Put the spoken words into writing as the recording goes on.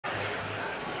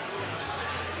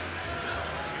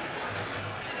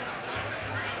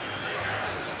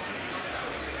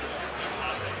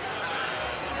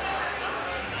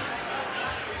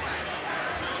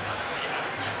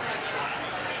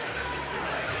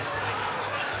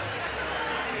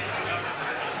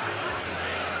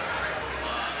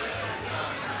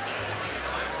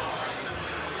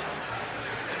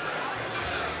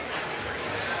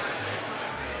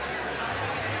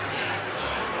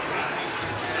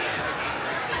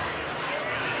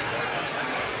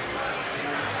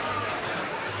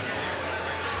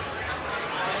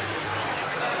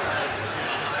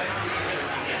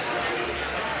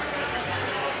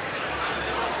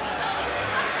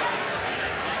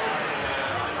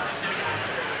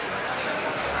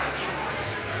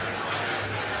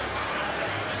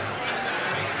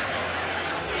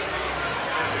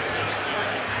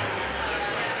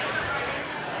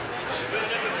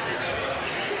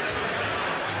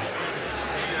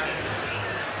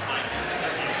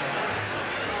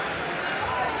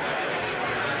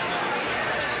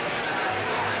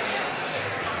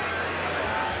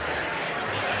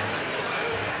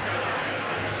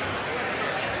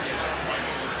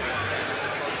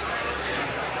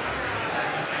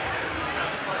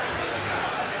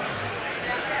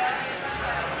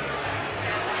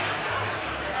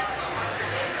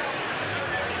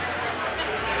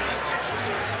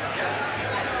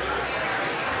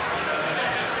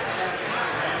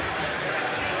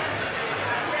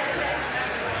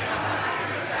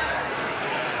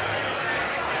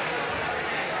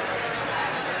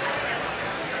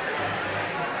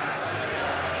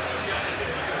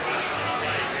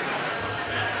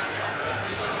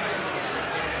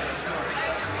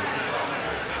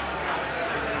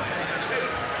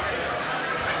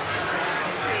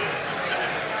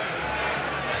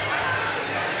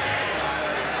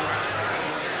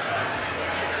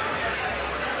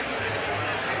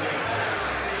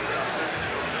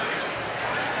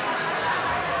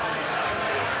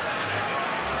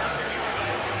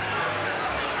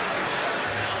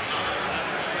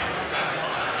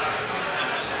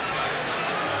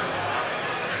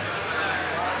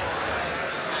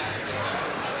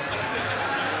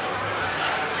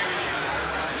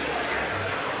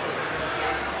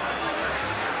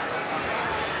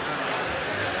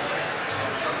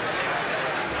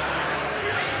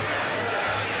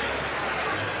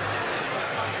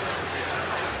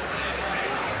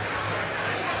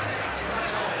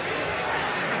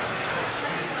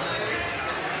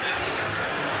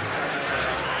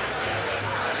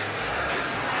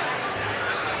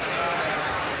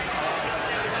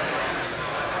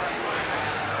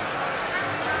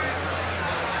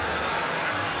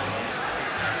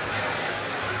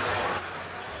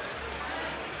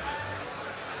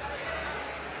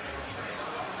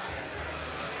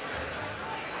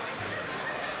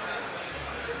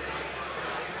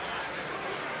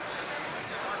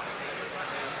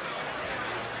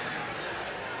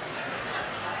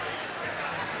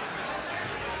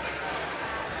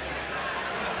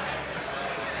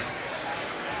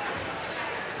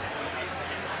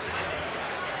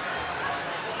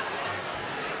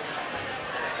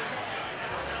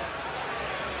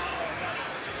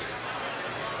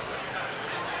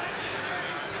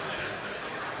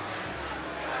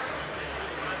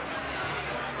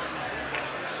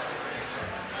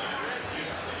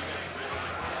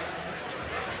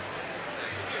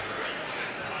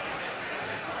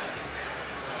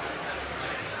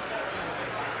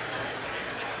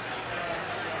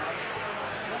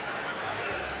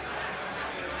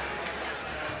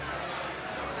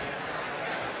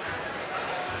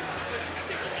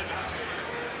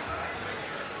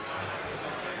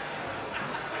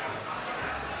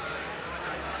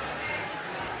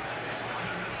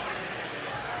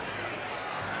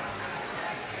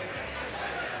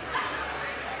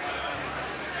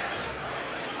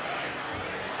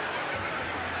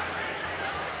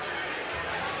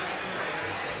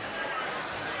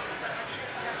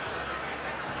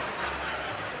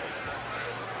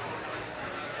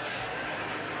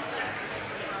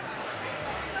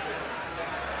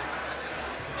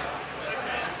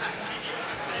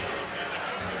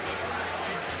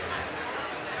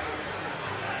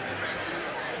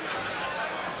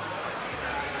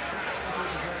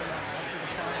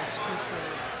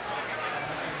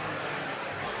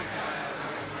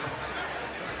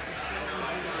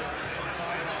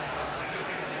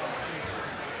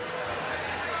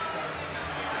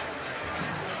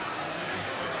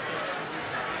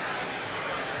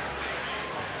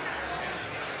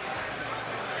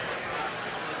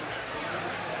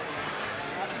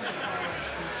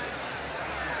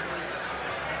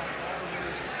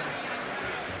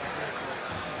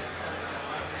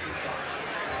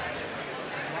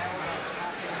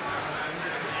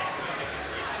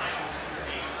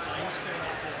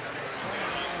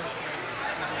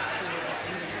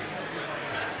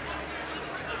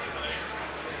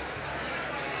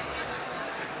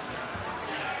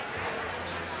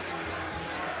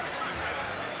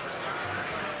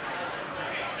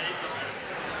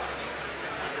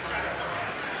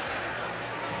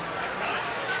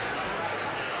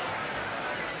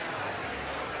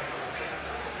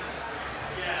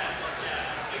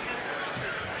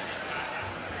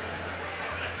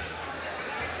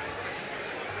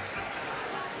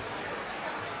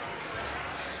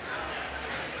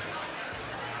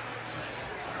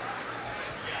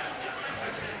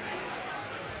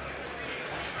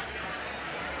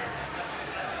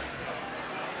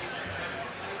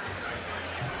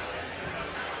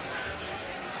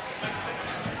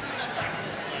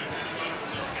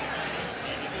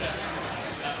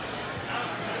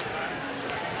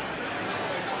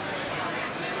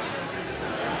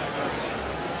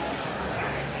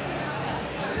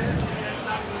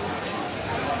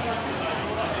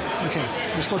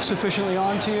this look sufficiently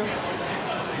on to you?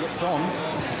 Looks on.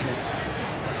 Okay.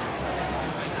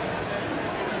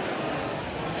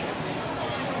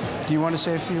 Do you want to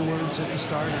say a few words at the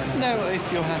start? Or no,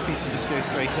 if you're happy to just go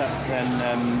straight up, then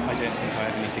I don't think I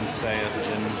have anything to say other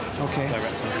than directing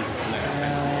people to the next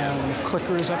page. The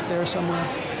clicker is up there somewhere?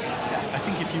 I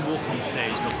think if you walk on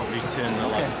stage, they'll probably turn the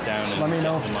lights down. And let me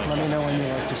know when you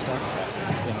like to start.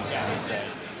 I think it's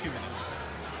 2 minutes.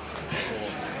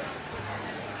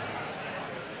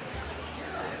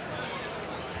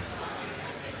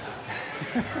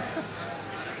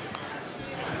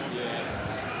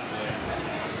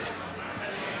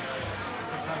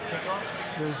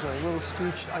 There's a little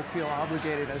speech I feel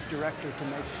obligated as director to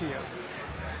make to you.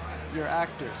 You're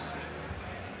actors.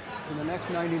 For the next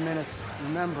 90 minutes,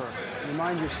 remember,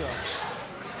 remind yourself,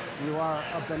 you are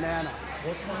a banana.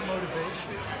 What's my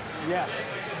motivation? Yes,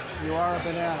 you are a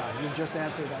banana. You just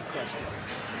answered that question.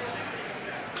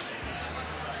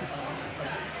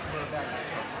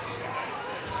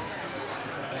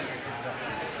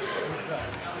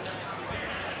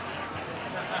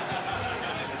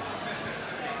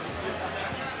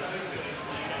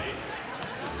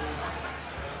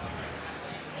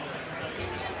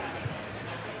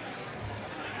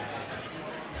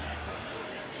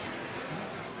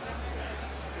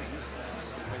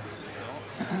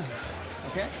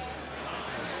 Okay.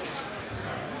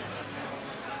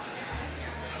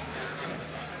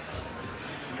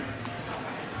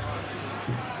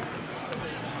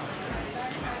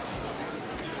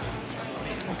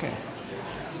 Okay.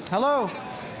 Hello.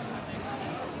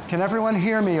 Can everyone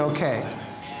hear me okay?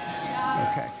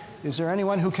 Okay. Is there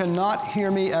anyone who cannot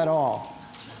hear me at all?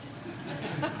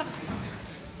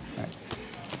 Right.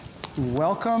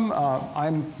 Welcome.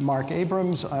 I'm Marc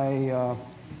Abrahams. I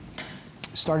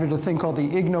started a thing called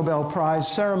the Ig Nobel Prize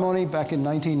ceremony back in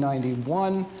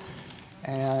 1991,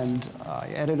 and I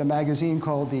edited a magazine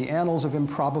called the Annals of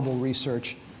Improbable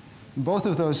Research. Both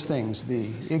of those things, the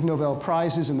Ig Nobel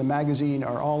Prizes and the magazine,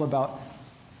 are all about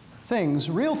things,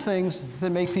 real things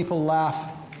that make people laugh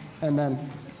and then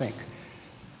think.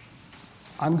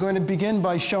 I'm going to begin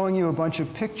by showing you a bunch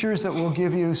of pictures that will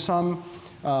give you some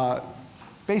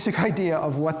basic idea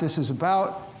of what this is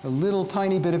about, a little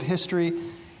tiny bit of history.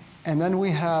 And then we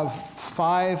have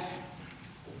 5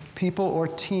 people or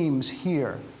teams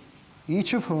here,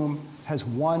 each of whom has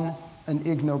won an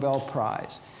Ig Nobel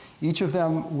Prize. Each of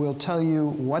them will tell you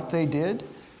what they did.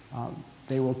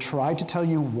 They will try to tell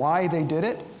you why they did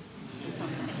it.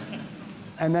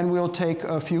 And then we'll take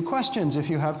a few questions if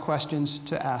you have questions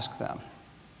to ask them.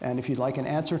 And if you'd like an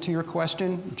answer to your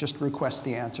question, just request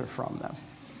the answer from them.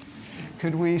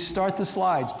 Could we start the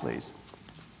slides, please?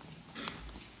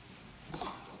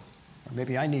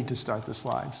 Maybe I need to start the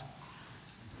slides.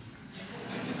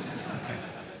 Okay.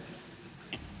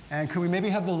 And could we maybe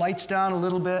have the lights down a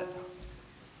little bit?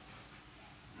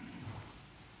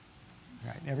 All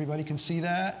right, everybody can see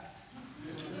that?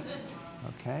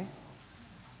 Okay.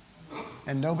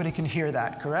 And nobody can hear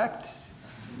that, correct?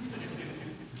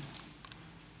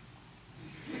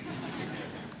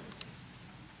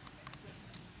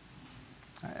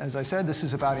 As I said, this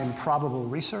is about improbable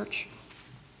research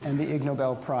and the Ig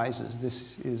Nobel Prizes.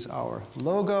 This is our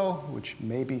logo, which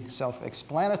may be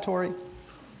self-explanatory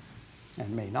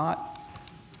and may not.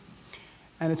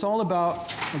 And it's all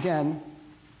about, again,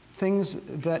 things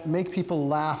that make people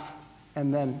laugh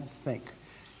and then think.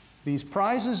 These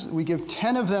prizes, we give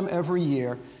 10 of them every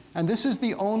year, and this is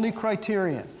the only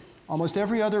criterion. Almost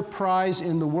every other prize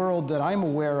in the world that I'm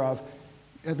aware of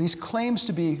at least claims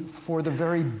to be for the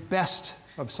very best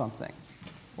of something.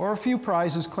 Or a few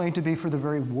prizes claim to be for the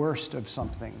very worst of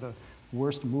something, the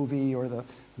worst movie or the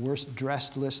worst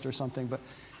dressed list or something. But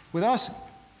with us,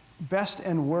 best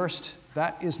and worst,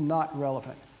 that is not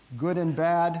relevant. Good and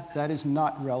bad, that is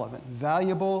not relevant.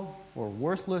 Valuable or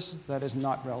worthless, that is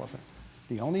not relevant.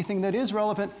 The only thing that is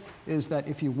relevant is that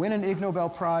if you win an Ig Nobel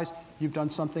Prize, you've done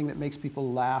something that makes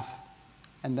people laugh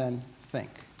and then think.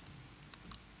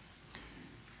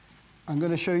 I'm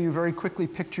going to show you very quickly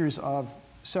pictures of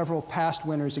several past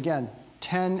winners. Again,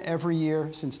 10 every year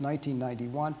since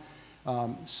 1991.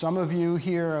 Some of you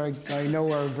here I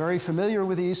know are very familiar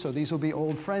with these, so these will be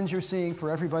old friends you're seeing.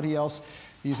 For everybody else,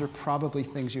 these are probably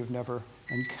things you've never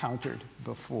encountered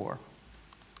before.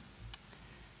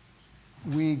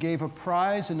 We gave a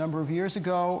prize a number of years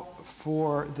ago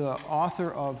for the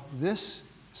author of this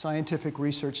scientific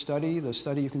research study. The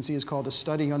study you can see is called A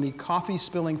Study on the Coffee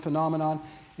Spilling Phenomenon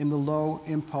in the Low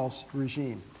Impulse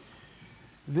Regime.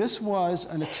 This was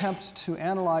an attempt to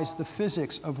analyze the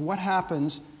physics of what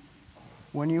happens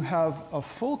when you have a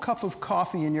full cup of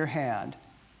coffee in your hand,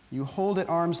 you hold it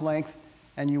arm's length,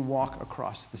 and you walk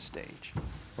across the stage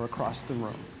or across the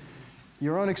room.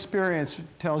 Your own experience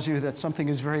tells you that something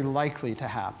is very likely to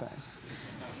happen.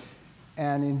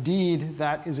 And indeed,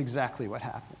 that is exactly what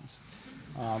happens.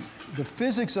 The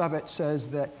physics of it says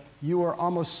that you are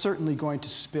almost certainly going to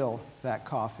spill that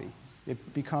coffee.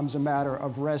 It becomes a matter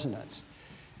of resonance.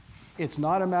 It's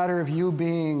not a matter of you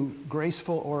being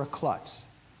graceful or a klutz.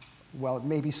 Well, it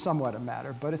may be somewhat a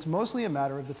matter, but it's mostly a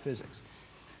matter of the physics.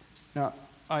 Now,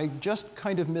 I just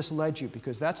kind of misled you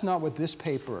because that's not what this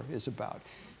paper is about.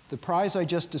 The prize I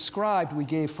just described we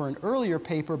gave for an earlier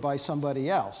paper by somebody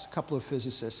else, a couple of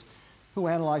physicists, who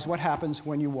analyzed what happens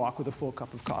when you walk with a full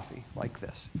cup of coffee like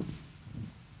this.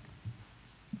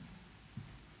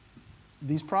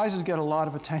 These prizes get a lot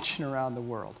of attention around the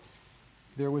world.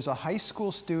 There was a high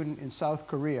school student in South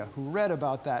Korea who read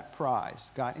about that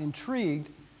prize, got intrigued,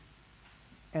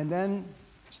 and then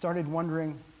started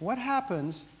wondering, what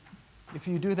happens if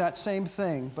you do that same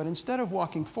thing, but instead of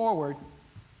walking forward,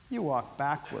 you walk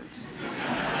backwards?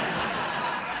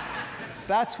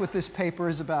 That's what this paper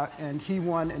is about, and he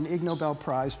won an Ig Nobel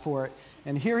Prize for it.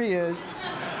 And here he is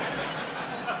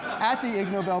at the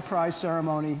Ig Nobel Prize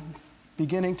ceremony,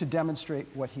 beginning to demonstrate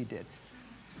what he did.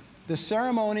 The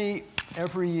ceremony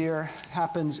every year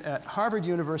happens at Harvard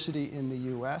University in the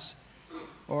US,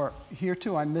 or here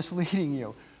too, I'm misleading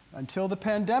you. Until the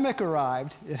pandemic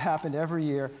arrived, it happened every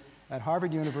year at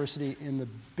Harvard University in the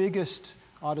biggest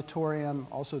auditorium,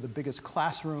 also the biggest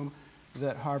classroom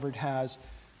that Harvard has.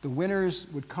 The winners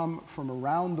would come from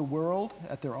around the world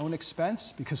at their own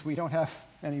expense because we don't have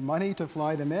any money to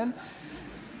fly them in.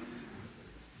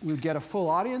 We'd get a full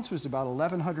audience. It was about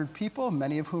 1,100 people,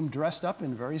 many of whom dressed up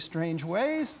in very strange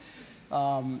ways.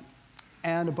 And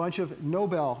a bunch of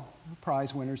Nobel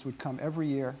Prize winners would come every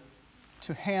year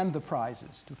to hand the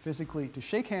prizes, to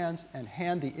shake hands and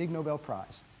hand the Ig Nobel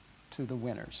Prize to the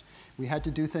winners. We had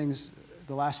to do things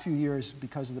the last few years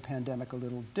because of the pandemic a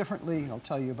little differently. I'll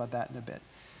tell you about that in a bit.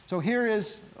 So here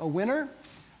is a winner.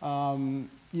 You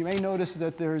may notice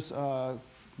that there's a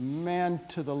man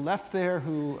to the left there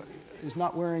who is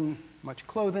not wearing much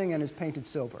clothing and is painted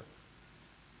silver.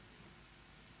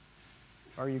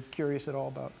 Are you curious at all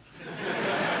about?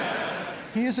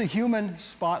 He is a human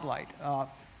spotlight.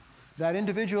 That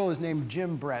individual is named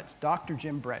Jim Brett. It's Dr.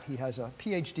 Jim Brett. He has a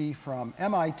PhD from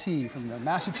MIT, from the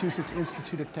Massachusetts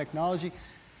Institute of Technology.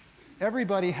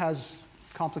 Everybody has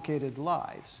complicated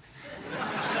lives.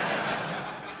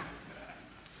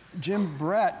 Jim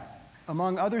Brett,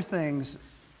 among other things,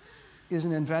 is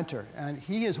an inventor, and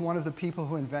he is one of the people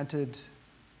who invented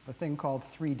a thing called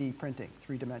 3D printing,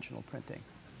 three-dimensional printing.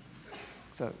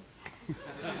 So,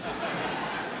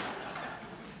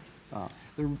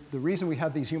 the reason we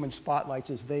have these human spotlights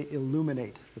is they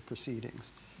illuminate the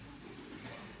proceedings.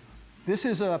 This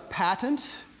is a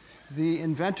patent. The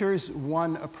inventors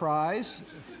won a prize,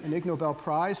 an Ig Nobel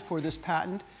Prize for this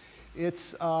patent.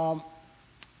 It's a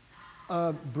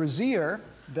brassiere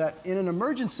that, in an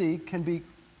emergency, can be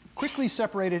quickly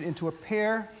separated into a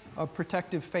pair of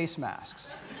protective face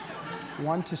masks.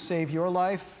 One to save your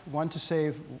life, one to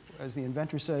save, as the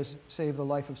inventor says, save the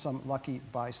life of some lucky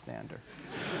bystander.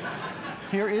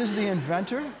 Here is the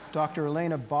inventor, Dr.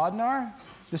 Elena Bodnar.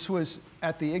 This was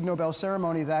at the Ig Nobel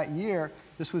ceremony that year.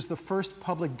 This was the first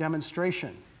public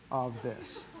demonstration of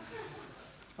this.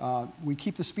 We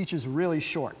keep the speeches really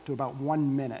short, to about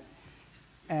 1 minute.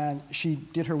 And she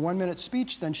did her 1-minute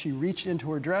speech, then she reached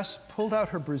into her dress, pulled out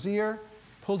her brassiere,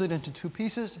 pulled it into 2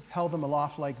 pieces, held them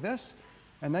aloft like this,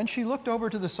 and then she looked over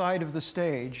to the side of the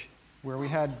stage where we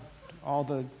had all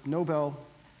the Nobel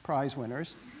Prize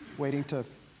winners waiting to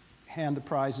hand the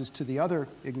prizes to the other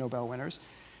Ig Nobel winners,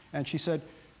 and she said,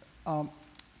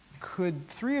 could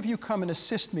 3 of you come and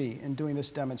assist me in doing this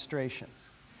demonstration?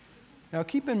 Now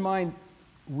keep in mind,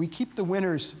 we keep the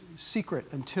winners secret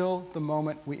until the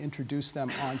moment we introduce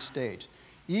them on stage.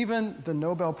 Even the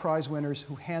Nobel Prize winners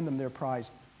who hand them their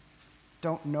prize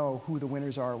don't know who the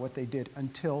winners are or what they did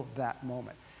until that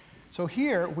moment. So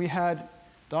here we had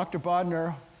Dr.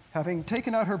 Bodnar having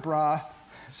taken out her bra,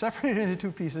 separated it into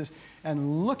 2 pieces,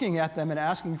 and looking at them and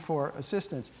asking for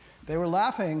assistance. They were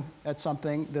laughing at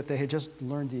something that they had just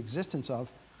learned the existence of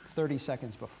 30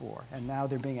 seconds before, and now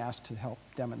they're being asked to help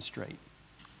demonstrate,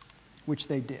 which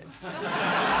they did.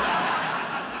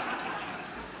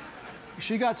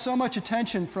 She got so much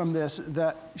attention from this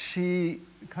that she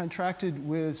contracted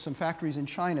with some factories in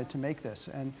China to make this,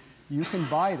 and you can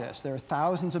buy this. There are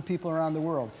thousands of people around the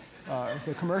world.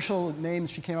 The commercial name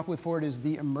she came up with for it is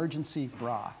the emergency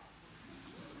bra.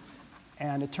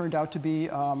 And it turned out to be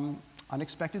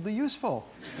unexpectedly useful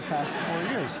the past 4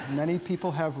 years. Many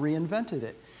people have reinvented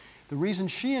it. The reason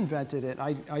she invented it,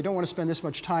 I don't want to spend this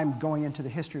much time going into the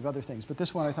history of other things, but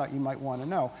this one I thought you might want to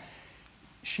know.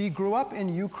 She grew up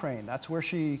in Ukraine. That's where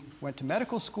she went to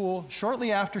medical school.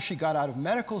 Shortly after she got out of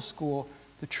medical school,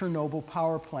 the Chernobyl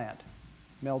power plant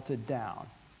melted down.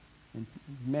 And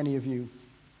many of you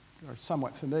are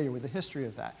somewhat familiar with the history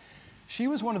of that. She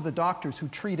was one of the doctors who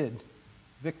treated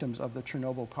victims of the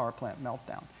Chernobyl power plant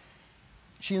meltdown.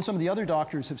 She and some of the other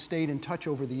doctors have stayed in touch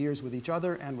over the years with each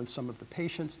other and with some of the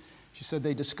patients. She said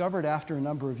they discovered after a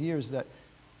number of years that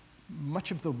much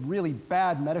of the really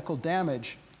bad medical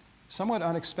damage, somewhat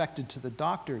unexpected to the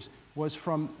doctors, was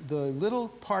from the little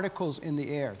particles in the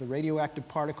air, the radioactive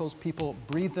particles. People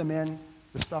breathed them in,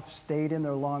 the stuff stayed in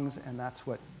their lungs, and that's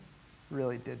what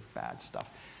really did bad stuff.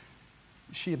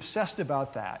 She obsessed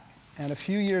about that, and a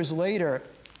few years later,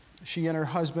 she and her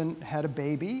husband had a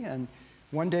baby, and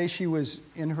one day she was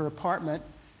in her apartment,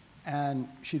 and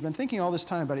she'd been thinking all this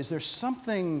time about, is there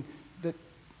something that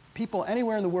people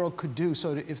anywhere in the world could do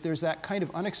so that if there's that kind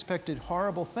of unexpected,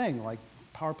 horrible thing, like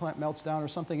power plant melts down or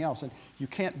something else, and you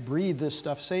can't breathe this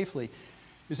stuff safely,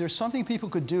 is there something people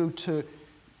could do to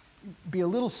be a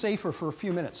little safer for a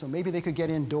few minutes, so maybe they could get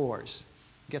indoors,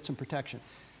 get some protection?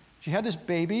 She had this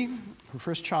baby, her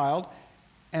first child,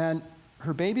 and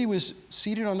her baby was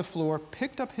seated on the floor,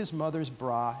 picked up his mother's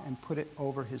bra, and put it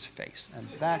over his face. And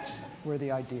that's where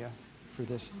the idea for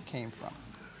this came from.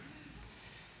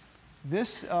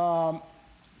 This, the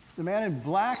man in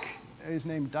black is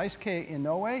named Daisuke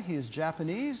Inoue. He is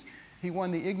Japanese. He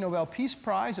won the Ig Nobel Peace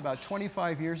Prize about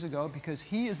 25 years ago because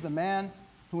he is the man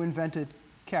who invented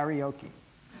karaoke.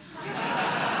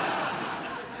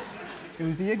 It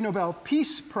was the Ig Nobel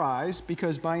Peace Prize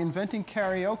because by inventing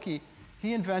karaoke,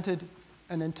 he invented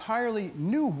an entirely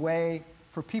new way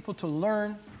for people to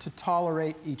learn to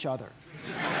tolerate each other.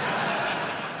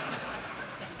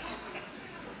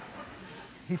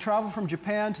 He traveled from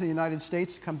Japan to the United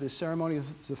States to come to this ceremony. It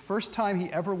was the first time he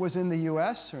ever was in the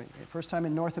US, or first time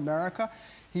in North America.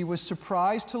 He was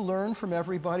surprised to learn from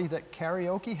everybody that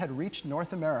karaoke had reached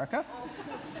North America.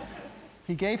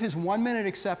 He gave his 1-minute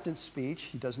acceptance speech.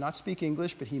 He does not speak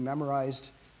English, but he memorized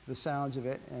the sounds of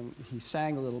it, and he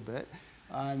sang a little bit.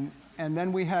 And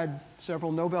then we had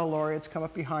several Nobel laureates come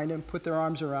up behind him, put their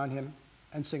arms around him,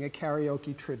 and sing a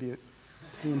karaoke tribute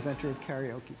to the inventor of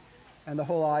karaoke. And the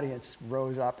whole audience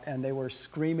rose up, and they were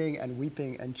screaming and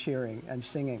weeping and cheering and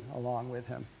singing along with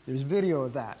him. There's video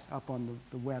of that up on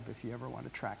the web if you ever want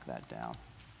to track that down.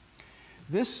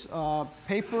 This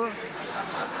paper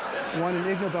won an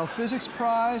Ig Nobel Physics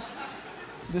Prize.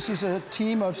 This is a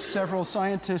team of several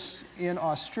scientists in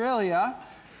Australia.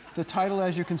 The title,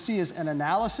 as you can see, is An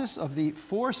Analysis of the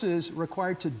Forces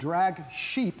Required to Drag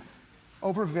Sheep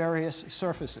Over Various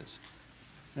Surfaces.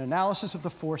 An analysis of the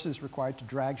forces required to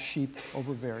drag sheep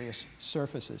over various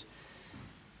surfaces.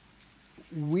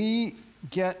 We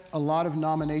get a lot of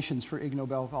nominations for Ig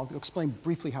Nobel. I'll explain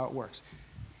briefly how it works.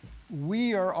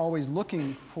 We are always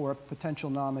looking for potential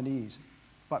nominees,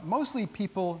 but mostly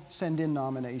people send in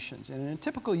nominations. And in a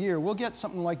typical year, we'll get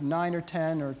something like 9 or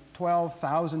 10 or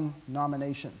 12,000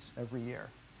 nominations every year.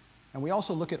 And we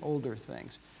also look at older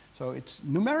things. So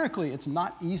numerically, it's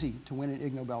not easy to win an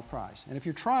Ig Nobel Prize. And if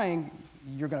you're trying,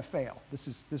 you're going to fail. This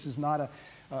is not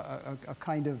a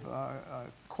kind of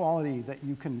quality that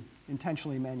you can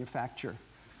intentionally manufacture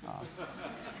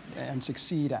and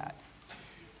succeed at.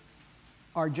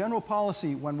 Our general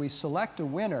policy when we select a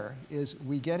winner is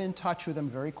we get in touch with them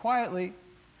very quietly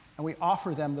and we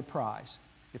offer them the prize.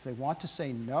 If they want to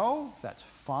say no, that's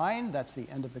fine. That's the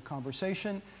end of the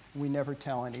conversation. We never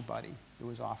tell anybody it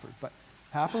was offered. But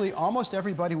happily, almost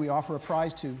everybody we offer a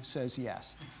prize to says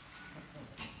yes.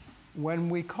 When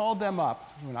we called them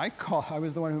up, I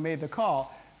was the one who made the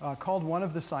call, called one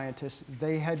of the scientists.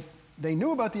 They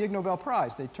knew about the Ig Nobel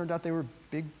Prize. They turned out they were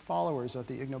big followers of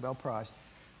the Ig Nobel Prize.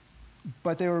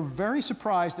 But they were very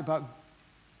surprised about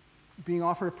being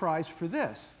offered a prize for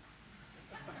this.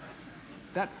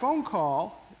 That phone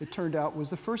call, it turned out,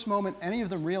 was the first moment any of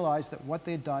them realized that what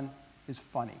they'd done is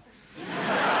funny.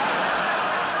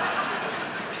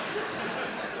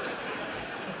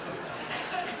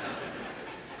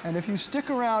 And if you stick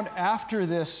around after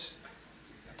this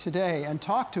today and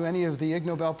talk to any of the Ig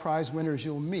Nobel Prize winners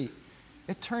you'll meet,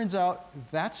 it turns out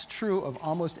that's true of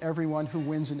almost everyone who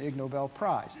wins an Ig Nobel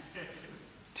Prize.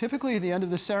 Typically, at the end of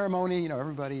the ceremony,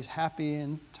 everybody's happy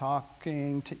and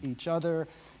talking to each other,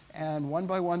 and one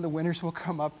by one, the winners will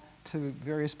come up to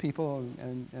various people,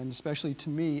 and especially to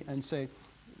me, and say,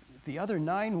 the other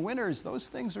 9 winners, those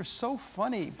things are so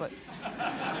funny, but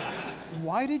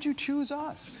why did you choose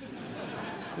us?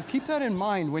 But keep that in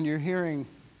mind when you're hearing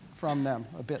from them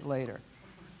a bit later.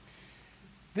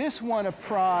 This won a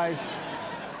prize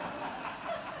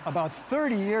about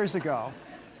 30 years ago.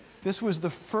 This was the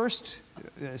first,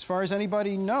 as far as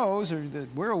anybody knows or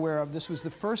that we're aware of, this was the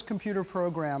first computer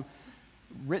program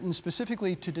written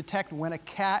specifically to detect when a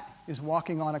cat is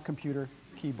walking on a computer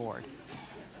keyboard.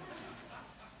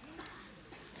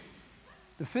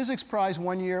 The physics prize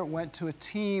one year went to a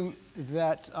team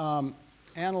that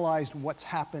analyzed what's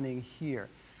happening here.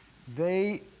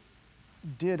 They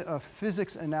did a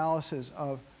physics analysis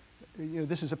of,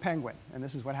 this is a penguin, and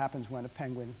this is what happens when a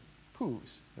penguin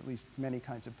poos, at least many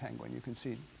kinds of penguin. You can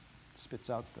see it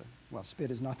spits out the, well, spit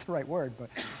is not the right word,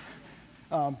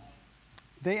 but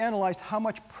they analyzed how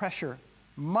much pressure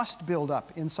must build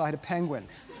up inside a penguin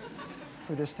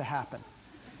for this to happen.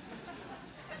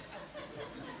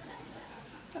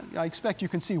 I expect you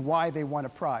can see why they won a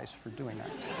prize for doing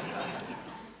that.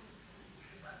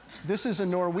 This is a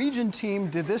Norwegian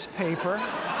team did this paper.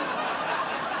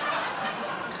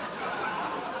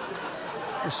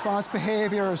 Response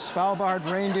behavior of Svalbard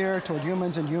reindeer toward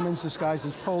humans and humans disguised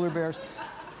as polar bears.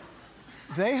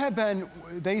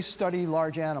 They study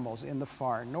large animals in the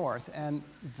far north, and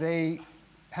they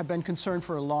have been concerned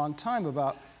for a long time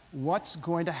about what's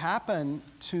going to happen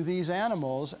to these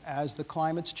animals as the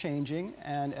climate's changing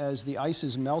and as the ice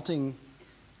is melting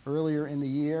earlier in the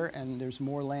year and there's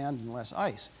more land and less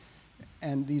ice.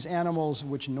 And these animals,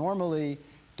 which normally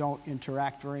don't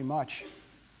interact very much,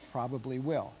 probably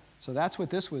will. So that's what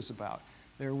this was about.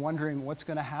 They're wondering what's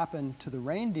going to happen to the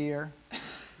reindeer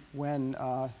when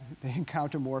they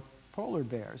encounter more polar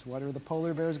bears. What are the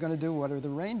polar bears going to do? What are the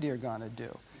reindeer going to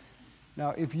do?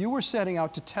 Now, if you were setting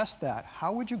out to test that,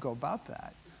 how would you go about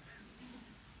that?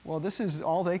 Well, this is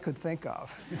all they could think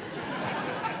of.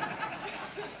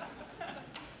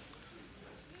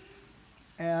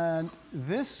 And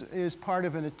this is part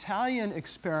of an Italian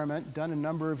experiment done a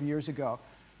number of years ago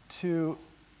to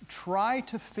try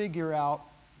to figure out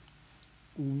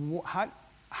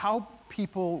how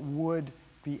people would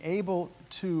be able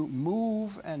to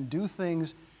move and do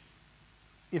things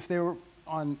if they were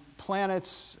on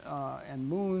planets and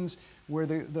moons where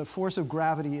the force of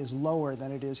gravity is lower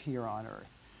than it is here on Earth.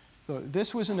 So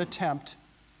this was an attempt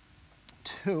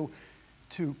to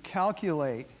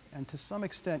calculate and to some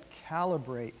extent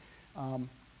calibrate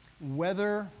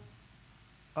whether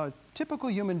a typical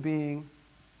human being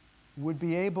would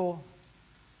be able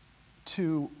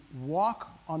to walk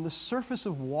on the surface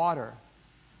of water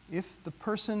if the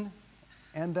person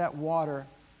and that water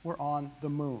were on the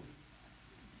moon.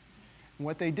 And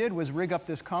what they did was rig up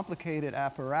this complicated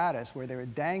apparatus where they were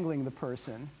dangling the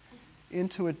person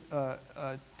into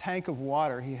a tank of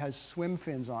water. He has swim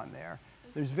fins on there.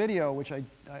 There's video, which I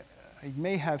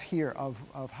may have here,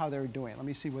 of how they're doing it. Let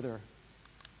me see whether,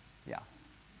 yeah.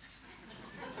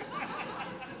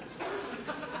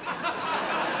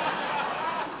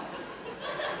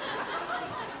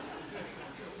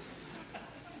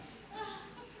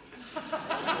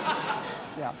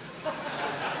 Yeah.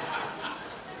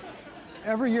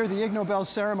 Every year, the Ig Nobel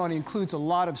ceremony includes a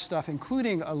lot of stuff,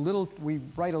 including we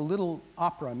write a little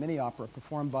opera, mini opera,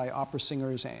 performed by opera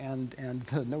singers and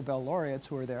the Nobel laureates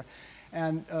who are there.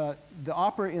 And the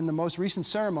opera in the most recent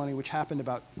ceremony, which happened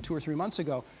about 2 or 3 months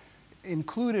ago,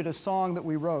 included a song that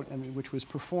we wrote and which was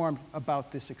performed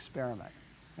about this experiment.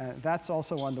 That's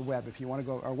also on the web. If you want to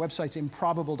go, our website's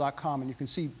improbable.com, and you can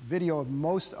see video of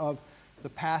most of the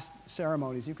past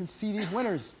ceremonies. You can see these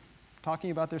winners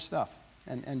talking about their stuff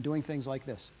and doing things like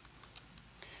this.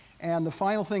 And the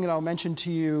final thing that I'll mention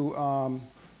to you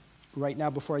right now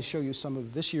before I show you some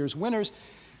of this year's winners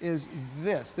is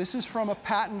this. This is from a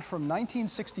patent from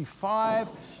 1965.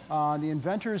 The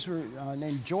inventors were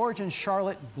named George and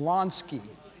Charlotte Blonsky,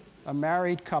 a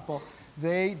married couple.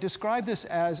 They described this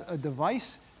as a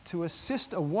device to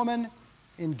assist a woman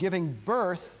in giving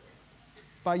birth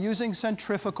by using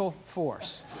centrifugal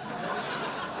force.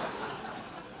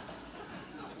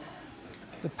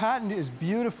 The patent is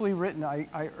beautifully written.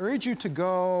 I urge you to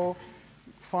go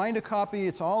find a copy.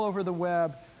 It's all over the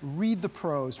web. Read the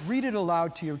prose. Read it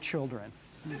aloud to your children.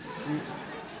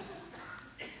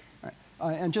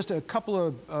 And just a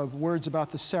couple of words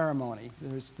about the ceremony.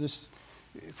 There's this,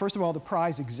 first of all, the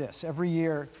prize exists. Every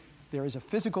year there is a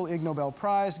physical Ig Nobel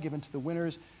Prize given to the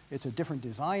winners. It's a different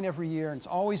design every year, and it's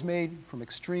always made from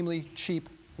extremely cheap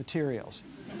materials.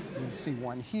 You see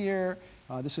one here.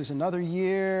 This is another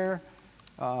year.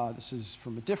 This is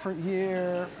from a different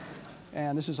year.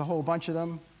 And this is a whole bunch of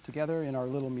them together in our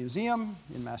little museum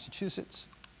in Massachusetts.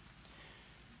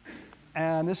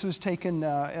 And this was taken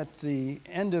at the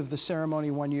end of the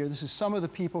ceremony one year. This is some of the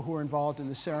people who were involved in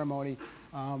the ceremony.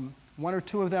 One or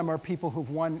two of them are people who've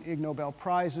won Ig Nobel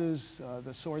Prizes.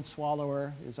 The sword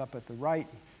swallower is up at the right.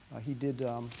 He and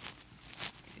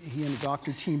a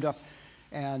doctor teamed up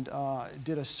and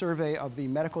did a survey of the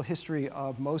medical history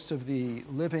of most of the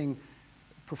living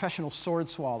professional sword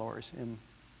swallowers in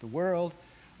the world.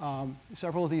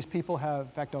 Several of these people have,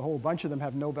 in fact, a whole bunch of them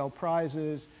have Nobel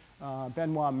Prizes.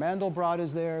 Benoit Mandelbrot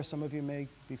is there. Some of you may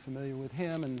be familiar with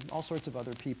him, and all sorts of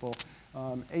other people.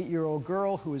 8-year-old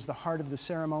girl who is the heart of the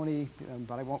ceremony,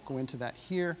 but I won't go into that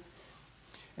here.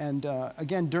 And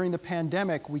again, during the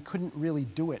pandemic, we couldn't really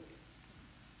do it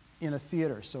in a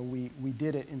theater, so we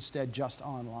did it instead just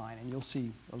online, and you'll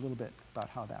see a little bit about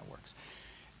how that works.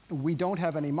 We don't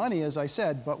have any money, as I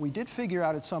said, but we did figure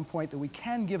out at some point that we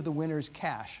can give the winners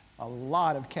cash, a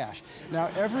lot of cash. Now,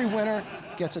 every winner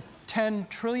gets a $10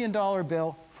 trillion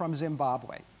bill from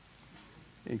Zimbabwe.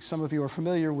 Some of you are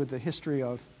familiar with the history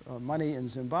of money in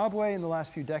Zimbabwe in the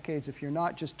last few decades. If you're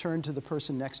not, just turn to the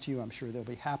person next to you. I'm sure they'll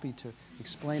be happy to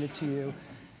explain it to you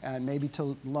and maybe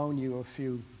to loan you a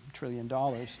few $1 trillion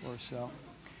or so.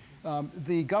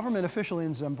 The government official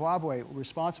in Zimbabwe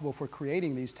responsible for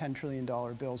creating these $10 trillion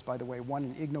bills, by the way, won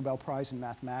an Ig Nobel Prize in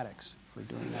mathematics for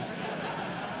doing that.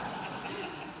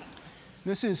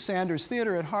 This is Sanders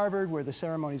Theater at Harvard, where the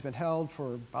ceremony's been held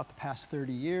for about the past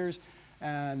 30 years.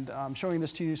 And I'm showing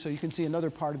this to you so you can see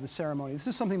another part of the ceremony. This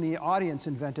is something the audience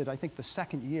invented, I think, the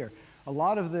second year. A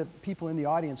lot of the people in the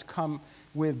audience come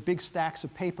with big stacks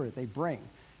of paper they bring,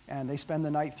 and they spend the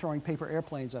night throwing paper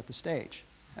airplanes at the stage.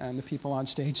 And the people on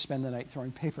stage spend the night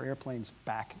throwing paper airplanes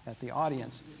back at the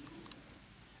audience.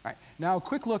 All right, now a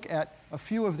quick look at a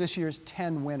few of this year's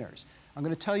 10 winners. I'm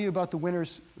going to tell you about the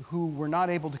winners who were not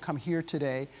able to come here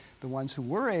today. The ones who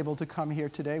were able to come here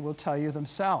today will tell you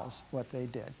themselves what they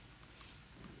did.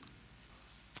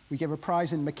 We gave a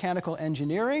prize in mechanical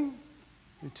engineering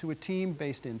to a team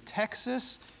based in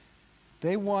Texas.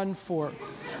 They won for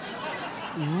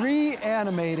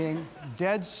reanimating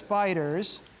dead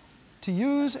spiders to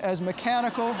use as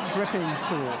mechanical gripping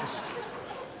tools.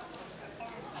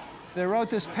 They wrote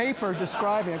this paper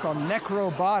describing it called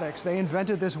necrobotics. They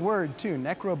invented this word too,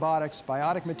 necrobotics,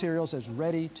 biotic materials as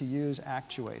ready-to-use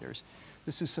actuators.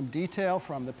 This is some detail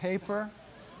from the paper.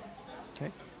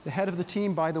 Okay. The head of the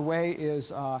team, by the way,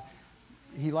 is,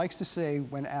 he likes to say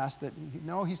when asked that,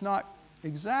 no, he's not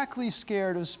exactly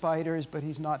scared of spiders, but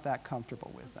he's not that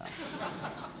comfortable with them.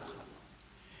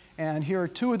 And here are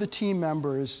two of the team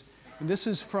members. And this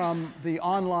is from the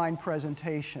online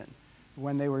presentation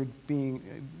when they were being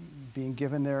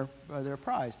given their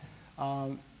prize.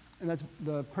 And that's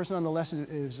the person on the left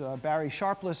is Barry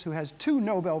Sharpless, who has 2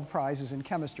 Nobel Prizes in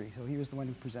chemistry. So he was the one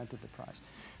who presented the prize.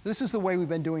 This is the way we've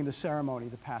been doing the ceremony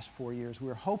the past 4 years.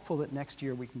 We're hopeful that next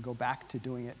year we can go back to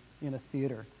doing it in a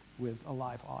theater with a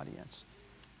live audience.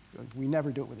 We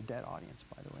never do it with a dead audience,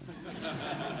 by the way.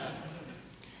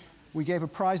 We gave a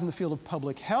prize in the field of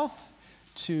public health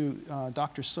to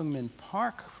Dr. Sungmin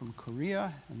Park from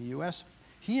Korea in the US.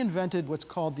 He invented what's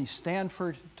called the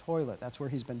Stanford toilet. That's where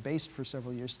he's been based for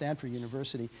several years, Stanford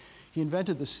University. He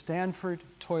invented the Stanford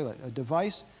toilet, a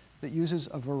device that uses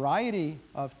a variety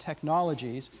of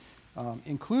technologies,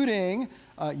 including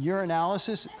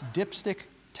urinalysis, dipstick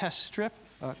test strip,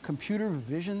 computer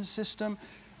vision system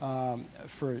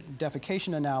for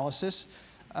defecation analysis,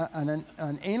 an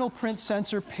anal print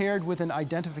sensor paired with an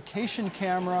identification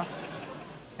camera,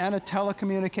 and a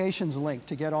telecommunications link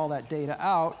to get all that data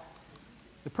out.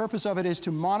 The purpose of it is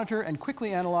to monitor and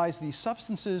quickly analyze the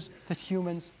substances that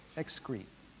humans excrete.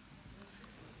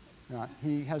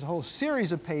 He has a whole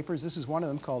series of papers. This is one of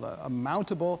them called a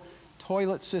mountable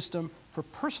toilet system for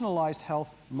personalized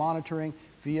health monitoring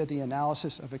via the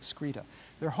analysis of excreta.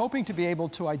 They're hoping to be able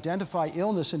to identify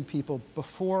illness in people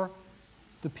before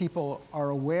the people are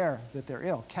aware that they're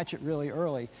ill, catch it really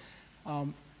early.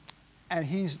 And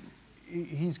he's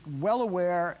well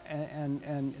aware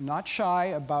and not shy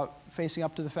about facing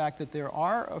up to the fact that there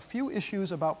are a few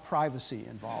issues about privacy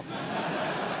involved.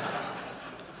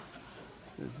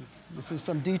 This is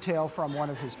some detail from one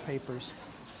of his papers.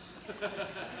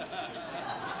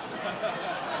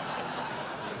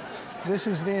 This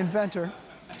is the inventor.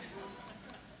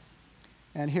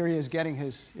 And here he is getting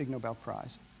his Ig Nobel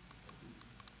Prize.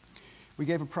 We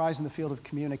gave a prize in the field of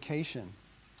communication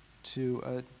to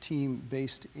a team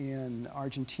based in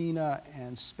Argentina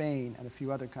and Spain and a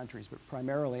few other countries, but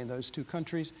primarily in those 2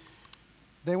 countries.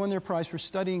 They won their prize for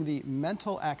studying the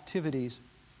mental activities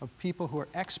of people who are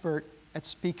expert at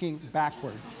speaking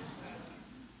backward.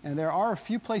 And there are a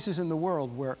few places in the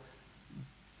world where,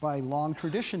 by long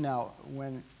tradition now,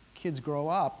 when kids grow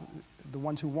up, the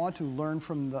ones who want to learn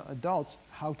from the adults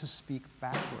how to speak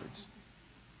backwards.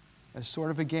 as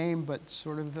sort of a game, but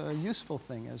sort of a useful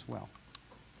thing as well.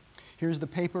 Here's the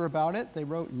paper about it. They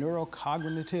wrote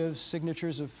neurocognitive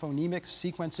signatures of phonemic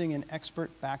sequencing in expert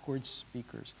backwards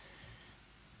speakers.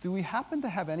 Do we happen to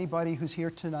have anybody who's here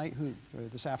tonight, or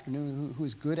this afternoon, who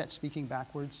is good at speaking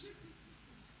backwards?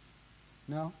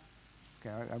 No? Okay,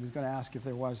 I was going to ask if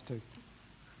there was, to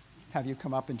have you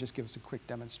come up and just give us a quick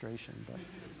demonstration.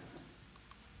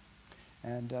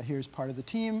 And here's part of the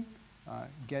team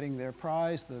getting their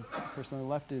prize. The person on the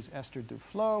left is Esther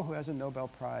Duflo, who has a Nobel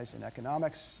Prize in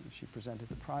economics. She presented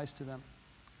the prize to them.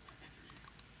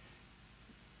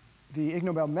 The Ig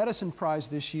Nobel Medicine Prize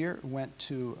this year went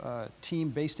to a team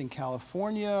based in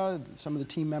California. Some of the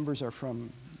team members are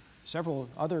from several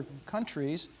other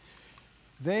countries.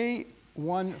 They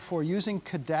won for using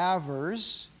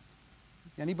cadavers.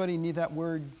 Anybody need that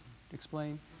word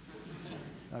explained?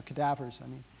 Cadavers, I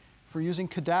mean. For using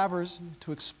cadavers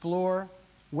to explore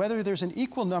whether there's an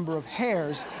equal number of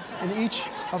hairs in each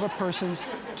of a person's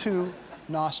 2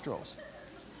 nostrils.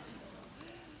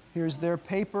 Here's their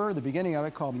paper, the beginning of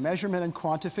it, called Measurement and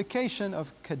Quantification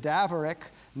of Cadaveric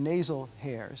Nasal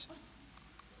Hairs.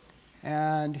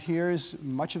 And here's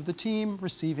much of the team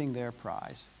receiving their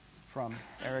prize from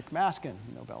Eric Maskin,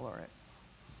 Nobel laureate,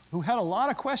 who had a lot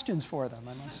of questions for them,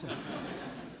 I must say.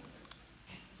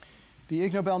 The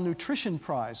Ig Nobel Nutrition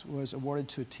Prize was awarded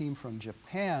to a team from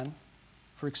Japan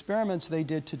for experiments they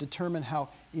did to determine how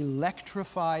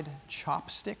electrified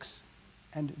chopsticks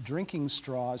and drinking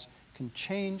straws can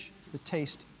change the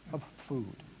taste of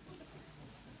food.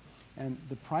 And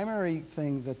the primary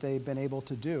thing that they've been able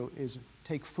to do is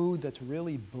take food that's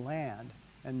really bland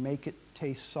and make it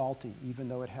taste salty, even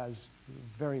though it has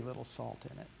very little salt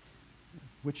in it,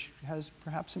 which has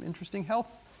perhaps some interesting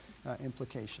health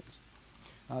implications.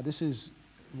 This is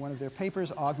one of their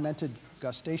papers, Augmented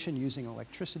Gustation Using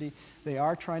Electricity. They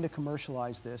are trying to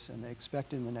commercialize this, and they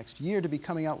expect in the next year to be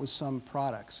coming out with some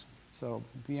products. So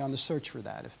be on the search for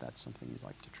that if that's something you'd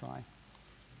like to try.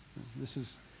 This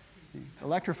is, the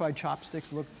electrified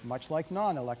chopsticks look much like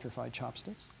non-electrified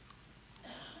chopsticks.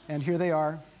 And here they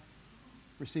are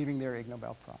receiving their Ig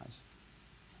Nobel Prize.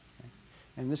 Okay.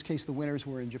 And in this case, the winners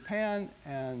were in Japan,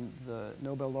 and the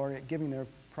Nobel laureate giving their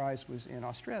prize was in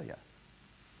Australia,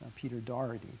 Peter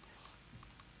Doherty.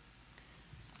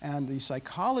 And the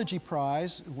Psychology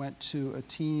Prize went to a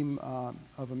team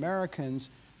of Americans,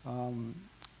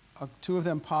 2 of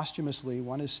them posthumously,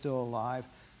 1 is still alive.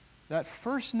 That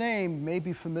first name may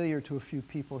be familiar to a few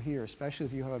people here, especially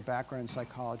if you have a background in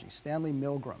psychology. Stanley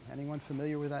Milgram. Anyone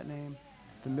familiar with that name?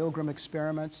 The Milgram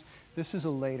experiments. This is a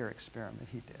later experiment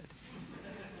he did.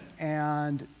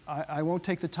 And I won't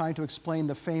take the time to explain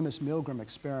the famous Milgram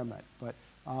experiment, but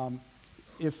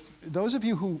if those of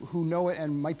you who know it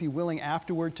and might be willing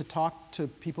afterward to talk to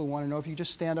people who want to know, if you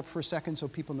just stand up for a second so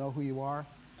people know who you are.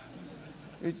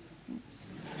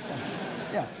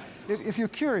 Yeah. If you're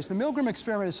curious, the Milgram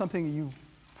experiment is something you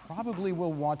probably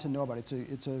will want to know about.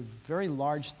 It's a very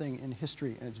large thing in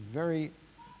history, and it's very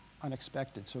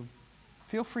unexpected. So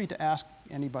feel free to ask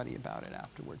anybody about it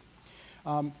afterward.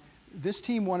 This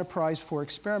team won a prize for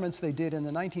experiments they did in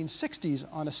the 1960s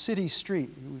on a city street.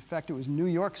 In fact, it was New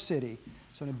York City.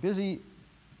 So in a busy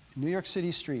New York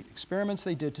City street, experiments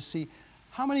they did to see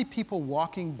how many people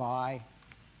walking by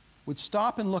would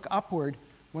stop and look upward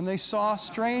when they saw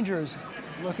strangers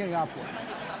looking upward.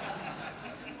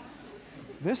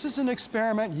 This is an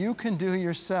experiment you can do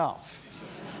yourself.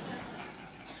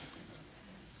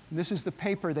 This is the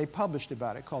paper they published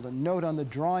about it, called A Note on the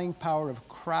Drawing Power of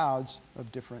Crowds of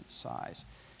Different Size.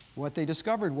 What they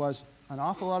discovered was an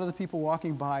awful lot of the people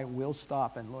walking by will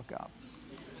stop and look up.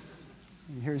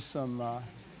 And here's some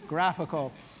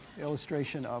graphical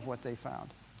illustration of what they found.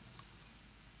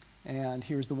 And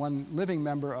here's the one living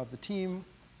member of the team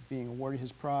being awarded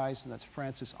his prize, and that's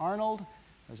Francis Arnold.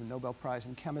 There's a Nobel Prize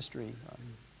in Chemistry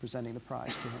presenting the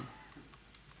prize to him.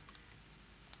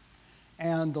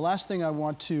 And the last thing I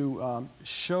want to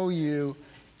show you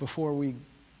before we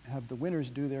have the winners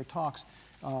do their talks,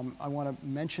 I want to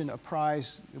mention a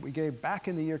prize that we gave back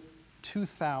in the year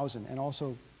 2000, and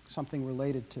also something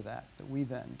related to that we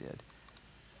then did.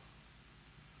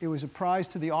 It was a prize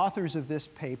to the authors of this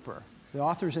paper. The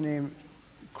authors are named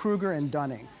Kruger and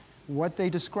Dunning. What they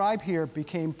describe here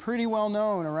became pretty well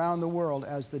known around the world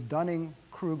as the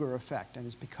Dunning-Kruger effect, and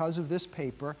it's because of this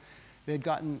paper they had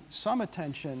gotten some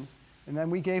attention, and then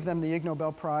we gave them the Ig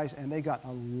Nobel Prize, and they got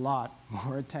a lot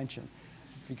more attention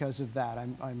because of that,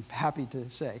 I'm happy to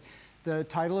say. The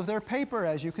title of their paper,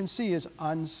 as you can see, is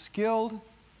Unskilled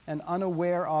and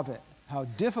Unaware of It: How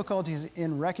Difficulties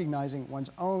in Recognizing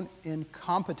One's Own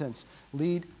Incompetence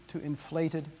Lead to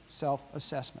Inflated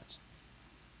Self-Assessments.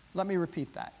 Let me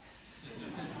repeat that.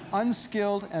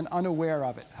 Unskilled and unaware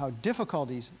of it, how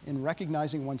difficulties in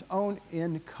recognizing one's own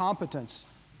incompetence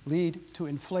lead to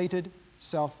inflated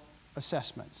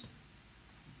self-assessments.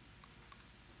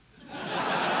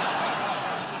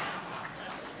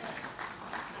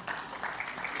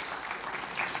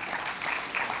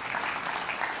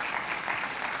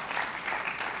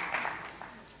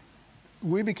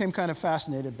 We became kind of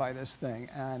fascinated by this thing,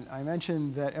 and I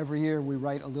mentioned that every year we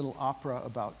write a little opera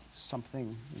about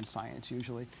something in science,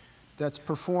 usually, that's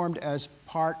performed as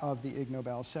part of the Ig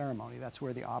Nobel ceremony. That's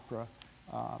where the opera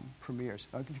premieres.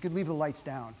 If you could leave the lights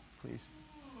down, please.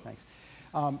 Thanks.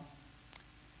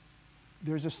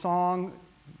 There's a song,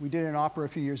 we did an opera a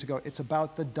few years ago, it's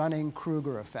about the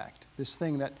Dunning-Kruger effect, this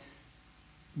thing that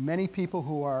many people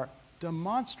who are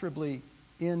demonstrably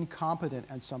incompetent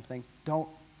at something don't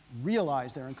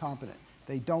realize they're incompetent.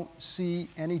 They don't see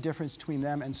any difference between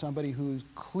them and somebody who's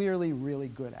clearly really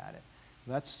good at it.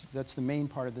 So that's the main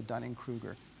part of the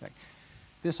Dunning-Kruger effect.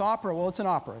 This opera, well, it's an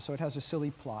opera, so it has a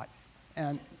silly plot.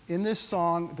 And in this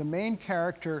song, the main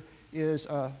character is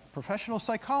a professional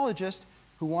psychologist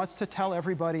who wants to tell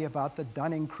everybody about the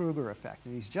Dunning-Kruger effect.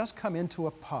 And he's just come into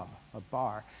a pub, a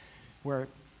bar, where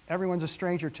everyone's a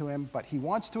stranger to him, but he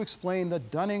wants to explain the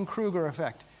Dunning-Kruger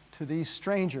effect to these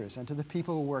strangers and to the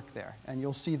people who work there, and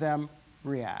you'll see them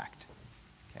react.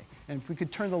 Okay. And if we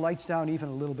could turn the lights down even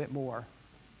a little bit more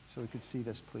so we could see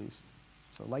this, please.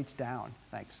 So lights down,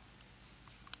 thanks.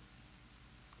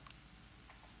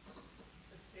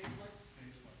 The stage lights?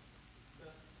 The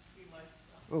screen lights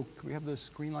down. Oh, could we have the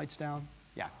screen lights down?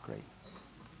 Yeah, great.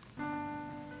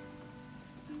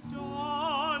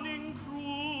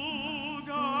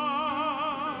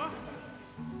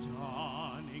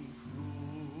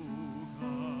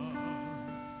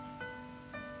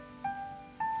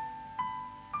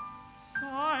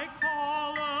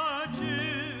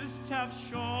 Psychologists have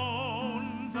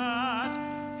shown that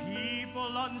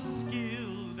people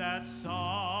unskilled at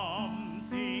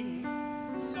something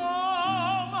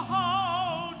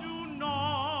somehow do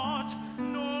not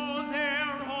know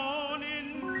their own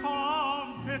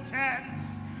incompetence.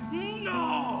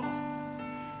 No!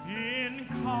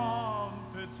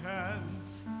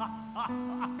 Incompetence.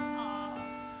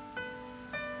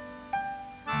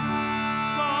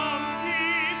 Some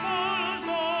people's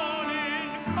own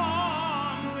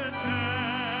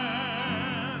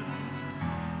incompetence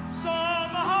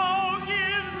somehow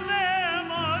gives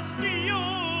them a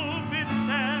stupid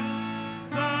sense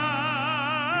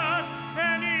that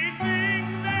anything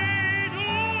they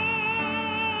do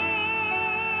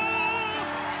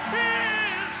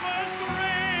is first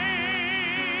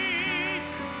rate.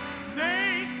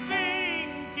 They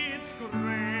think it's great.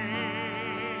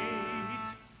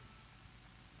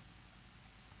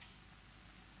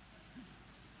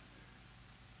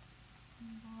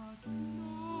 But no,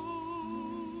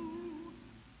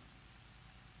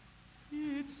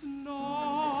 it's not.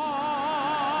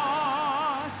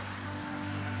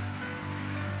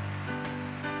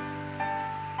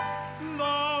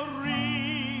 The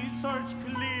research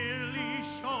clearly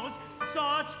shows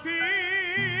such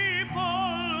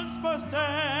people's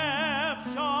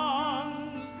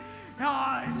perceptions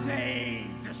as a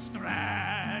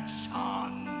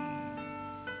distraction.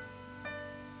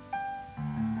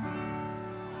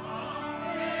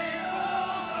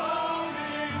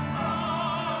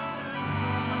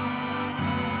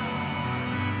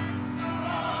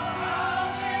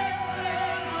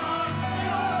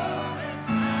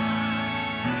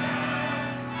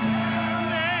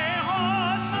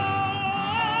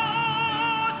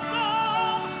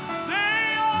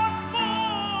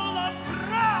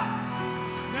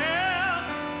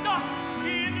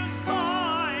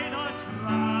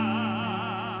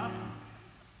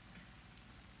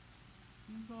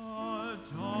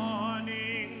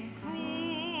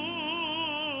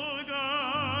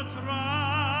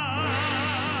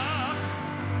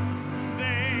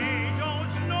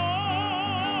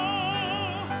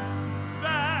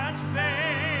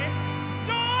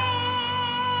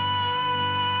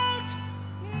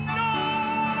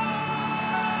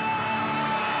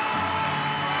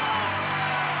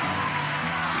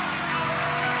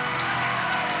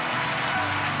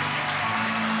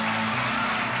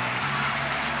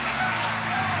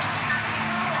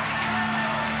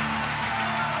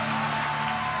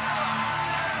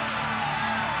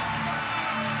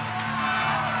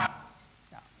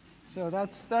 So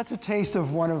that's a taste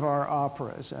of one of our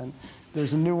operas, and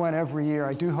there's a new one every year.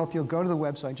 I do hope you'll go to the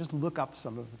website and just look up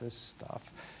some of this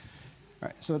stuff. All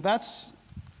right, so that's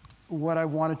what I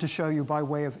wanted to show you by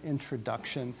way of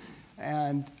introduction.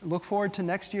 And look forward to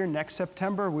next year. Next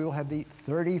September, we will have the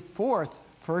 34th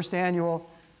first annual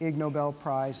Ig Nobel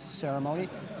Prize ceremony.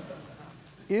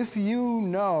 If you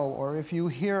know or if you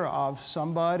hear of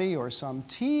somebody or some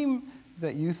team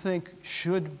that you think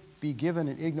should be given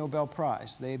an Ig Nobel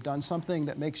Prize, they've done something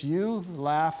that makes you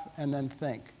laugh and then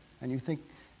think, and you think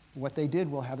what they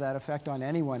did will have that effect on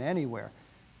anyone, anywhere,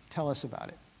 tell us about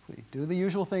it. Please do the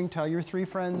usual thing, tell your 3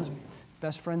 friends,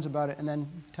 best friends about it, and then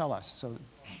tell us, so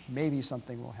maybe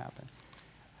something will happen.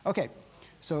 Okay,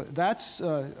 so that's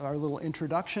our little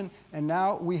introduction, and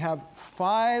now we have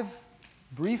 5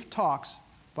 brief talks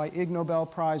by Ig Nobel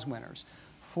Prize winners.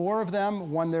 4 of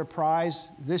them won their prize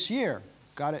this year,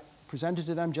 got it presented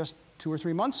to them just 2 or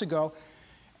 3 months ago,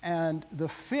 and the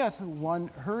 5th won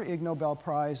her Ig Nobel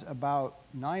Prize about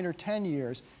 9 or 10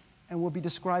 years, and will be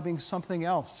describing something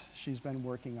else she's been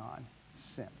working on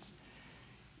since.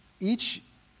 Each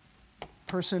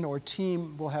person or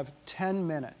team will have 10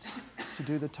 minutes to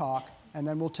do the talk, and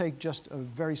then we'll take just a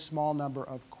very small number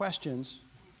of questions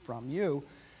from you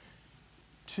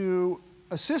to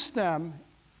assist them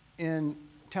in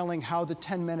telling how the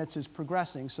 10 minutes is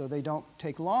progressing so they don't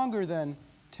take longer than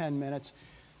 10 minutes.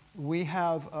 We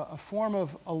have a form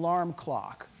of alarm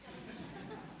clock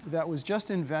that was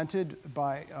just invented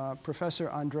by Professor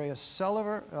Andreas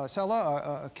Sella,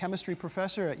 a chemistry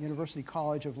professor at University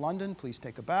College of London. Please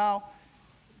take a bow.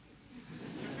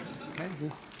 Okay.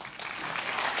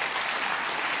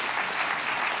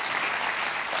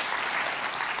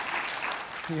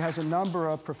 He has a number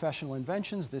of professional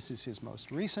inventions. This is his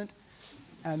most recent.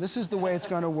 And this is the way it's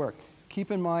going to work.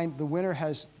 Keep in mind, the winner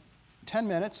has 10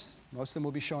 minutes. Most of them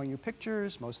will be showing you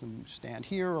pictures. Most of them stand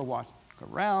here or walk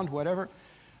around, whatever.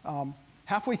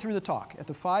 Halfway through the talk, at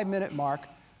the 5-minute mark,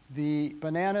 the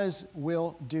bananas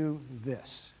will do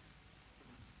this,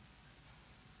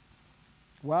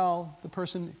 while the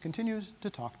person continues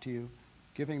to talk to you,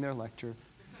 giving their lecture,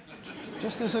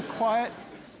 just as a quiet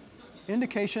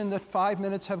indication that 5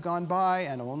 minutes have gone by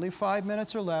and only 5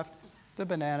 minutes are left. The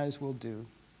bananas will do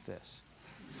this.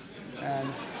 And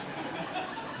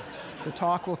the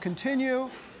talk will continue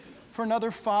for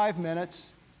another 5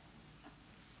 minutes.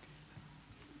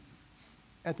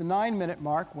 At the 9-minute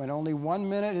mark, when only 1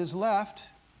 minute is left,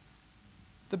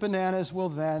 the bananas will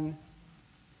then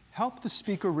help the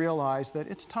speaker realize that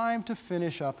it's time to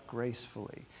finish up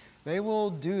gracefully. They will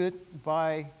do it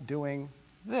by doing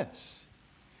this.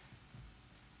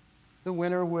 The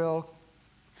winner will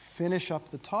finish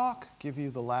up the talk, give you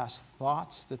the last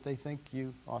thoughts that they think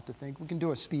you ought to think. We can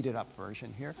do a speeded up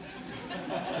version here.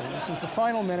 So this is the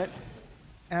final minute,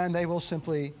 and they will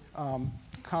simply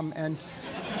come and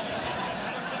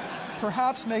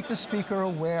perhaps make the speaker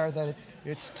aware that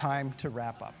it's time to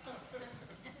wrap up.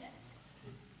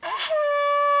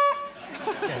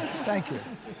 Okay, thank you.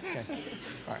 Okay.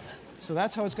 All right. So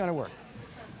that's how it's going to work.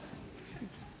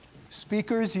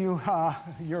 Speakers, you're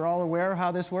all aware of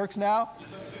how this works now?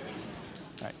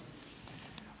 Right.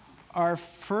 Our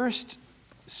first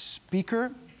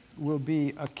speaker will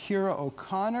be Akira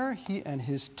O'Connor. He and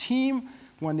his team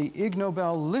won the Ig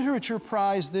Nobel Literature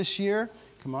Prize this year.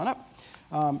 Come on up.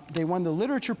 They won the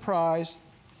Literature Prize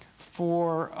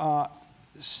for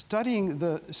studying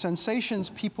the sensations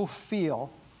people feel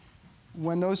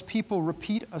when those people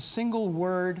repeat a single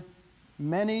word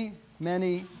many,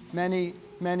 many, many,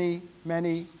 many,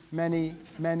 many, many,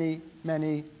 many,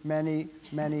 many, many,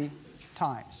 many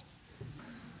times.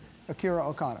 Akira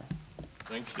O'Connor.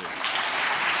 Thank you.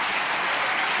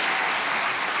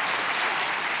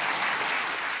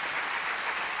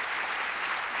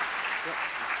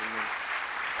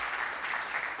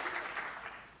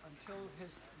 Until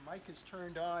his mic is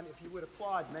turned on, if you would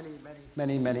applaud many, many,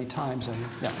 many, many times. And,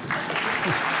 yeah.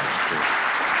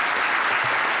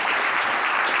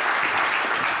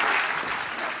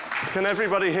 Can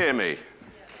everybody hear me?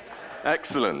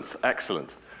 Excellent,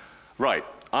 excellent. Right,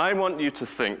 I want you to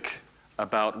think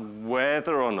about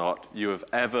whether or not you have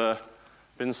ever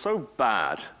been so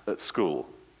bad at school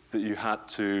that you had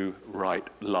to write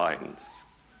lines.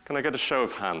 Can I get a show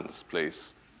of hands,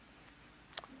 please?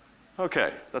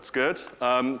 Okay, that's good.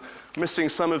 Missing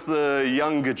some of the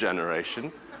younger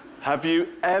generation. Have you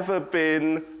ever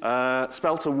been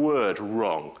spelt a word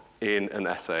wrong in an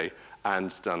essay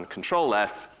and done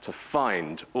Control-F to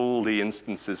find all the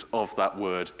instances of that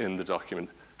word in the document?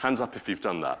 Hands up if you've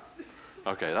done that.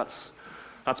 Okay, that's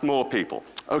more people.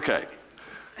 Okay.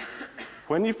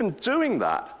 When you've been doing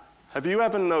that, have you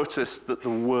ever noticed that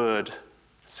the word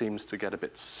seems to get a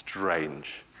bit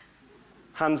strange?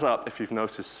 Hands up if you've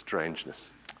noticed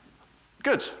strangeness.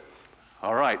 Good.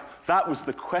 All right. That was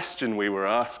the question we were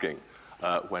asking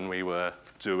when we were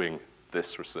doing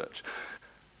this research.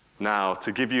 Now,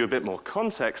 to give you a bit more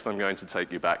context, I'm going to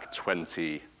take you back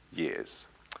 20 years.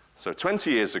 So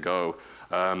 20 years ago,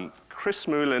 Chris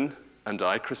Moulin and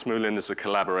I, Chris Moulin is a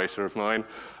collaborator of mine.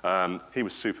 He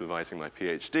was supervising my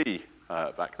PhD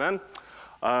back then.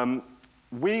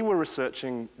 We were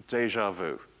researching déjà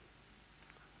vu.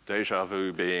 Déjà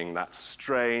vu being that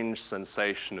strange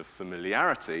sensation of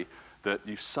familiarity that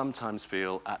you sometimes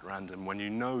feel at random when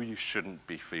you know you shouldn't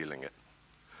be feeling it.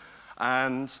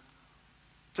 And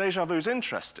déjà vu is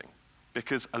interesting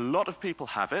because a lot of people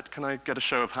have it. Can I get a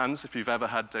show of hands if you've ever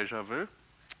had déjà vu?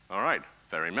 All right,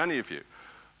 very many of you.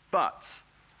 But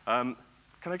can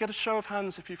I get a show of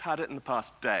hands if you've had it in the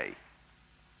past day?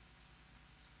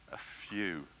 A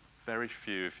few, very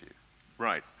few of you.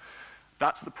 Right,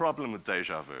 that's the problem with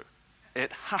déjà vu.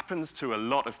 It happens to a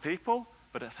lot of people,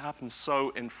 but it happens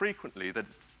so infrequently that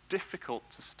it's difficult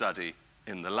to study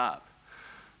in the lab.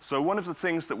 So one of the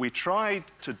things that we tried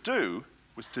to do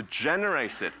was to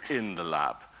generate it in the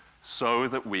lab so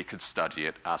that we could study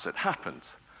it as it happened.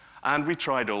 And we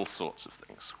tried all sorts of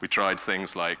things. We tried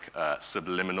things like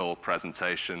subliminal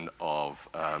presentation of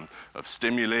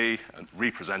stimuli and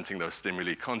representing those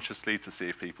stimuli consciously to see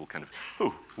if people kind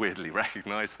of weirdly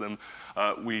recognize them.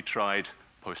 We tried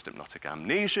post-hypnotic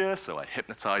amnesia, so I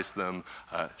hypnotized them,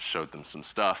 showed them some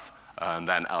stuff, and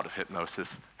then out of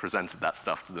hypnosis presented that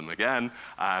stuff to them again,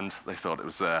 and they thought it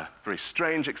was a very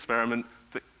strange experiment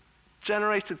that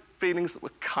generated feelings that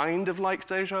were kind of like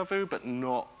déjà vu, but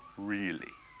not really.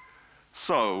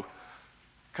 So,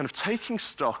 kind of taking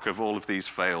stock of all of these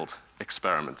failed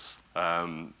experiments,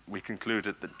 we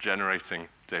concluded that generating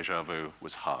déjà vu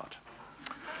was hard.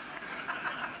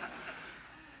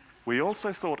 We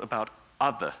also thought about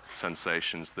other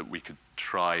sensations that we could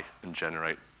try and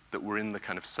generate that were in the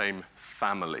kind of same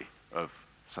family of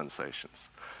sensations.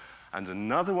 And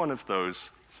another one of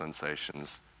those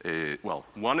sensations is, well,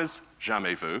 one is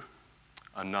jamais vu,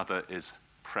 another is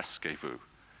presque vu.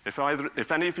 If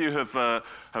any of you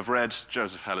have read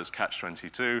Joseph Heller's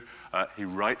Catch-22, he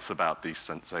writes about these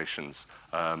sensations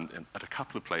at a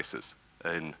couple of places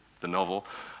in the novel,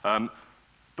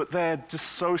 but they're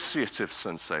dissociative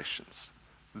sensations.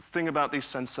 The thing about these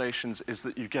sensations is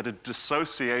that you get a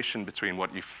dissociation between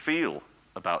what you feel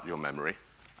about your memory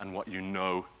and what you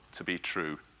know to be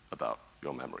true about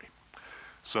your memory.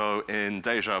 So in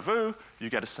déjà vu, you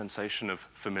get a sensation of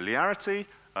familiarity,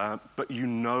 but you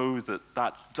know that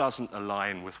that doesn't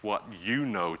align with what you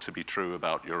know to be true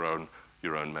about your own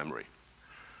memory.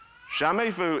 Jamais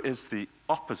vu is the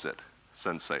opposite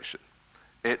sensation.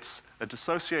 It's a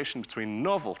dissociation between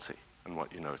novelty and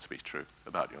what you know to be true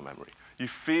about your memory. You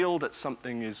feel that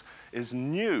something is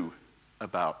new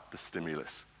about the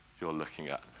stimulus you're looking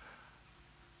at,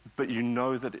 but you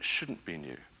know that it shouldn't be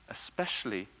new,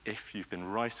 especially if you've been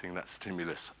writing that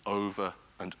stimulus over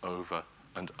and over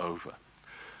and over,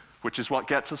 which is what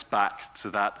gets us back to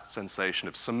that sensation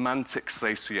of semantic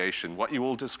satiation, what you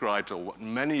all described, or what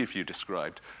many of you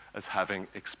described as having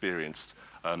experienced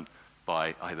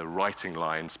by either writing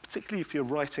lines, particularly if you're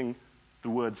writing the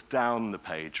words down the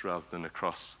page rather than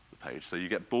across the page. So you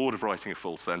get bored of writing a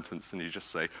full sentence and you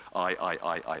just say, I,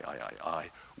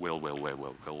 will,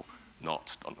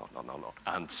 not,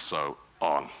 and so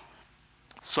on.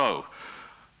 So,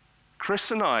 Chris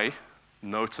and I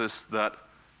noticed that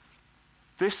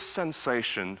this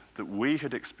sensation that we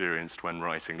had experienced when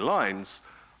writing lines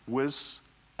was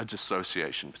a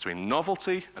dissociation between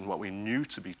novelty and what we knew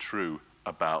to be true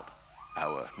about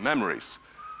our memories.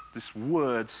 This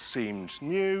word seemed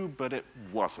new, but it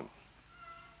wasn't.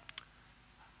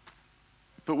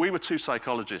 But we were two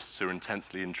psychologists who were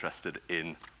intensely interested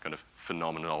in kind of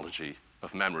phenomenology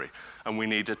of memory, and we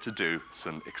needed to do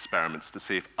some experiments to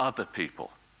see if other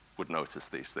people would notice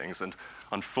these things. And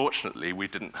unfortunately, we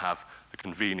didn't have a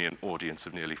convenient audience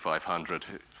of nearly 500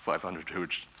 who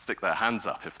would stick their hands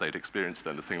up if they'd experienced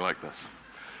anything like this.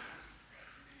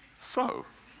 So,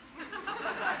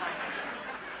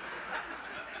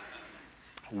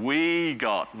 we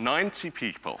got 90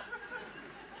 people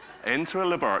into a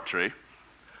laboratory,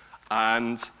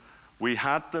 and we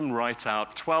had them write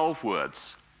out 12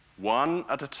 words, one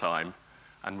at a time,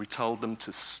 and we told them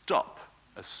to stop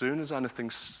as soon as anything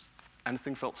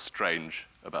felt strange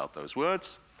about those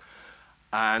words,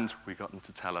 and we got them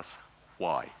to tell us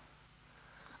why.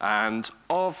 And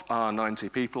of our 90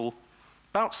 people,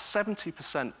 about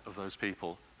 70% of those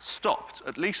people stopped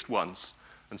at least once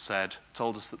and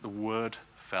told us that the word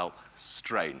felt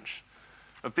strange.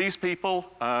 Of these people,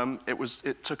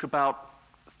 it took about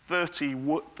 30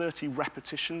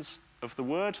 repetitions of the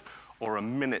word or a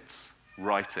minute's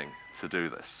writing to do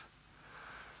this.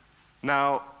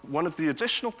 Now, one of the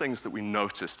additional things that we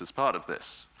noticed as part of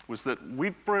this was that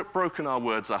we'd broken our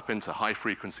words up into high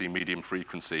frequency, medium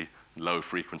frequency, low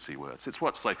frequency words. It's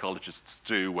what psychologists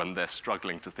do when they're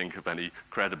struggling to think of any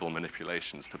credible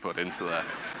manipulations to put into their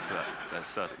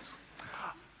studies.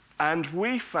 And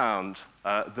we found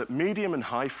that medium and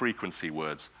high frequency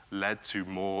words led to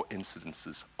more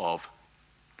incidences of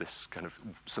this kind of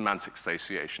semantic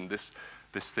satiation, this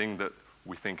thing that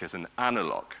we think is an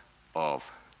analog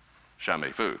of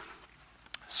jamais vu.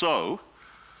 So,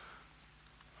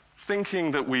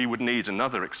 thinking that we would need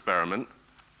another experiment,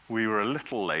 we were a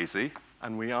little lazy,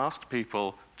 and we asked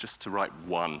people just to write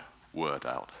one word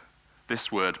out.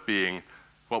 This word being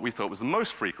what we thought was the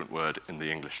most frequent word in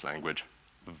the English language,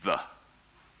 the.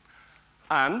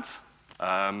 And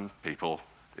people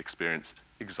experienced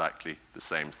exactly the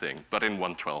same thing, but in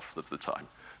 1/12 of the time.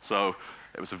 So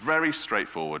it was a very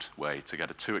straightforward way to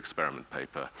get a 2-experiment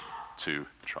paper to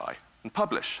try and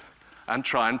publish. And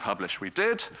try and publish we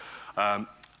did.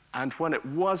 And when it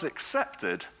was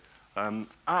accepted,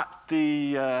 at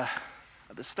the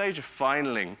stage of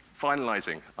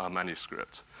finalizing our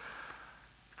manuscript,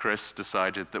 Chris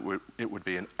decided that it would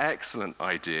be an excellent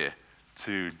idea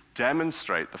to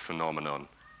demonstrate the phenomenon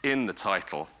in the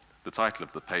title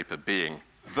of the paper being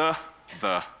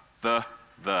the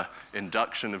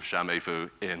induction of jamais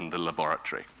vu in the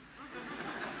laboratory.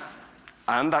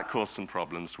 And that caused some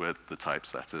problems with the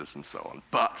typesetters and so on.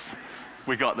 But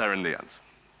we got there in the end.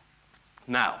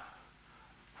 Now,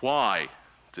 why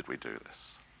did we do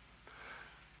this?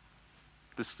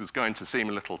 This is going to seem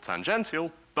a little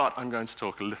tangential, but I'm going to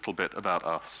talk a little bit about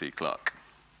Arthur C. Clarke.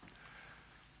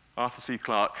 Arthur C.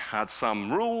 Clarke had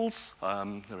some rules. There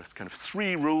are kind of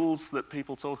 3 rules that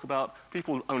people talk about.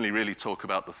 People only really talk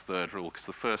about the 3rd rule because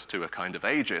the first 2 are kind of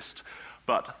ageist.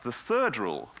 But the 3rd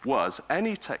rule was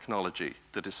any technology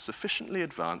that is sufficiently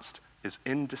advanced is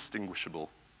indistinguishable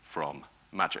from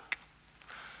magic.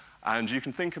 And you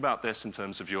can think about this in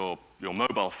terms of your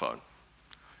mobile phone.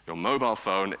 Your mobile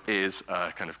phone is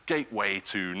a kind of gateway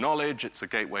to knowledge. It's a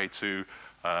gateway to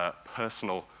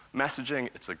personal messaging.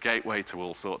 It's a gateway to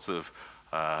all sorts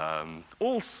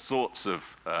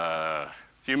of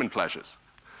human pleasures.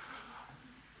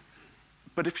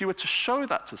 But if you were to show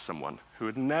that to someone who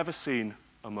had never seen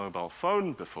a mobile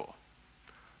phone before,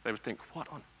 they would think, what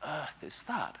on earth is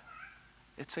that?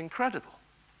 It's incredible.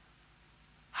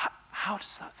 How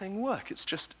does that thing work? It's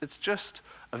just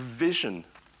a vision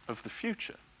of the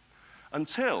future.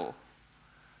 Until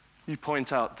you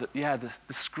point out that, yeah,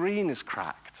 the screen is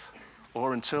cracked.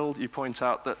 Or until you point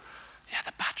out that, yeah,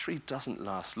 the battery doesn't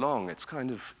last long. It's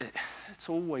kind of, it's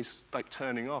always like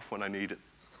turning off when I need it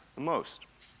the most.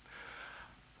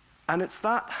 And it's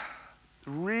that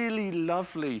really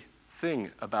lovely thing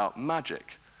about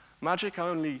magic. Magic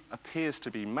only appears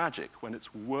to be magic when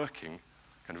it's working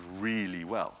kind of really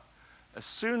well. As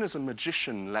soon as a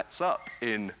magician lets up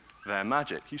in their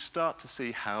magic, you start to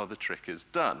see how the trick is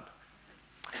done.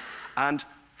 And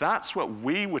that's what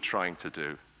we were trying to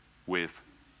do with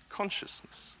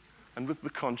consciousness and with the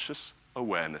conscious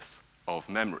awareness of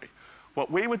memory.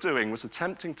 What we were doing was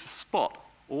attempting to spot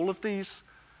all of these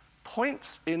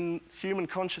points in human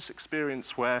conscious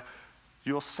experience where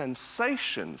your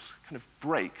sensations kind of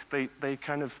break. They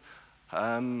kind of,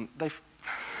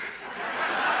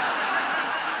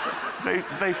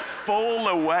 they fall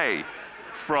away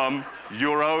from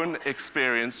your own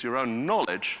experience, your own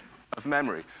knowledge of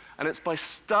memory. And it's by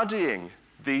studying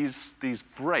these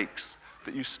breaks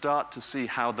that you start to see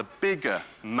how the bigger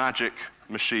magic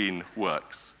machine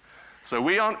works. So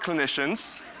we aren't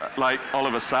clinicians like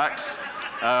Oliver Sacks.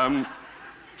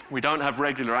 We don't have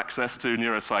regular access to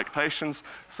neuropsych patients,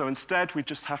 so instead we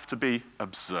just have to be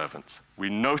observant. We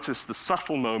notice the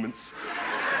subtle moments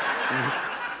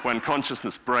when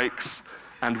consciousness breaks,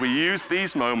 and we use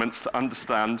these moments to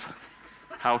understand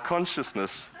how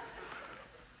consciousness,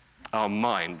 our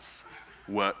minds,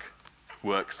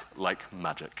 works like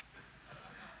magic.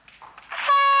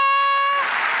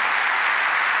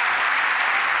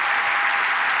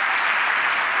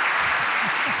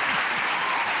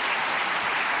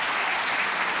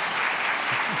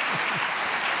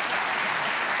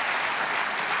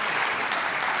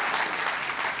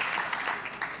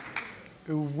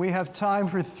 We have time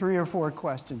for 3 or 4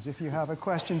 questions. If you have a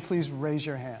question, please raise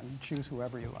your hand. Choose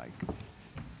whoever you like.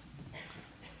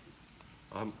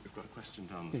 We've got a question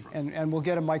down the front. And we'll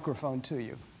get a microphone to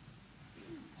you.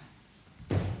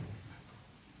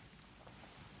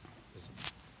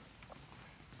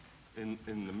 In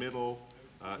the middle,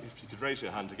 if you could raise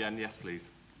your hand again. Yes, please.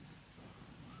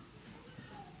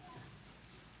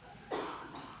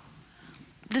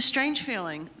 The strange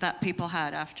feeling that people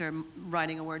had after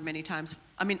writing a word many times,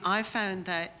 I mean, I found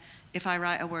that if I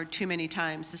write a word too many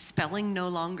times, the spelling no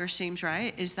longer seems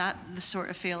right? Is that the sort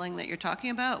of feeling that you're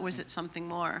talking about, or is it something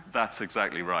more? That's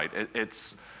exactly right.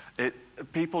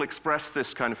 People express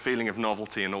this kind of feeling of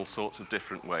novelty in all sorts of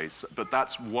different ways, but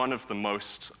that's one of the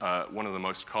most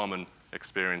common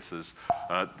experiences,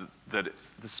 that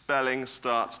the spelling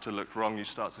starts to look wrong, you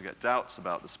start to get doubts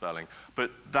about the spelling.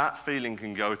 But that feeling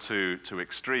can go to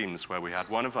extremes, where we had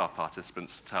one of our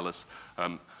participants tell us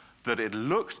that it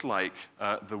looked like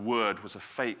the word was a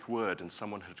fake word and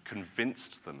someone had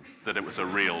convinced them that it was a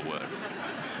real word.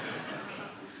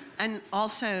 And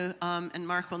also, and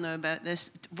Marc will know about this,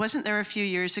 wasn't there a few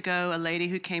years ago a lady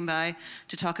who came by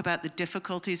to talk about the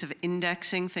difficulties of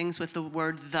indexing things with the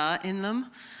word "the" in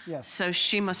them? Yes. So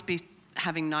she must be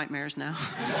having nightmares now.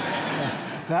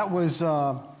 Yeah. That was,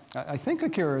 I think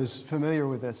Akira is familiar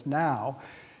with this now.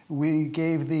 We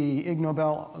gave the Ig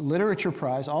Nobel Literature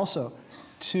Prize also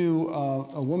to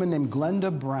a woman named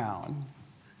Glenda Brown,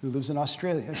 who lives in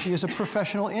Australia. She is a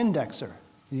professional indexer.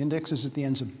 The index is at the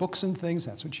ends of books and things.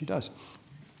 That's what she does.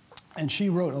 And she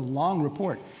wrote a long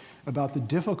report about the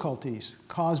difficulties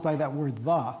caused by that word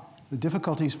the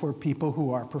difficulties for people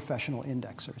who are professional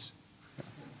indexers.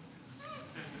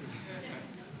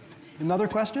 Another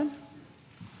question?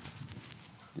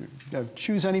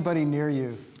 Choose anybody near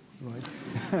you, Lloyd.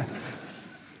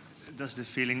 Does the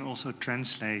feeling also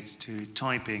translate to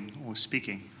typing or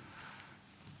speaking?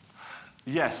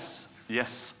 Yes.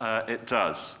 Yes, it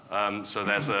does. So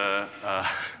there's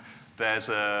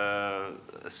a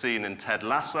scene in Ted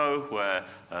Lasso where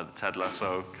the Ted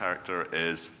Lasso character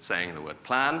is saying the word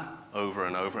plan over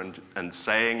and over and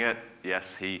saying it.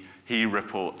 Yes, he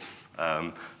reports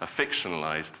a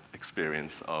fictionalized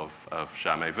experience of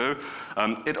jamais vu.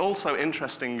 It also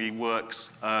interestingly works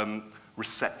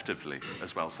receptively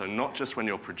as well. So not just when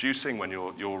you're producing, when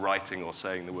you're writing or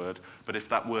saying the word, but if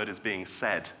that word is being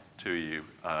said to you,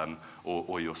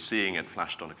 or you're seeing it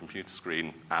flashed on a computer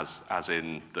screen, as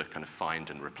in the kind of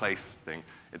find and replace thing,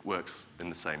 it works in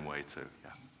the same way too,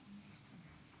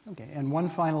 yeah. Okay, and one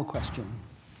final question.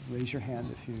 Raise your hand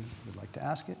if you would like to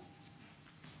ask it.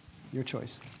 Your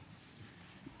choice.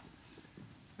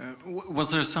 Was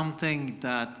there something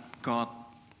that got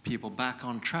people back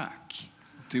on track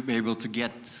to be able to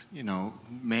get,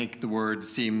 make the word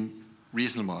seem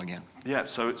reasonable again? Yeah,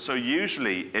 so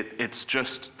usually it's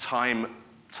just time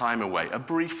away, a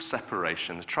brief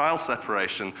separation, a trial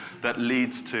separation that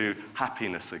leads to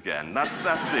happiness again. That's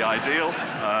the ideal,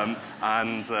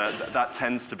 and that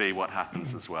tends to be what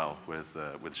happens as well with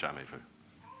jamais vu.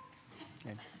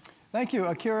 Okay. Thank you,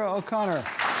 Akira O'Connor.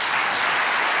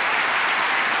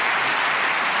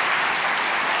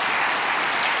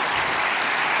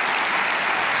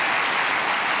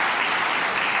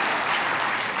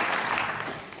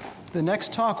 The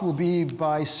next talk will be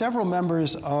by several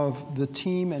members of the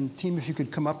team. And team, if you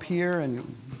could come up here, and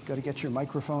you've got to get your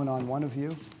microphone on one of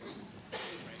you.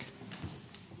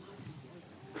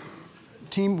 The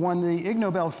team won the Ig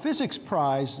Nobel Physics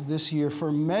Prize this year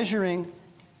for measuring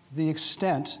the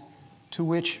extent to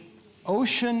which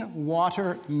ocean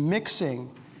water mixing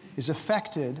is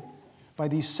affected by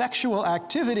the sexual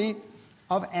activity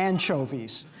of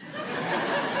anchovies.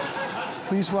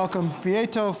 Please welcome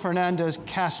Bieito Fernández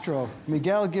Castro,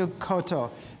 Miguel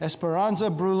Gilcoto, Esperanza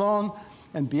Broullón,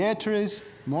 and Beatriz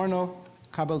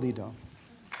Mouriño-Carballido.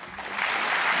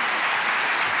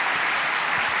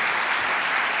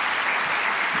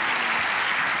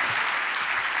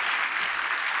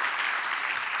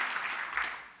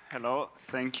 Hello,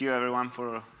 thank you everyone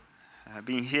for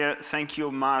being here. Thank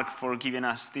you, Marc, for giving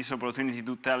us this opportunity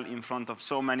to tell in front of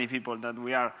so many people that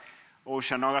we are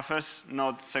oceanographers,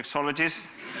 not sexologists.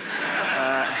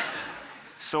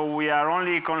 So we are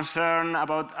only concerned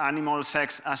about animal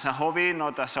sex as a hobby,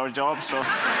 not as our job. So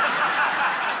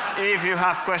if you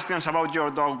have questions about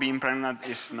your dog being pregnant,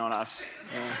 it's not us.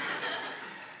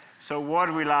 So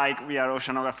what we like, we are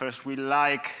oceanographers, we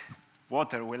like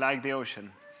water, we like the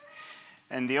ocean.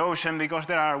 And the ocean, because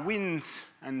there are winds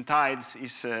and tides,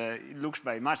 it looks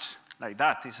very much like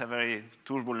that. It's a very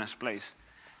turbulent place.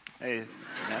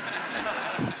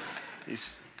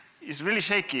 It's really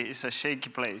shaky. It's a shaky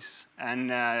place. And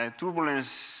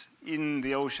turbulence in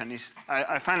the ocean is,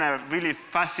 I find a really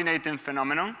fascinating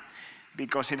phenomenon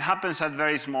because it happens at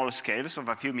very small scales of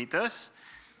a few meters,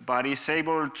 but it's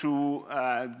able to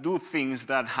do things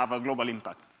that have a global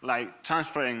impact, like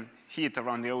transferring heat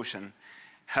around the ocean,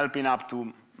 helping up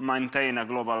to maintain a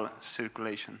global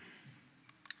circulation.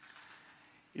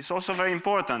 It's also very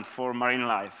important for marine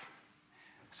life.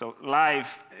 So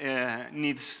life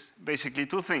needs basically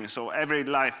two things. So every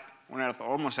life on Earth, or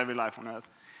almost every life on Earth,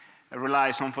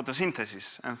 relies on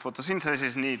photosynthesis, and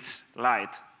photosynthesis needs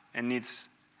light and needs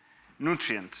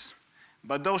nutrients.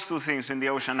 But those two things in the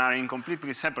ocean are in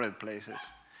completely separate places.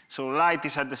 So light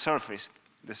is at the surface.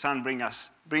 The sun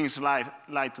brings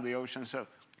light to the ocean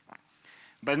surface.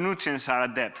 But nutrients are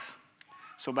at depth.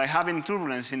 So by having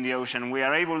turbulence in the ocean, we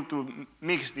are able to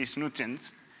mix these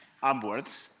nutrients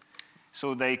upwards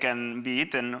so they can be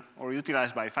eaten or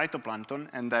utilized by phytoplankton,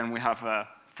 and then we have a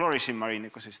flourishing marine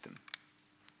ecosystem.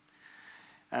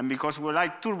 And because we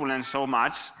like turbulence so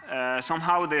much,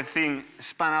 somehow the thing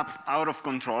spun up out of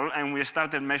control, and we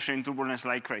started measuring turbulence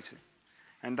like crazy.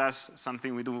 And that's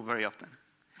something we do very often.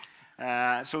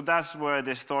 So that's where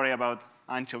the story about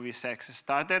anchovy sex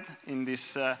started, in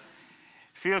this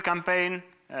field campaign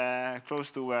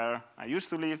close to where I used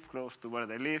to live, close to where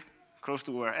they live, close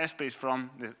to where Espe is from,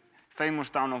 the famous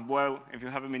town of Bueu. If you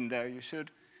haven't been there, you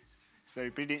should. It's very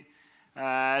pretty.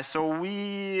 So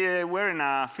we were in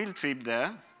a field trip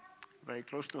there, very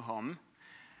close to home,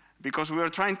 because we were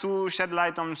trying to shed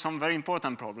light on some very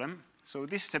important problem. So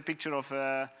this is a picture of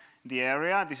the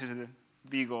area. This is the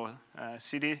Vigo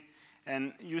city.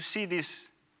 And you see these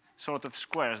sort of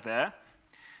squares there.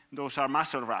 Those are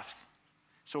mussel rafts.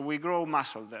 So we grow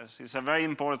mussel there. It's a very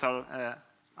important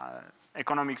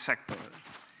economic sector.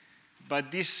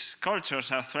 But these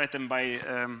cultures are threatened by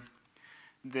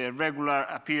the regular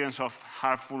appearance of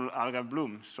harmful algal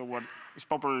blooms, so what is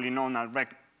popularly known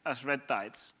as red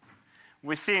tides.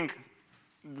 We think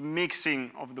the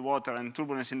mixing of the water and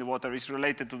turbulence in the water is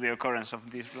related to the occurrence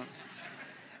of these blooms.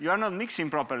 You are not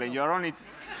mixing properly, you are only...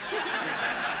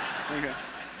 Okay.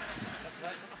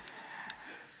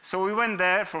 So we went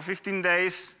there for 15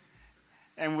 days,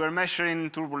 and we're measuring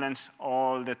turbulence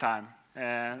all the time.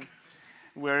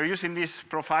 We're using this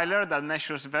profiler that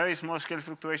measures very small-scale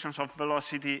fluctuations of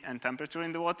velocity and temperature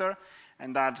in the water,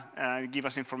 and that gives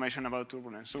us information about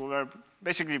turbulence. So we're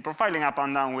basically profiling up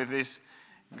and down with this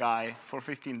guy for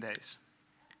 15 days.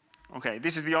 Okay,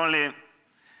 this is the only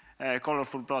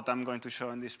colorful plot I'm going to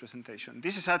show in this presentation.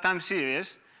 This is a time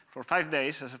series for 5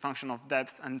 days as a function of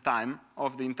depth and time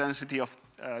of the intensity of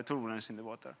turbulence in the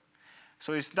water.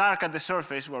 So it's dark at the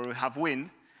surface where we have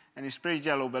wind, and it's pretty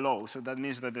yellow below, so that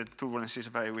means that the turbulence is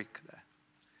very weak there.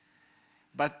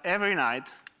 But every night,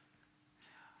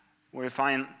 we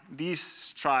find these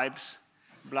stripes,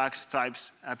 black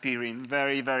stripes, appearing,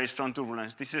 very, very strong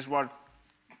turbulence. This is what,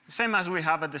 same as we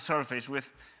have at the surface,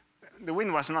 with the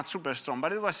wind was not super strong,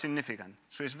 but it was significant.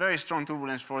 So it's very strong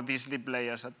turbulence for these deep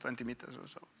layers at 20 meters or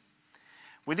so.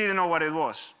 We didn't know what it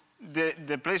was.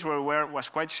 The place where we were was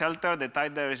quite sheltered. The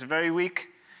tide there is very weak.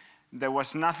 There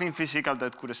was nothing physical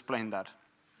that could explain that.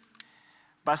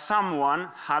 But someone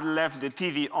had left the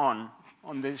TV on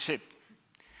the ship.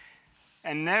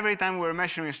 And every time we were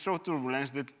measuring stroke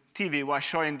turbulence, the TV was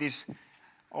showing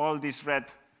all these red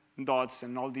dots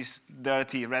and all these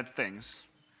dirty red things.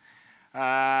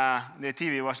 The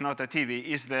TV was not a TV,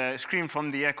 it's the screen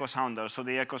from the echo sounder. So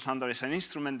the echo sounder is an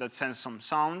instrument that sends some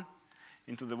sound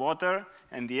into the water,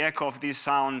 and the echo of this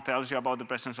sound tells you about the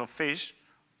presence of fish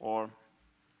or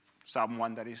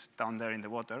someone that is down there in the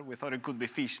water. We thought it could be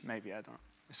fish, maybe, I don't know.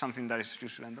 It's something that is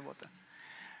usually in the water.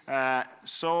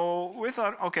 So we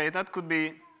thought, okay, that could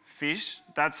be fish.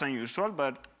 That's unusual,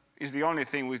 but it's the only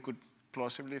thing we could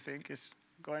plausibly think is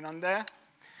going on there.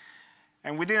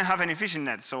 And we didn't have any fishing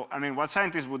nets. So, I mean, what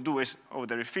scientists would do is, oh,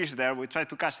 there is fish there, we try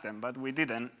to catch them, but we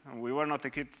didn't, and we were not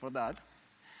equipped for that.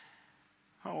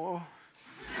 Oh,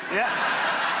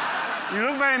 yeah. You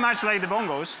look very much like the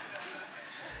bongos.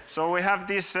 So we have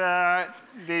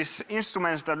these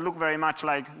instruments that look very much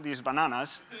like these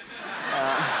bananas.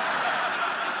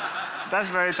 That's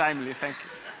very timely, thank you.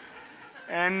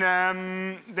 And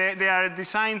they are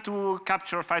designed to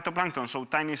capture phytoplankton, so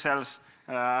tiny cells,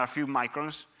 a few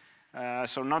microns.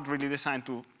 So not really designed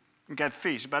to get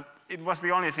fish, but it was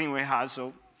the only thing we had,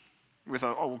 so we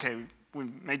thought, oh, okay, we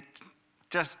may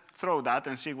just throw that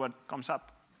and see what comes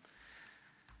up.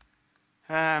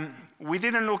 We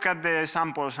didn't look at the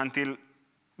samples until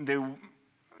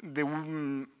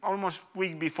the almost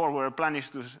week before we were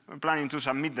planning to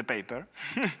submit the paper.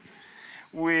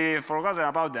 We forgot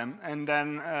about them, and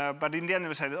then, but in the end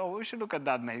we said, oh, we should look at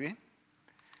that maybe.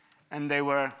 And they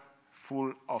were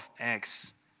full of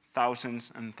eggs.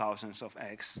 Thousands and thousands of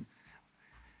eggs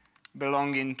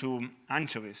belonging to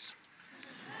anchovies.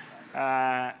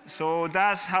 So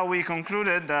that's how we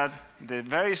concluded that the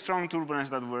very strong turbulence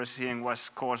that we're seeing was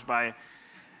caused by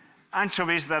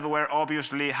anchovies that were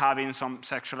obviously having some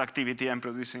sexual activity and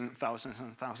producing thousands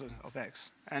and thousands of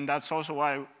eggs. And that's also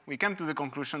why we came to the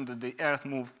conclusion that the Earth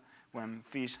moves when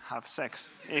fish have sex.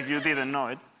 If you didn't know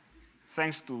it,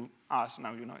 thanks to us,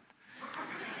 now you know it.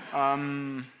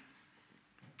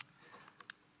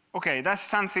 Okay, that's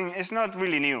something, it's not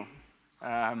really new.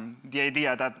 The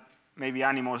idea that maybe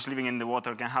animals living in the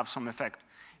water can have some effect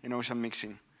in ocean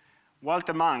mixing.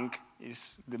 Walter Munk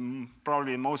is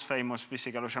probably the most famous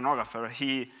physical oceanographer.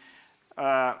 He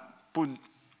put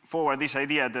forward this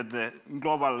idea that the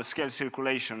global scale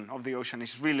circulation of the ocean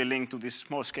is really linked to these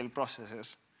small scale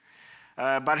processes.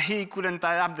 But he couldn't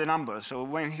tie up the numbers. So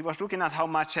when he was looking at how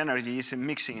much energy is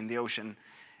mixing in the ocean,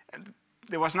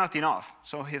 there was not enough.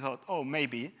 So he thought, oh,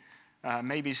 maybe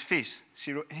it's fish.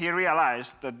 He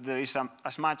realized that there is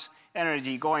as much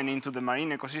energy going into the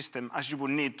marine ecosystem as you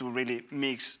would need to really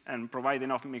mix and provide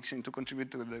enough mixing to contribute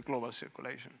to the global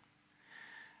circulation.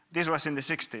 This was in the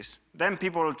 60s. Then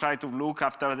people tried to look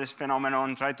after this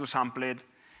phenomenon, try to sample it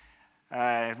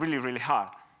really, really hard.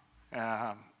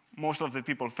 Most of the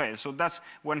people failed. So that's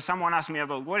when someone asks me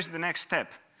about what is the next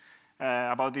step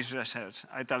about this research,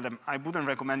 I tell them I wouldn't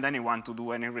recommend anyone to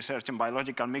do any research in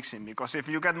biological mixing, because if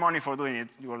you get money for doing it,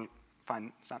 you will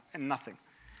find nothing.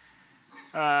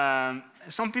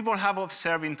 Some people have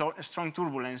observed strong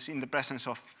turbulence in the presence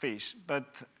of fish,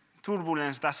 but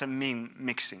turbulence doesn't mean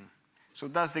mixing. So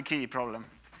that's the key problem.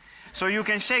 So you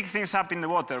can shake things up in the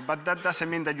water, but that doesn't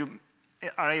mean that you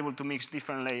are able to mix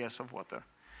different layers of water.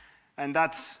 And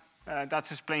that's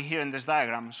explained here in this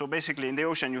diagram. So basically in the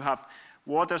ocean you have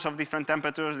waters of different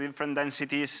temperatures, different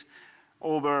densities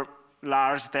over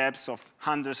large depths of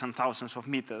hundreds and thousands of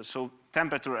meters. So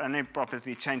temperature and air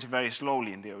property change very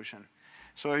slowly in the ocean.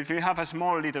 So if you have a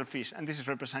small little fish, and this is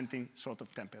representing sort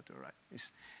of temperature, right?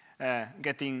 It's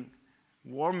getting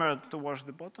warmer towards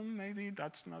the bottom, maybe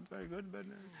that's not very good, but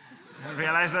I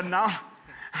realize that now.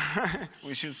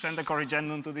 We should send a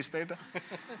corrigendum to this paper.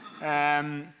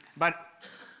 But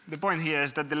the point here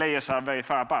is that the layers are very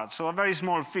far apart. So a very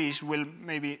small fish will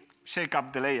maybe shake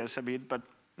up the layers a bit, but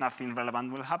nothing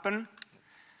relevant will happen.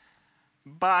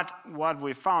 But what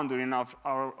we found during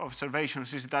our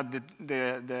observations is that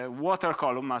the water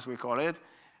column, as we call it,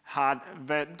 had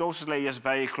those layers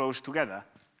very close together.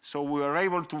 So we were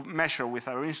able to measure with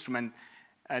our instrument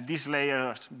these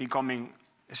layers becoming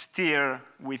stir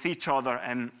with each other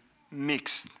and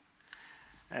mixed.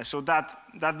 So that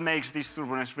makes this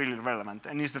turbulence really relevant.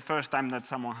 And it's the first time that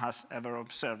someone has ever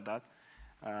observed that.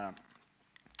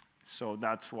 So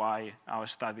that's why our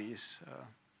study is,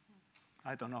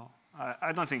 I don't know.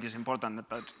 I don't think it's important,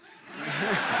 but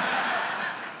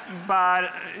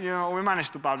but you know, we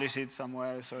managed to publish it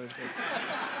somewhere, so it's good.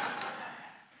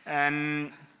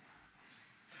 And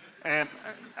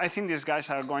I think these guys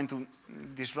are going to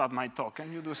disrupt my talk.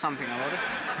 Can you do something about it?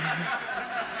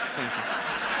 Thank you.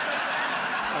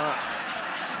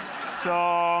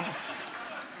 So,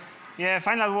 yeah,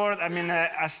 final word. I mean,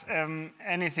 as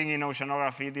anything in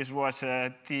oceanography, this was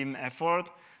a team effort.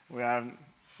 We are,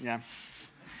 yeah,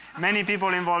 many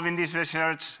people involved in this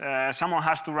research. Someone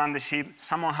has to run the ship.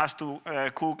 Someone has to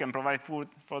cook and provide food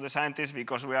for the scientists,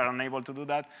 because we are unable to do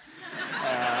that.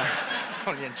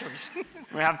 Only anchovies.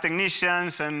 We have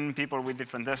technicians and people with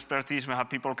different expertise. We have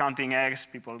people counting eggs,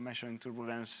 people measuring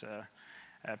turbulence,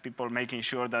 people making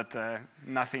sure that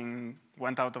nothing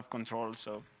went out of control.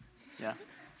 So, yeah.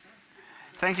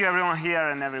 Thank you, everyone here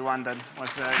and everyone that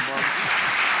was there involved.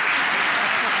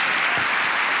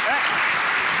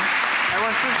 I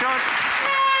was too short.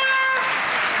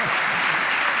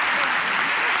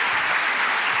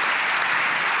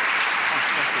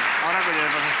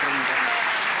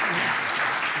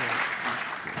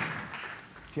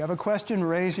 If you have a question,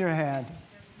 raise your hand.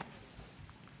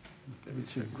 There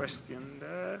is a question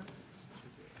there.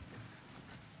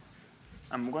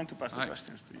 I'm going to pass the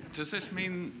questions to you. Does this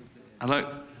mean, hello?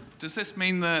 Does this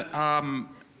mean that,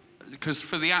 because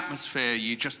for the atmosphere,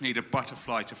 you just need a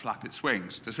butterfly to flap its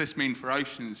wings. Does this mean for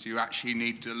oceans, you actually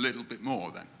need a little bit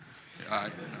more then?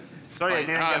 Sorry, I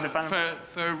didn't get the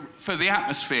final. For the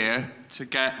atmosphere to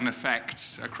get an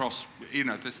effect across, you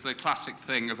know, there's the classic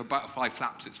thing of a butterfly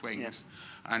flaps its wings,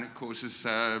 and it causes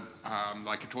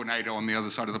like a tornado on the other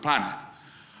side of the planet.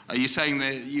 Are you saying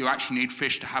that you actually need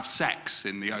fish to have sex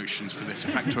in the oceans for this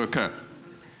effect to occur?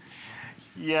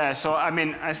 Yeah, so I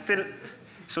mean,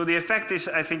 so the effect is,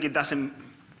 I think it doesn't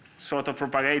sort of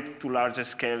propagate to larger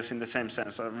scales in the same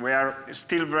sense. We are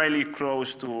still really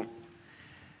close to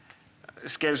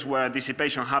scales where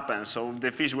dissipation happens. So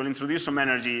the fish will introduce some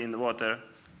energy in the water,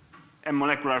 and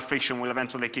molecular friction will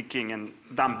eventually kick in and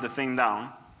dump the thing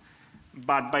down.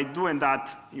 But by doing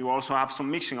that, you also have some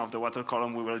mixing of the water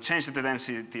column. We will change the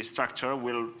density structure.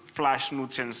 We'll flash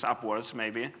nutrients upwards,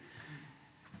 maybe.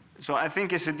 So I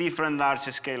think it's a different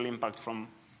large-scale impact from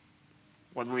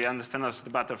what we understand as the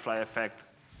butterfly effect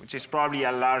which is probably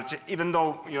a large, even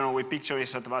though we picture it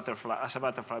as a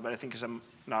butterfly, but I think it's a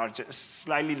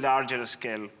slightly larger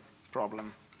scale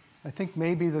problem. I think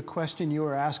maybe the question you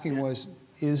were asking was,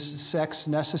 is sex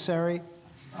necessary?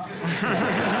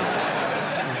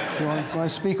 You want to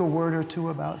speak a word or two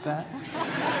about that?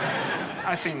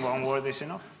 I think one word is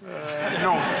enough.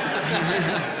 No.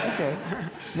 Okay.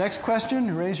 Next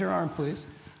question. Raise your arm, please.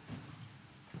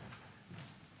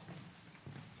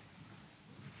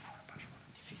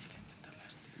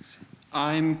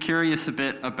 I'm curious a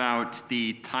bit about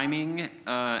the timing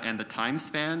and the time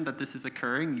span that this is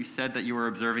occurring. You said that you were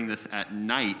observing this at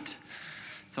night.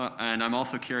 So, and I'm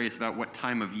also curious about what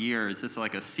time of year. Is this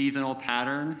like a seasonal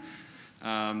pattern?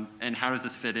 And how does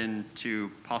this fit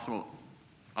into possible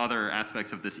other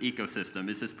aspects of this ecosystem?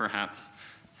 Is this perhaps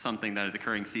something that is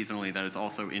occurring seasonally that is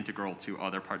also integral to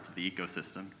other parts of the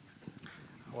ecosystem?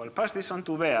 Well, pass this on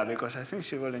to Bea, because I think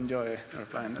she will enjoy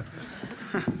replying that.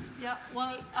 Yeah,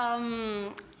 well,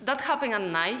 that happens at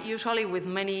night, usually with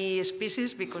many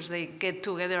species, because they get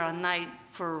together at night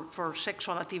for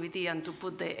sexual activity and to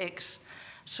put the eggs.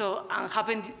 So, it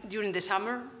happens during the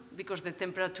summer, because the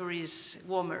temperature is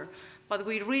warmer. But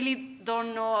we really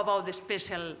don't know about the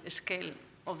spatial scale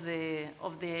of the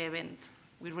event.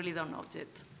 We really don't know yet.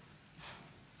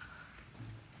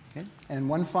 Okay. And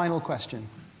one final question.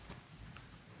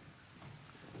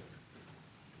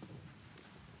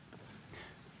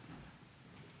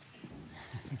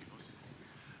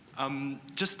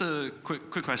 Just a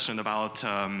quick question about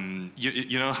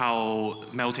you know how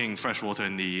melting fresh water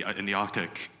in the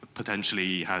Arctic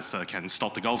potentially can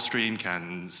stop the Gulf Stream,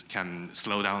 can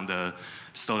slow down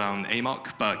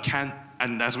AMOC, but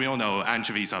and as we all know,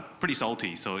 anchovies are pretty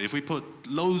salty. So if we put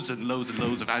loads and loads and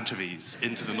loads of anchovies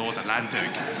into the North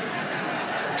Atlantic,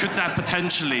 could that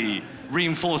potentially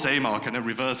reinforce AMOC and then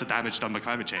reverse the damage done by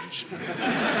climate change?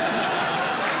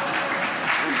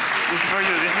 This is for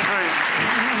you. This is for you.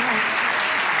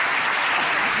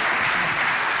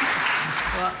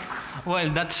 Well,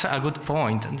 that's a good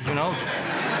point. You know,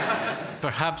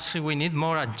 perhaps we need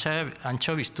more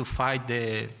anchovies to fight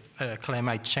the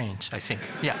climate change, I think.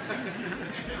 Yeah.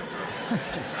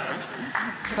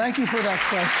 Thank you for that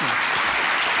question.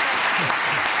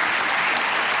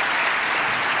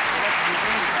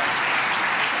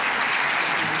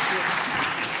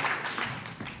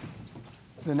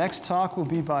 The next talk will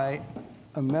be by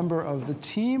a member of the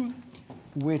team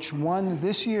which won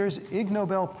this year's Ig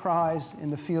Nobel Prize in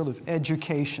the field of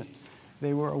education.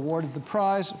 They were awarded the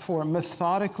prize for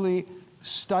methodically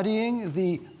studying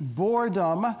the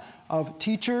boredom of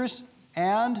teachers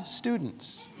and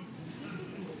students.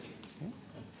 Okay.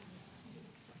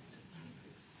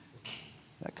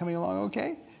 Is that coming along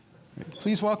okay?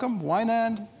 Please welcome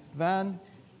Wijnand van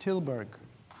Tilburg.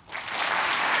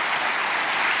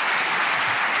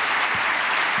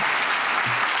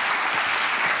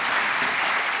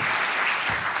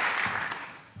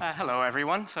 Hello,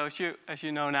 everyone. So as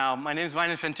you know now, my name is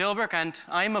Wijnand van Tilburg, and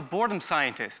I'm a boredom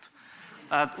scientist.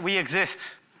 We exist.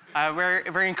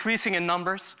 We're increasing in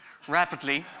numbers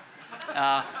rapidly.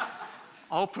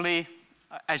 Hopefully,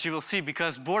 as you will see,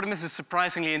 because boredom is a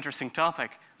surprisingly interesting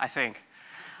topic, I think.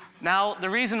 Now, the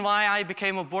reason why I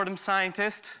became a boredom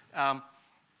scientist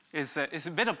is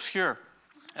a bit obscure.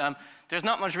 There's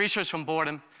not much research on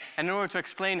boredom, and in order to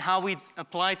explain how we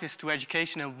applied this to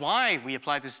education and why we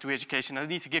applied this to education, I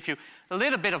need to give you a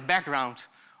little bit of background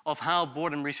of how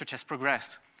boredom research has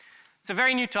progressed. It's a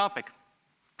very new topic,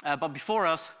 but before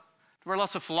us, there were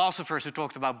lots of philosophers who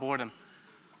talked about boredom.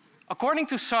 According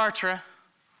to Sartre,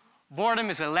 boredom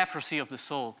is a leprosy of the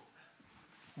soul,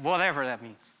 whatever that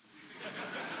means.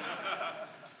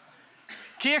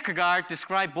 Kierkegaard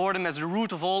described boredom as the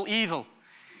root of all evil.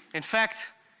 In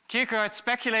fact, Kierkegaard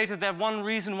speculated that one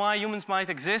reason why humans might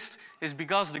exist is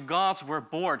because the gods were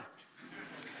bored.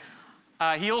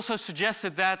 He also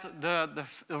suggested that the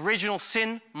original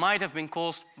sin might have been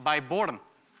caused by boredom.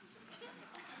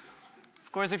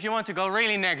 Of course, if you want to go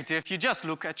really negative, you just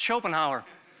look at Schopenhauer,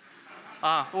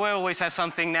 who always has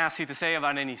something nasty to say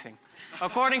about anything.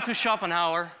 According to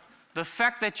Schopenhauer, the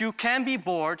fact that you can be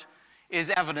bored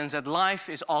is evidence that life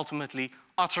is ultimately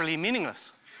utterly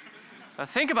meaningless.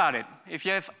 Think about it. If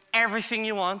you have everything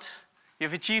you want,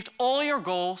 you've achieved all your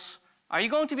goals, are you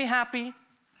going to be happy?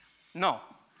 No.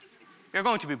 You're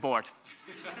going to be bored.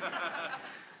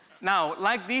 Now,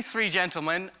 like these three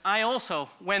gentlemen, I also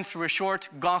went through a short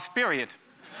goth period.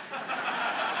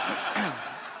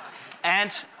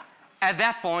 And at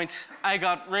that point, I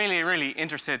got really, really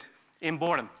interested in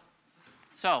boredom.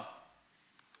 So,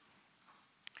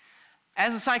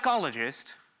 as a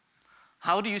psychologist,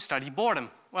 How do you study boredom?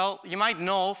 Well, you might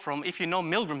know from, if you know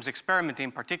Milgram's experiment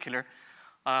in particular,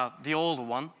 the older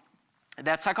one,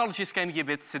 that psychologists can be a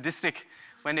bit sadistic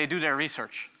when they do their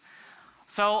research.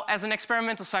 So as an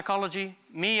experimental psychology,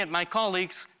 me and my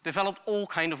colleagues developed all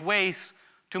kinds of ways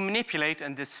to manipulate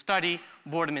and study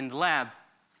boredom in the lab.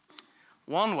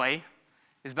 One way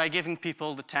is by giving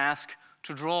people the task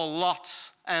to draw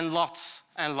lots and lots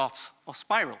and lots of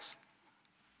spirals.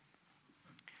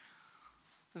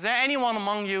 Is there anyone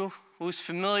among you who's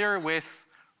familiar with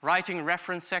writing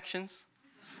reference sections?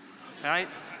 Right?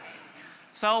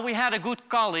 So we had a good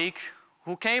colleague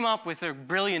who came up with a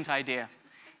brilliant idea.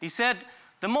 He said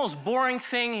the most boring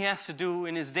thing he has to do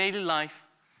in his daily life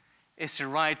is to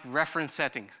write reference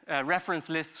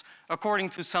lists according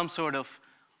to some sort of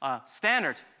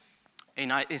standard.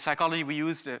 In psychology, we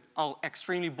use the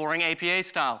extremely boring APA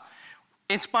style.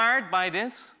 Inspired by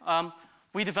this,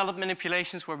 we developed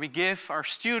manipulations where we give our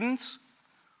students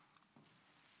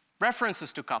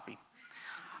references to copy.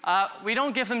 We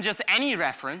don't give them just any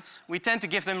reference. We tend to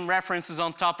give them references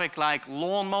on topics like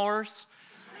lawnmowers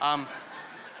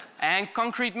and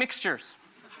concrete mixtures.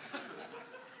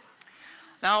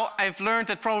 Now, I've learned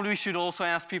that probably we should also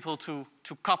ask people to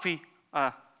copy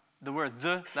the word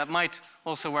 "the." That might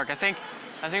also work. I think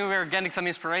we're getting some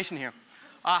inspiration here.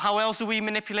 How else do we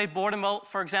manipulate boredom? Well,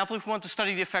 for example, if we want to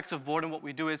study the effects of boredom, what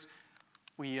we do is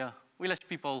we let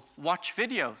people watch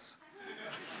videos.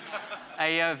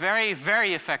 A very,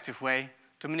 very effective way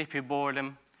to manipulate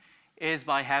boredom is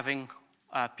by having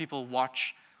people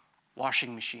watch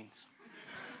washing machines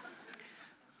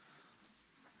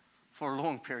for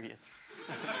long periods.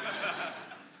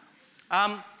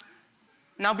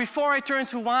 Now, before I turn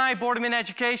to why boredom in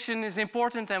education is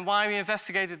important and why we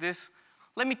investigated this,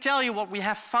 let me tell you what we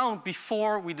have found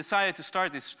before we decided to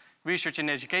start this research in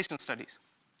educational studies.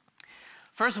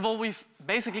 First of all, we've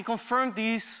basically confirmed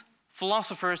these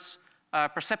philosophers'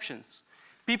 perceptions.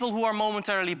 People who are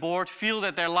momentarily bored feel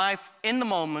that their life in the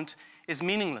moment is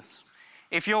meaningless.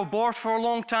 If you're bored for a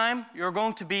long time, you're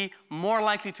going to be more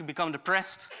likely to become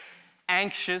depressed,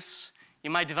 anxious, you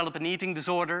might develop an eating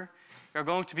disorder, you're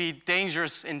going to be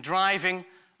dangerous in driving,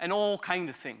 and all kinds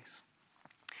of things.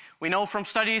 We know from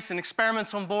studies and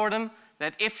experiments on boredom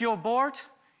that if you're bored,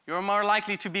 you're more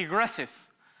likely to be aggressive.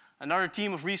 Another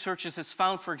team of researchers has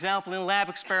found, for example, in lab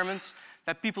experiments,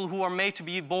 that people who are made to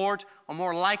be bored are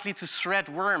more likely to shred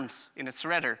worms in a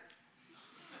shredder.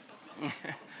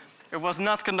 It was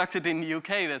not conducted in the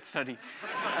UK, that study.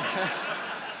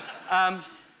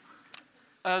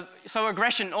 So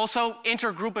aggression, also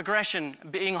intergroup aggression,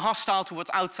 being hostile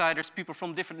towards outsiders, people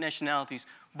from different nationalities.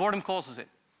 Boredom causes it.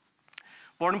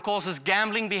 Boredom causes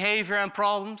gambling behavior and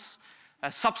problems,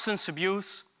 substance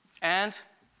abuse, and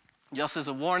just as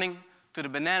a warning to the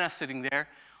banana sitting there,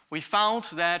 we found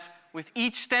that with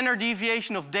each standard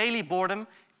deviation of daily boredom,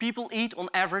 people eat on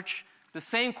average the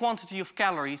same quantity of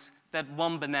calories that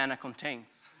one banana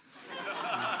contains.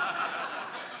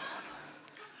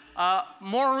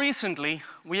 More recently,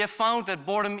 we have found that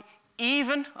boredom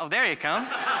even, oh, there you come.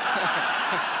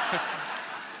 I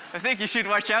think you should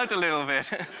watch out a little bit.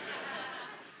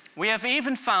 We have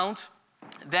even found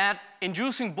that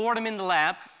inducing boredom in the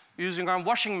lab using our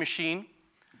washing machine,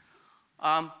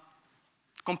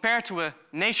 compared to a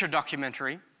nature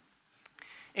documentary,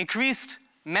 increased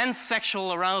men's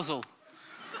sexual arousal,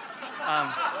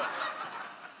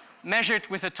 measured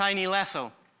with a tiny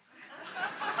lasso.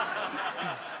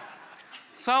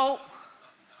 So,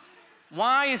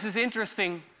 why is this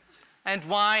interesting, and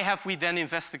why have we then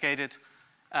investigated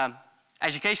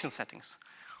educational settings?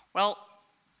 Well,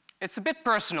 it's a bit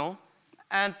personal,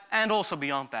 and also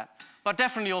beyond that, but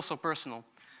definitely also personal.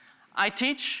 I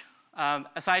teach,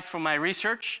 aside from my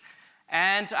research,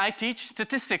 and I teach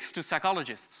statistics to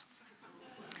psychologists.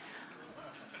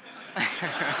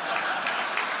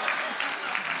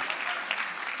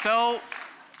 So,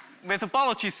 with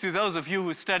apologies to those of you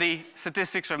who study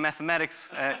statistics or mathematics,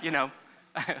 you know,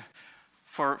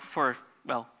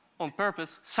 well, on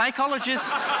purpose, psychology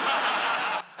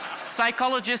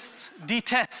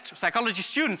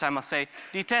students, I must say,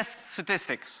 detest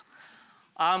statistics.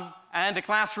 And a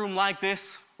classroom like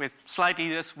this, with slightly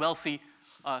less wealthy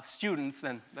students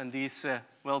than these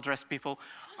well-dressed people,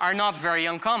 are not very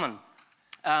uncommon.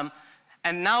 And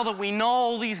now that we know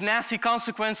all these nasty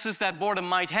consequences that boredom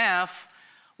might have,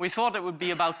 we thought it would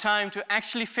be about time to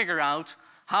actually figure out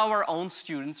how our own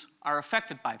students are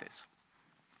affected by this.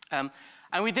 And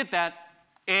we did that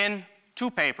in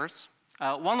 2 papers,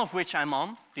 one of which I'm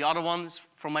on, the other one is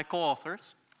from my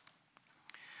co-authors.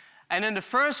 And in the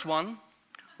first one,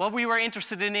 what we were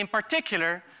interested in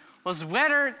particular was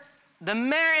whether the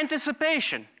mere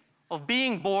anticipation of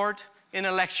being bored in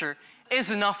a lecture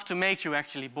is enough to make you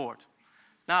actually bored.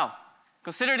 Now,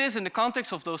 consider this in the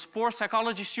context of those poor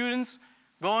psychology students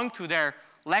going to their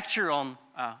lecture on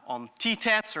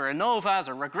t-tests or ANOVAs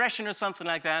or regression or something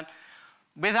like that.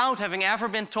 Without having ever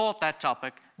been taught that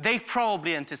topic, they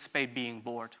probably anticipate being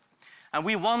bored. And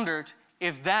we wondered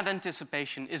if that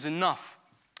anticipation is enough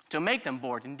to make them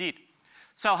bored indeed.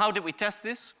 So how did we test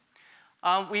this?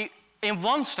 In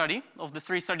one study, of the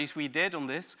 3 studies we did on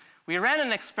this, we ran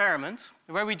an experiment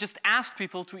where we just asked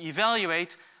people to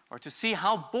evaluate or to see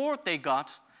how bored they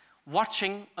got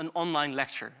watching an online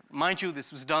lecture. Mind you,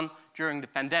 this was done during the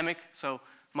pandemic, so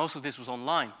most of this was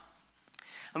online.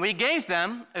 And we gave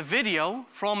them a video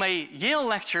from a Yale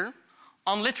lecture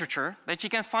on literature that you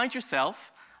can find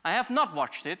yourself. I have not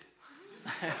watched it,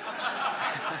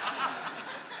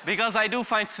 because I do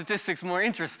find statistics more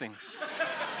interesting.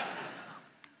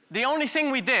 The only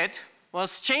thing we did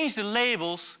was change the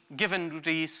labels given to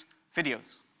these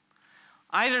videos.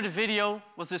 Either the video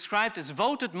was described as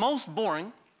voted most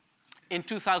boring in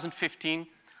 2015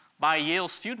 by Yale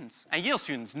students, and Yale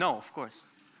students know, of course.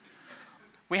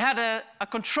 We had a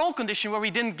control condition where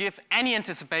we didn't give any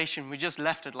anticipation, we just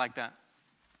left it like that.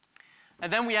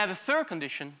 And then we had a third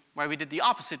condition where we did the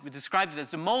opposite. We described it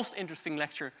as the most interesting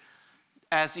lecture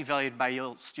as evaluated by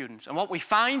Yale students. And what we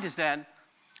find is that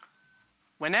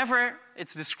whenever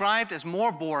it's described as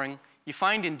more boring, you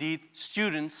find indeed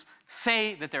students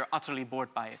say that they're utterly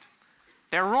bored by it.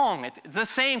 They're wrong, it's the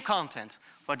same content,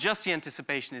 but just the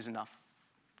anticipation is enough.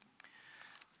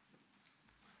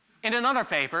 In another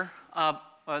paper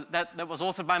that was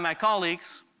authored by my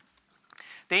colleagues,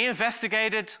 they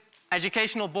investigated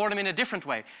educational boredom in a different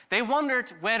way. They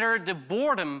wondered whether the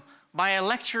boredom by a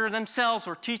lecturer themselves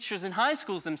or teachers in high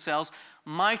schools themselves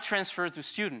might transfer to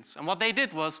students. And what they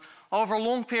did was, over a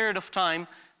long period of time,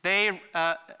 they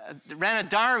ran a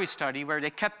diary study where they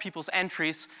kept people's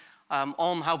entries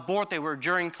on how bored they were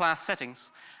during class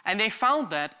settings. And they found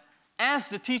that as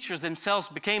the teachers themselves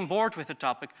became bored with the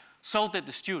topic, so did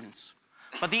the students.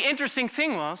 But the interesting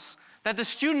thing was that the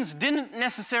students didn't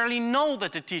necessarily know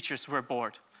that the teachers were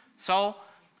bored. So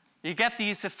you get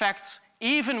these effects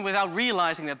even without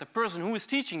realizing that the person who is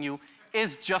teaching you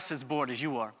is just as bored as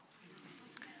you are.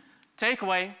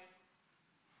 Takeaway.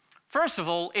 First of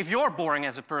all, if you're boring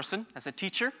as a person, as a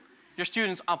teacher, your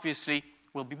students obviously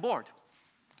will be bored.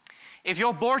 If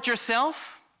you're bored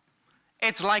yourself,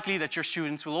 it's likely that your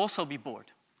students will also be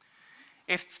bored.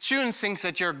 If students think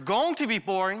that you're going to be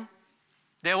boring,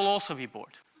 they will also be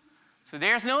bored. So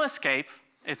there's no escape,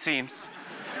 it seems.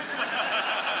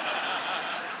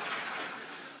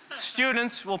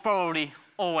 Students will probably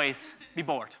always be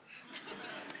bored.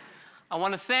 I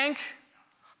want to thank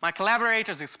my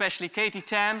collaborators, especially Katie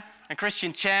Tam and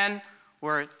Christian Chan, who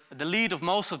were the lead of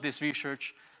most of this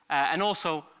research, and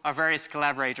also our various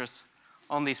collaborators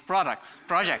on these projects.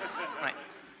 Right.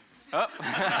 Oh.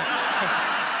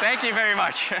 Thank you very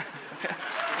much.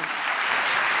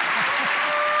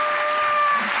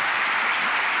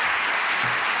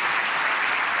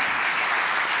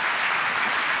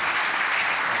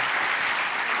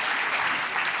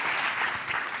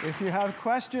 If you have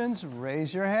questions,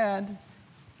 raise your hand.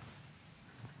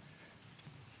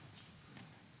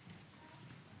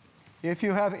 If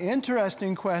you have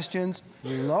interesting questions,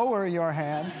 lower your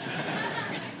hand.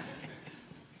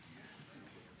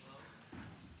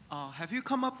 Have you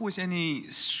come up with any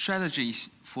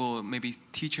strategies for maybe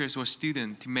teachers or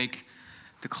students to make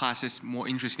the classes more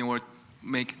interesting or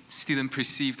make students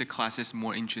perceive the classes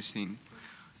more interesting?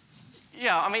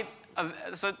 Yeah, I mean,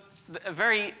 so a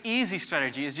very easy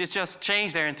strategy is just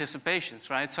change their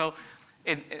anticipations, right? So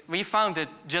we found that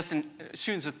just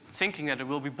students thinking that it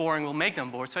will be boring will make them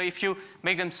bored. So if you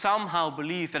make them somehow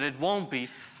believe that it won't be,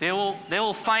 they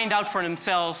will find out for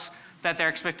themselves that their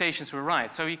expectations were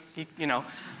right. So, you know,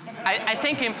 I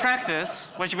think in practice,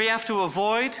 what we have to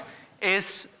avoid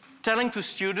is telling to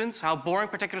students how boring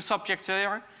particular subjects they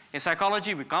are. In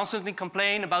psychology, we constantly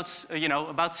complain about,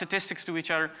 about statistics to each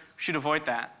other. We should avoid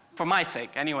that, for my sake,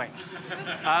 anyway.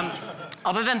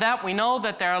 Other than that, we know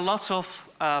that there are lots of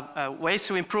ways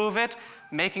to improve it,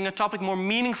 making a topic more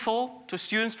meaningful to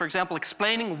students, for example,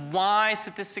 explaining why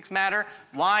statistics matter,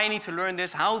 why you need to learn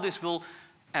this, how this will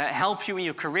help you in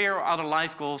your career or other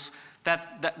life goals.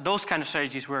 Those kind of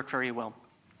strategies work very well.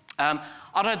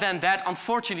 Other than that,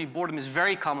 unfortunately, boredom is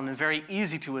very common and very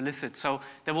easy to elicit, so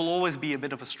there will always be a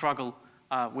bit of a struggle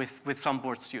with some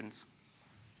bored students.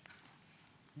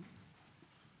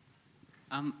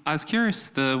 I was curious,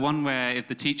 the one where if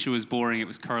the teacher was boring, it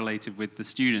was correlated with the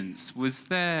students. Was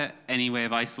there any way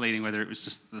of isolating whether it was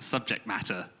just the subject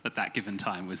matter at that given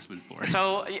time was boring?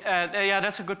 So, yeah,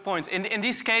 that's a good point. In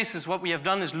these cases, what we have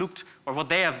done is looked, or what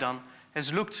they have done,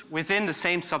 is looked within the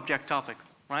same subject topic,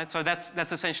 right? So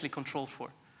that's essentially controlled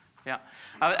for, yeah.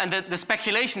 And the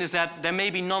speculation is that there may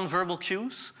be non-verbal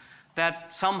cues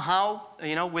that somehow,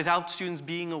 you know, without students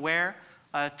being aware,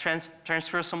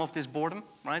 transfer some of this boredom,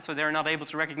 right? So they're not able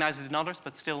to recognize it in others,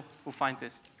 but still will find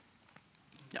this.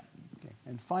 Yeah. Okay.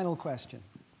 And final question.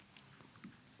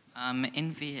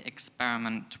 In the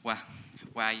experiment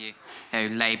where you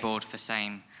labeled the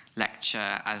same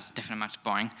lecture as different amounts of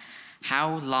boring,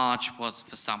 how large was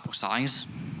the sample size?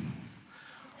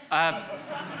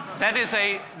 That is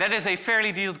a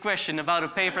fairly detailed question about a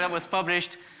paper that was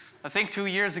published, I think, 2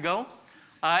 years ago.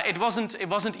 It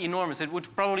wasn't enormous. It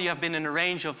would probably have been in a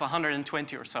range of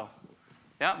 120 or so.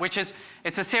 Yeah,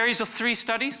 it's a series of 3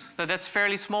 studies, so that's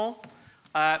fairly small.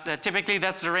 Typically,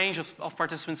 that's the range of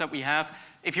participants that we have.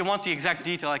 If you want the exact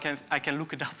detail, I can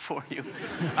look it up for you.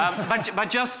 But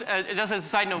just as a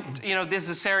side note, you know, this is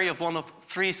a series of 1 of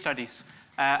 3 studies,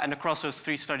 and across those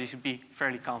 3 studies, you'd be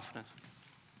fairly confident.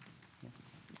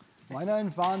 Wijnand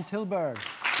van Tilburg.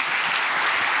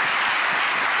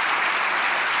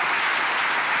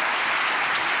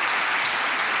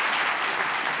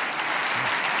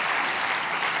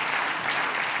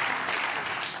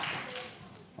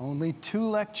 Only 2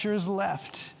 lectures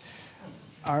left.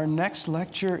 Our next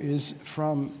lecture is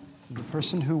from the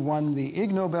person who won the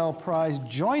Ig Nobel Prize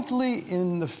jointly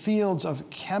in the fields of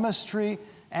chemistry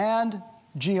and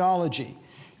geology.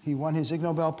 He won his Ig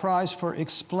Nobel Prize for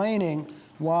explaining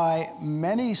why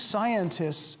many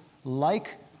scientists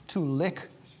like to lick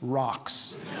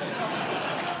rocks.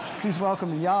 Please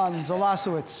welcome Jan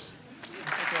Zalasiewicz.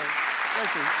 Okay,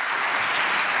 thank you.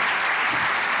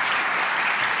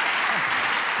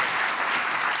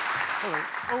 Hello.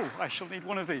 Oh, I shall need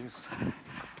one of these.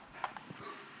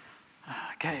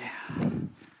 Okay.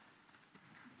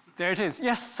 There it is.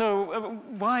 Yes, so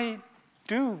why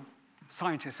do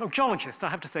scientists, geologists, I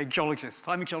have to say geologists,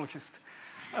 I'm a geologist,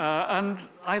 and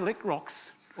I lick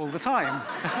rocks all the time.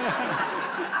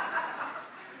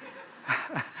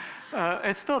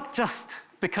 It's not just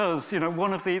because, you know,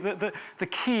 one of the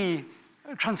key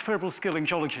transferable skill in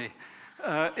geology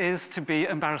is to be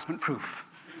embarrassment-proof.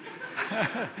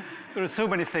 There are so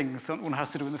many things that one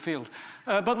has to do in the field.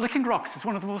 But licking rocks is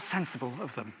one of the most sensible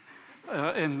of them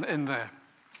in there.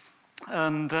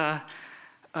 And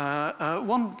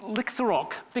one licks a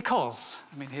rock because,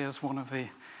 I mean, here's one of the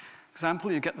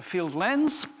example. You get the field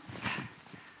lens,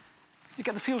 you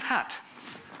get the field hat.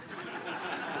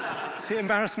 See,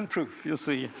 embarrassment-proof, you'll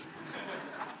see.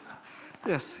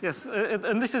 Yes, yes,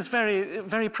 and this is very,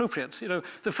 very appropriate. You know,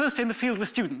 the first day in the field with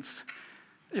students,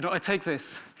 you know, I take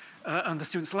this, and the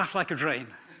students laugh like a drain.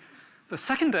 The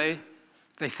second day,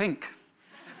 they think.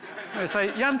 They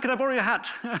say, Jan, can I borrow your hat?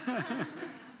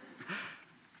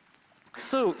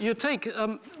 So you take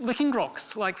licking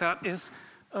rocks like that is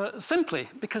simply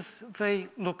because they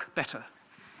look better.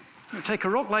 You take a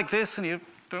rock like this and you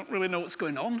don't really know what's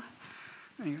going on.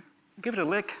 And you give it a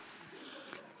lick,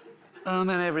 and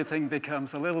then everything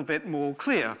becomes a little bit more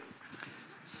clear.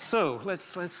 So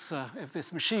let's if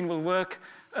this machine will work,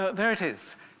 there it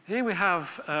is. Here we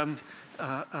have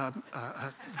a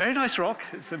very nice rock.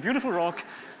 It's a beautiful rock.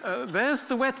 There's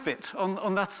the wet bit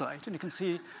on that side, and you can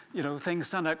see, you know, things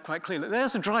stand out quite clearly.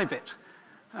 There's a dry bit,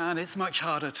 and it's much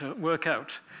harder to work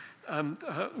out.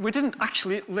 We didn't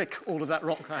actually lick all of that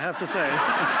rock, I have to say.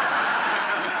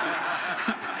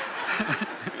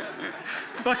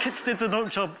 Buckets did the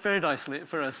job very nicely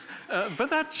for us. But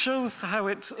that shows how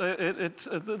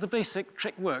the basic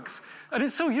trick works. And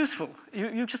it's so useful.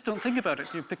 You just don't think about it.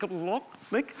 You pick up a rock,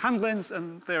 lick, hand lens,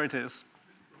 and there it is.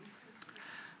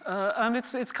 And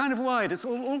it's kind of wide. It's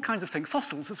all kinds of things.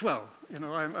 Fossils as well. You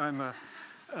know, I'm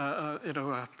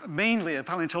mainly a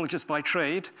paleontologist by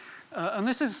trade. And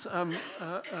this is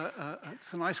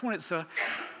it's a nice one. It's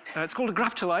called a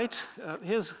graptolite.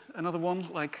 Here's another one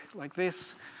like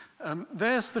this.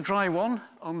 There's the dry one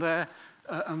on there,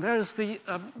 and there's the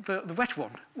wet one,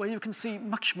 where you can see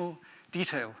much more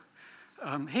detail.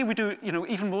 Here we do, you know,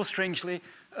 even more strangely,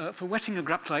 for wetting a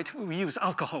graptolite, we use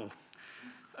alcohol.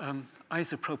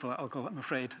 Isopropyl alcohol, I'm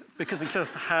afraid, because it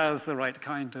just has the right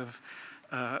kind of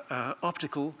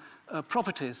optical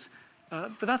properties.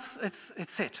 But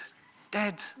it's it.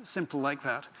 Dead simple like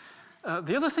that.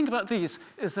 The other thing about these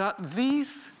is that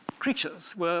these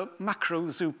creatures were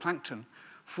macrozooplankton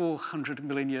 400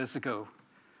 million years ago,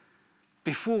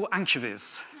 before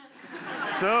anchovies.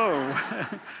 So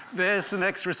there's the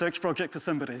next research project for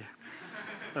somebody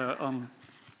on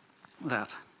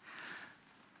that.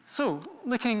 So,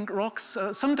 licking rocks.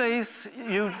 Some days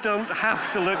you don't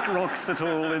have to lick rocks at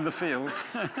all in the field.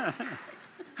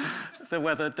 The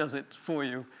weather does it for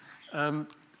you.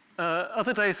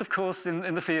 Other days, of course,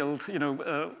 in the field,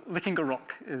 licking a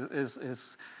rock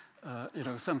is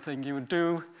something you would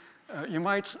do. You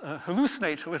might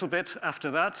hallucinate a little bit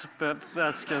after that, but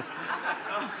that's just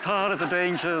part of the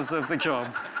dangers of the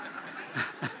job.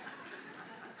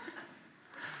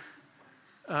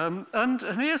 And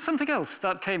here's something else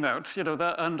that came out,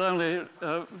 and I only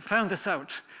found this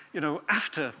out,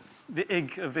 after the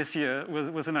Ig of this year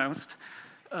was announced,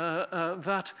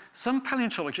 that some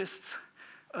paleontologists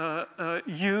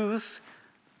use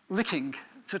licking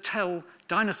to tell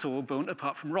dinosaur bone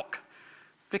apart from rock,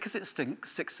 because it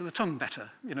sticks to the tongue better.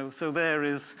 So there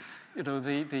is,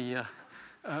 the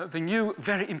new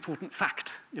very important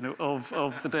fact,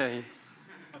 of the day.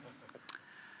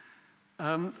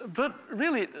 But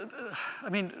really,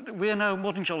 we are now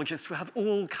modern geologists. We have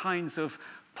all kinds of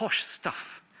posh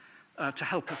stuff to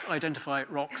help us identify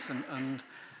rocks and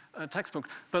textbooks.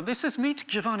 But this is meet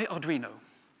Giovanni Arduino.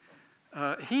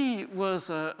 He was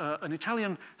an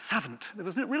Italian savant. There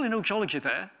was really no geology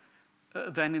there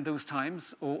then in those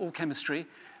times, or chemistry,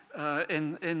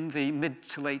 in the mid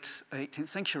to late 18th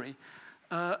century.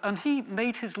 And he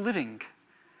made his living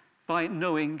by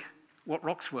knowing what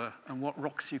rocks were and what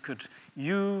rocks you could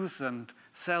use and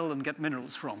sell and get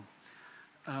minerals from.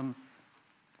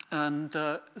 And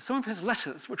some of his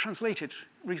letters were translated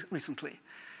recently,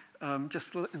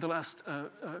 just in the last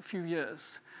few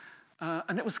years.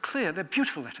 And it was clear, they're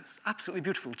beautiful letters, absolutely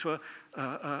beautiful, to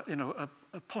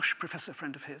a posh professor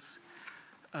friend of his.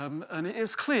 And it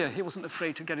was clear he wasn't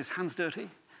afraid to get his hands dirty,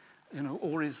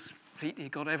 or his feet. He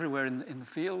got everywhere in the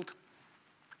field.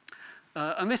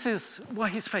 And this is why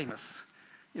he's famous.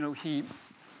 He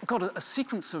got a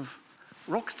sequence of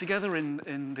rocks together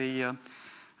in the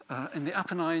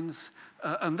Apennines,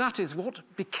 and that is what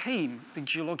became the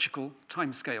geological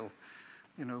timescale,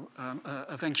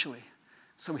 eventually.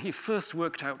 So he first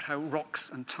worked out how rocks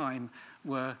and time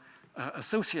were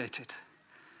associated.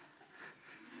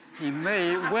 He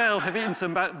may well have eaten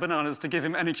some bananas to give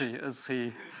him energy as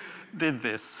he did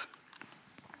this.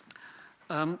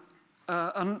 And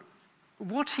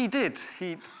what he did,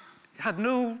 he had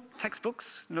no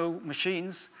textbooks, no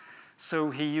machines,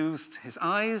 so he used his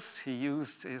eyes, he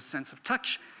used his sense of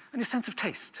touch, and his sense of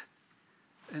taste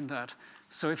in that.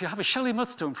 So if you have a shelly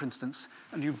mudstone, for instance,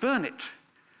 and you burn it,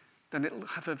 then it'll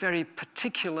have a very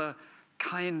particular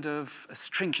kind of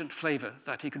astringent flavor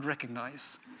that he could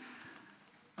recognize.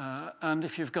 And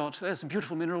if you've got, there's a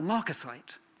beautiful mineral,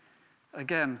 marcasite.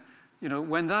 Again,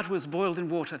 when that was boiled in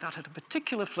water, that had a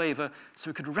particular flavor, so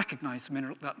we could recognize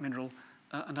that mineral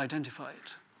and identify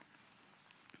it.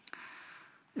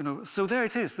 So there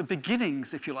it is, the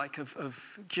beginnings, if you like,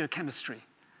 of geochemistry,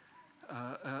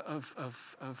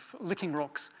 of licking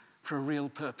rocks for a real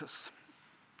purpose,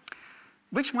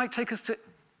 which might take us to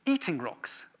eating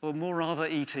rocks, or more rather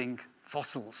eating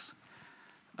fossils.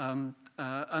 And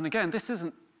again, this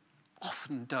isn't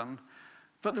often done,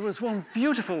 but there was one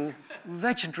beautiful,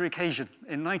 legendary occasion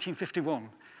in 1951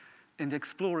 in the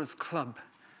Explorers Club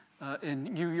in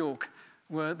New York,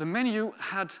 where the menu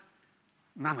had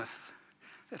mammoth.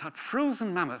 It had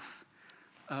frozen mammoth,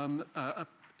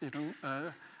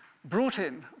 brought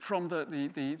in from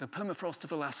the permafrost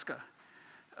of Alaska,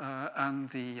 and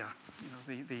the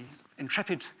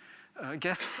intrepid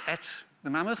guests ate the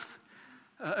mammoth,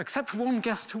 except for one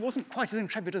guest who wasn't quite as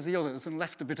intrepid as the others and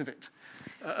left a bit of it.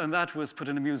 And that was put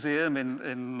in a museum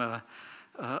and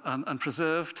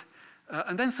preserved.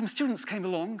 And then some students came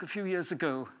along a few years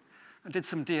ago and did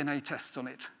some DNA tests on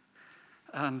it.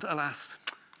 And alas,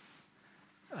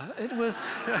 it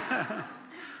was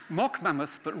mock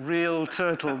mammoth, but real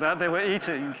turtle that they were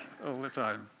eating all the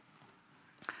time.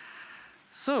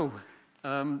 So,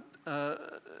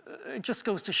 it just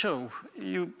goes to show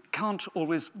you can't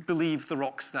always believe the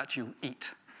rocks that you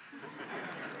eat.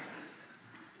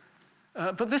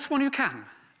 But this one you can.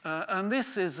 And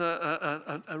this is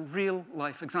a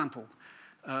real-life example,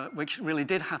 which really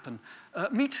did happen.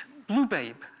 Meet Blue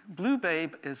Babe. Blue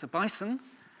Babe is a bison,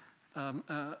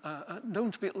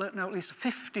 known to be now at least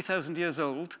 50,000 years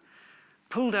old,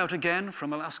 pulled out again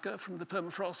from Alaska, from the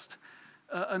permafrost.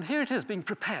 And here it is being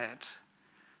prepared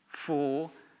for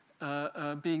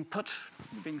being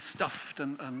stuffed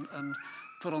and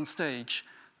put on stage.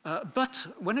 But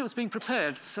when it was being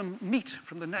prepared, some meat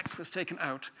from the neck was taken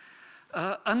out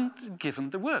and given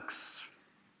the works.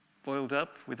 Boiled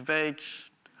up with veg,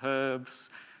 herbs,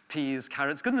 peas,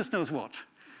 carrots, goodness knows what.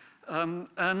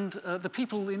 The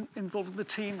people involved in the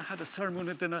team had a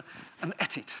ceremonial dinner and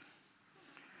ate it.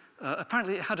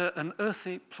 Apparently it had an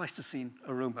earthy Pleistocene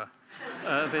aroma,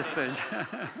 this thing.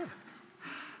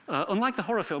 Unlike the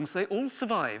horror films, they all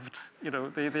survived, you know,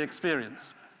 the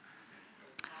experience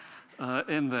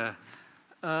in there.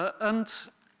 But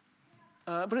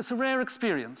it's a rare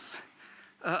experience.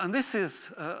 And this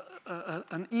is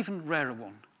an even rarer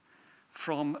one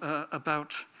from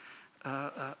about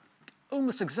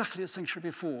almost exactly a century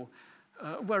before,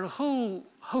 where a whole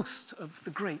host of the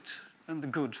great and the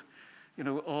good, you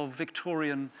know, of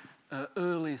Victorian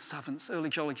early savants, early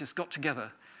geologists got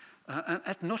together and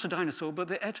ate not a dinosaur, but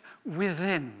they ate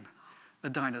within a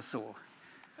dinosaur.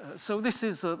 So this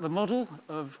is the model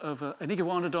of an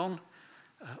iguanodon.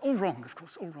 All wrong, of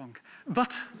course, all wrong.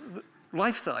 But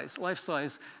life-size,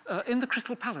 in the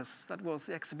Crystal Palace, that was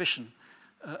the exhibition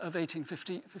of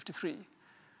 1853.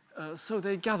 So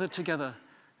they gathered together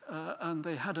and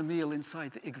they had a meal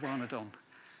inside the iguanodon.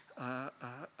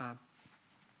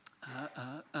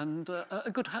 And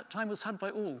a good time was had by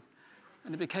all.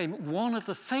 And it became one of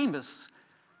the famous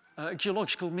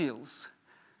geological meals.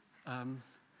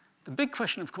 The big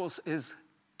question, of course, is,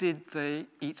 did they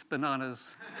eat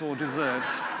bananas for dessert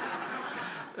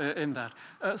in that?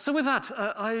 So with that,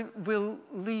 I will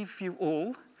leave you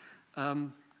all.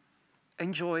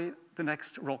 Enjoy the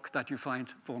next rock that you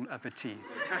find. Bon appetit.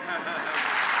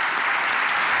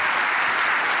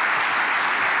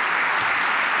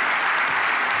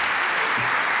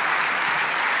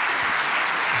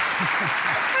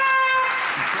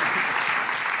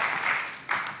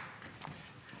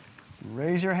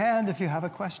 Raise your hand if you have a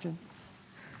question.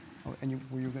 Oh, and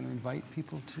were you going to invite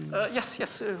people to?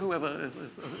 Yes, whoever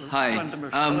is Hi.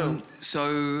 Hello.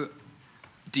 So,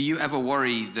 do you ever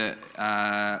worry that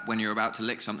when you're about to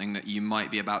lick something that you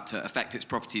might be about to affect its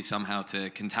properties somehow to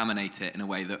contaminate it in a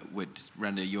way that would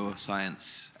render your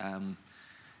science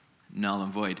null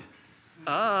and void?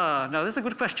 Now that's a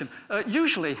good question.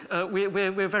 Usually,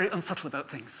 we're very unsubtle about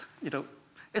things. You know,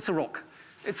 it's a rock.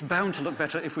 It's bound to look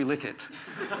better if we lick it.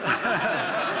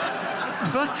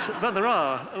 But there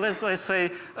are, let's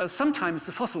say, sometimes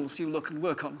the fossils you look and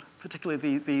work on,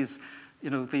 particularly these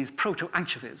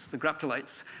proto-anchovies, the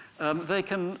graptolites, they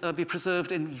can be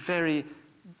preserved in very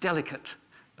delicate,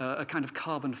 a kind of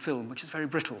carbon film, which is very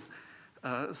brittle.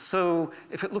 So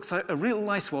if it looks like a real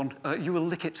nice one, you will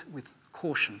lick it with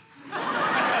caution.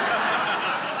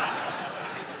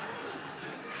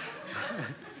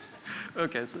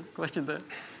 Okay, so question there.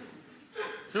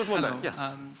 Hello. Yes.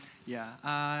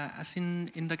 As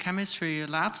in the chemistry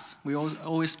labs, we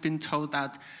always been told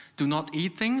that do not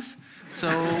eat things. So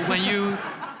when you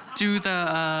do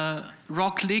the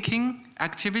rock licking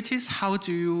activities, how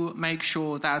do you make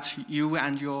sure that you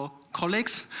and your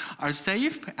colleagues are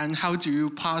safe, and how do you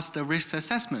pass the risk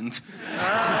assessment?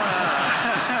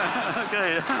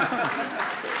 Okay.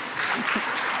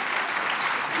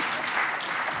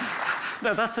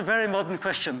 No, that's a very modern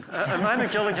question. And I'm a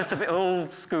geologist of the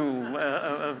old school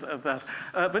of that.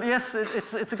 But yes,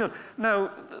 it's a good.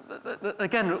 Now,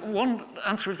 again, one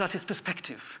answer is that is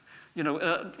perspective. You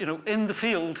know, in the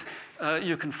field,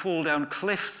 you can fall down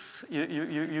cliffs.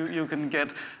 You can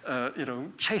get,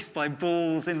 chased by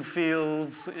bulls in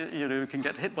fields. You can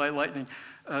get hit by lightning.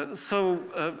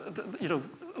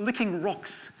 Licking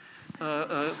rocks,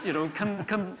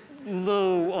 can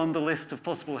low on the list of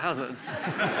possible hazards.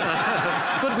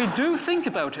 But we do think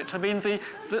about it. I mean,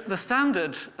 the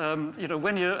standard,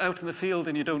 when you're out in the field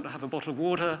and you don't have a bottle of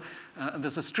water, and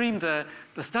there's a stream there,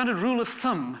 the standard rule of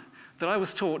thumb that I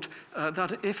was taught,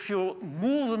 that if you're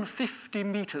more than 50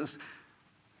 meters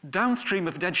downstream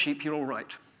of dead sheep, you're all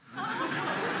right.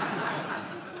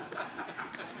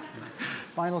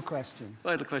 Final question.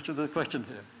 Final question, there's a question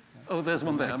here. Oh, there's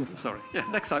one there, I'm sorry. Yeah,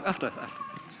 next time, after.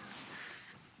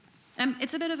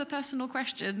 It's a bit of a personal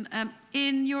question.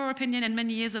 In your opinion, in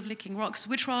many years of licking rocks,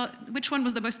 which one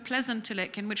was the most pleasant to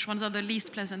lick and which ones are the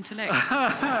least pleasant to lick?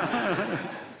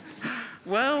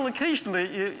 Well,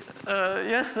 occasionally,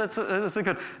 yes, that's a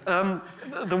good.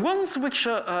 The ones which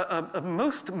are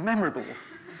most memorable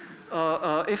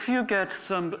are if you get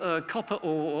some copper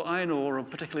or iron ore, or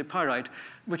particularly pyrite,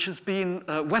 which has been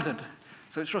weathered,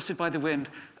 so it's rusted by the wind,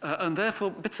 and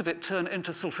therefore bits of it turn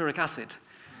into sulfuric acid.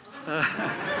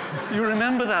 You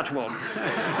remember that one?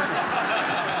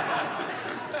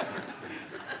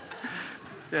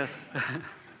 Yes.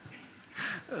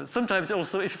 Sometimes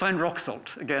also, if you find rock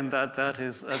salt, again,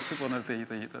 that's one of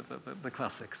the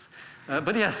classics.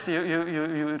 But yes,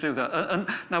 you do that. And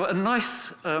now, a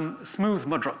nice smooth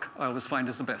mudrock, I always find,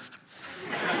 is the best.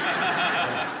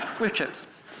 With chips.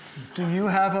 Do you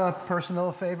have a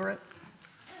personal favorite?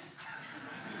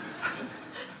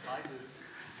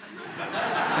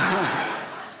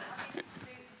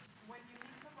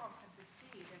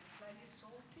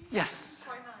 Yes.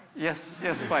 Yes,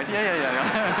 yes, quite.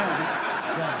 Yeah,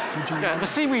 the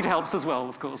seaweed helps as well,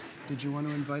 of course. Did you want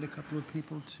to invite a couple of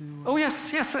people to... Oh,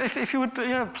 yes, yes, if you would,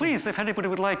 yeah, please, if anybody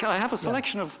would like. I have a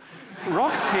selection of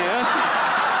rocks here.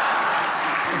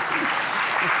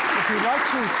 If you'd like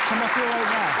to, come up here right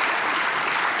now.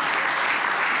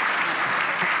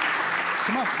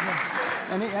 Come up.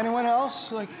 Yeah. Anyone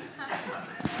else? Like...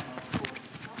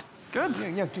 Good.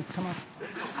 Yeah, come up.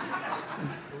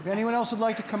 If anyone else would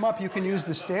like to come up, you can use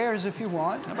the stairs if you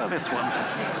want. How about this one?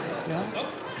 Yeah.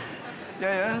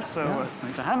 Yeah, so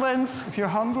make the hand lens. If you're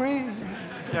hungry.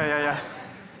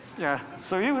 Yeah,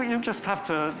 so you just have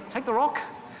to take the rock.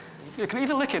 You can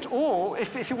either lick it, or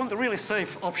if you want the really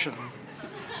safe option.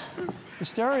 The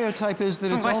stereotype is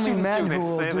that it's only men who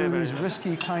will do these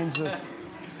risky kinds of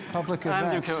public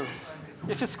events. And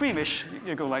if you're squeamish,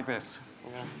 you go like this.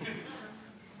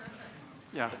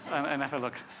 Yeah, and have a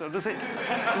look. So does it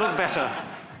look better?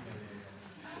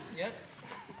 Yeah.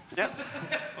 Yeah.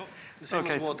 Same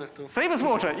as water, too. Same as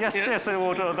water, yes, Yeah. yes,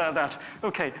 water, that.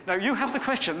 Okay, now you have the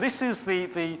question. This is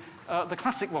the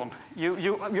classic one.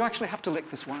 You actually have to lick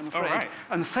this one, I'm afraid. All right.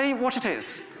 And say what it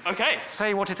is. Okay.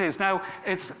 Say what it is. Now,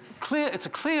 it's a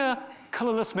clear,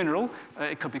 colorless mineral.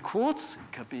 It could be quartz,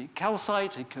 it could be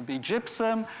calcite, it could be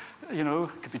gypsum, you know,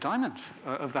 it could be diamond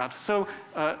of that. So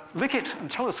lick it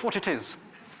and tell us what it is.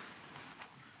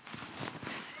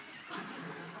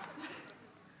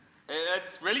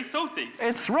 It's really salty.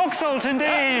 It's rock salt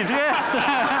indeed, yes. I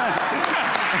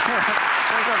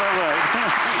got that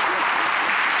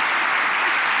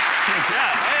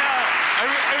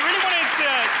I really wanted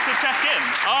to check in.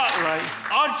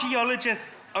 Are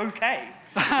geologists okay?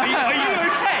 Are you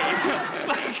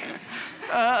okay?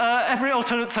 Every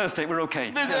alternate Thursday, we're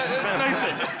okay. Yes.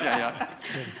 Yeah.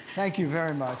 Thank you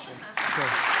very much. Okay.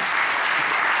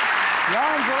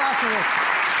 Jan Zalasiewicz.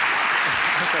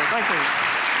 Okay, thank you.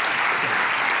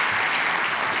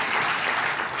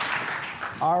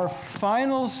 Our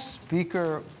final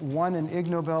speaker won an Ig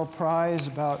Nobel Prize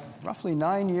about roughly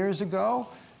 9 years ago.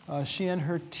 She and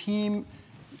her team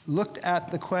looked at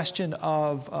the question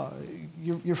of,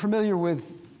 you're familiar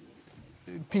with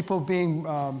people being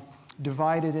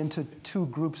divided into two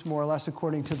groups, more or less,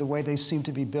 according to the way they seem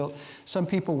to be built. Some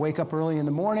people wake up early in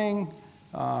the morning,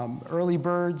 early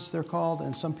birds, they're called,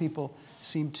 and some people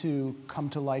seem to come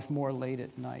to life more late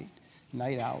at night,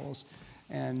 night owls.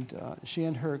 And she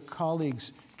and her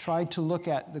colleagues tried to look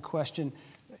at the question,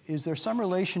 is there some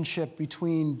relationship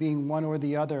between being one or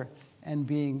the other and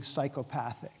being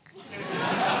psychopathic?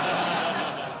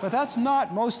 But that's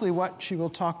not mostly what she will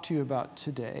talk to you about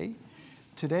today.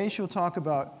 Today she'll talk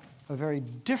about a very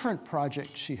different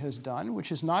project she has done, which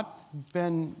has not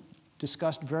been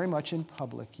discussed very much in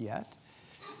public yet.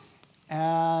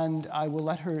 And I will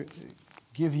let her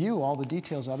give you all the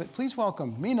details of it. Please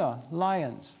welcome Mina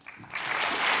Lyons.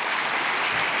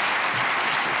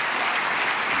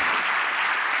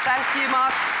 Thank you,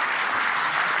 Mark.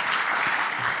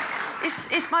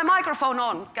 Is my microphone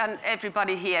on? Can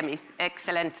everybody hear me?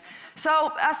 Excellent.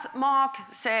 So, as Mark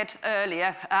said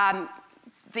earlier,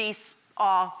 these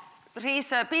are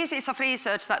pieces of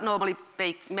research that normally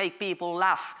make people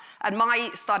laugh. And my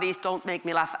studies don't make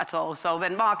me laugh at all. So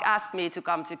when Mark asked me to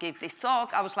come to give this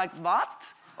talk, I was like, what?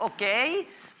 Okay,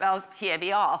 well, here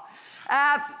we are.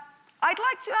 I'd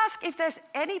like to ask if there's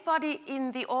anybody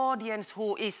in the audience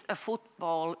who is a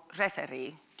football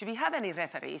referee. Do we have any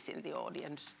referees in the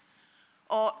audience?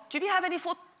 Or do we have any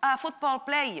football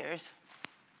players?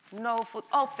 No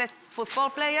there's football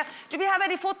player. Do we have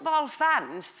any football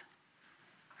fans?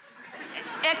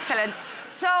 Excellent.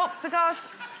 So, because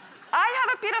I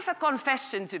have a bit of a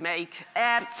confession to make.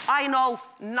 I know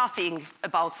nothing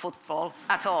about football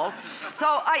at all. So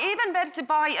I even went to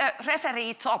buy a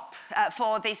referee top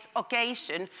for this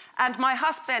occasion, and my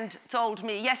husband told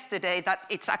me yesterday that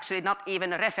it's actually not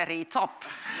even a referee top.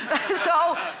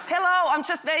 So, hello, I'm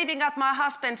just waving at my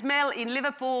husband Mel in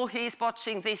Liverpool. He's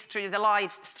watching this through the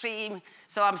live stream,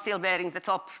 so I'm still wearing the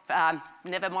top.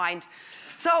 Never mind.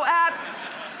 So,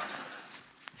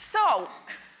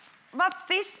 what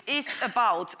this is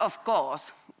about, of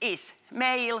course, is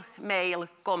male-male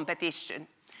competition.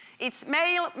 It's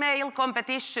male-male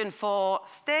competition for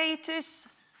status,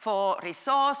 for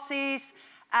resources,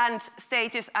 and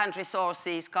status and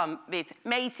resources come with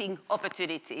mating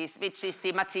opportunities, which is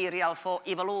the material for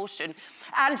evolution.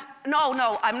 And no,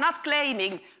 I'm not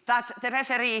claiming that the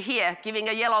referee here giving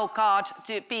a yellow card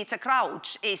to Peter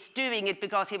Crouch is doing it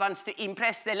because he wants to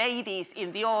impress the ladies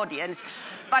in the audience.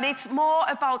 But it's more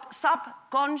about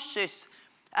subconscious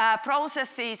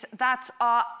processes that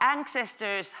our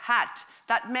ancestors had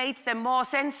that made them more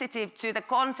sensitive to the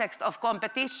context of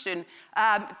competition,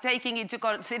 taking into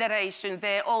consideration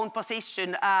their own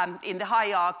position in the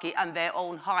hierarchy and their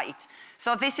own height.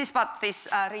 So this is what this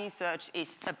research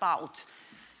is about.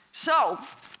 So,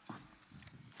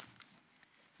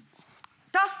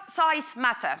 does size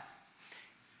matter?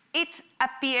 It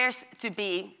appears to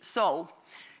be so.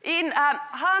 In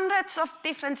hundreds of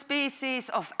different species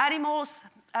of animals,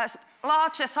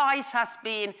 larger size has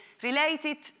been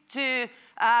related to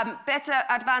better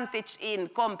advantage in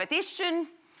competition.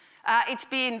 It's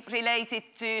been related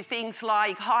to things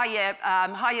like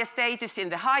higher status in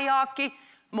the hierarchy,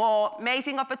 more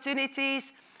mating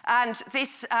opportunities, and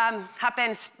this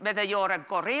happens whether you're a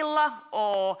gorilla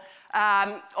or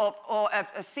a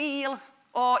seal,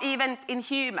 or even in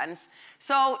humans.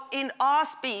 So in our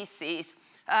species,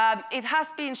 it has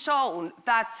been shown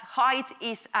that height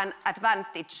is an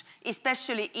advantage,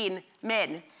 especially in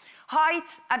men. Height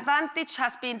advantage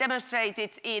has been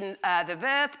demonstrated in the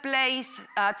workplace.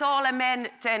 Taller men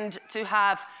tend to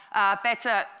have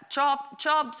better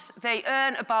jobs. They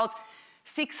earn about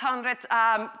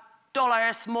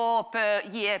 $600 more per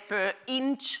year per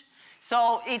inch.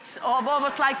 So it's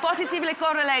almost like positively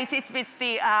correlated with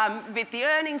the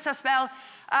earnings as well.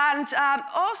 And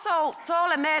also,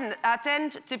 taller men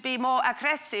tend to be more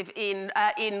aggressive in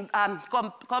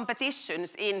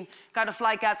competitions, in kind of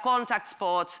like contact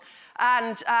sports.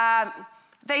 And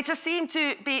they just seem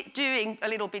to be doing a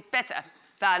little bit better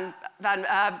than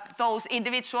those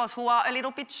individuals who are a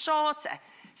little bit shorter.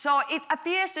 So it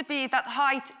appears to be that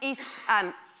height is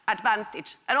an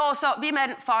advantage. And also,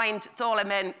 women find taller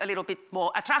men a little bit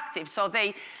more attractive. So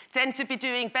they tend to be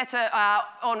doing better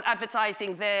on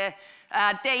advertising their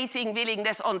dating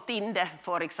willingness on Tinder,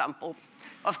 for example.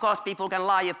 Of course, people can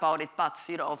lie about it, but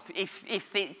you know,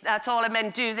 if the taller men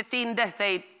do the Tinder,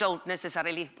 they don't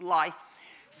necessarily lie.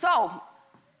 So,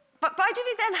 but why do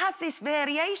we then have this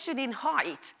variation in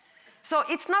height? So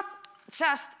it's not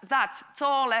just that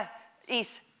taller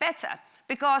is better,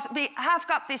 because we have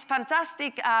got this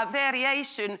fantastic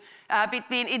variation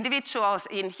between individuals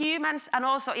in humans and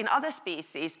also in other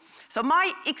species. So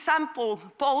my example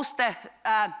poster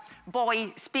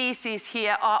boy species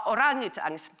here are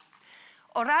orangutans.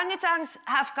 Orangutans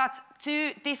have got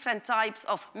two different types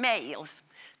of males.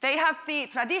 They have the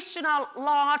traditional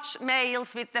large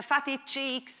males with the fatty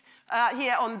cheeks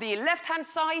here on the left-hand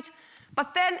side,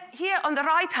 but then here on the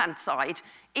right-hand side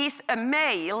is a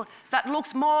male that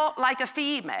looks more like a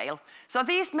female. So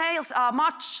these males are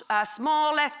much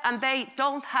smaller and they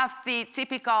don't have the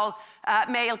typical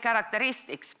male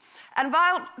characteristics. And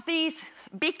while these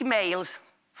big males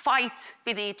fight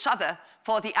with each other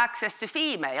for the access to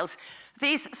females,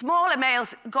 these smaller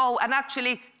males go and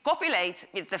actually copulate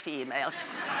with the females.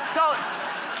 So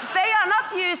they are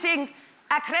not using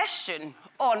aggression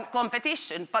on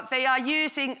competition, but they are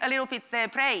using a little bit their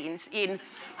brains in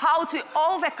how to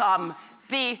overcome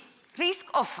the risk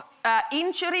of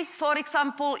injury, for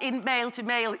example, in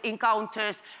male-to-male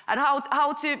encounters, and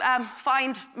how to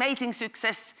find mating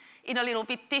success in a little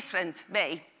bit different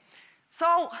way.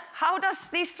 So how does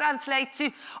this translate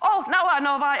to, oh, now I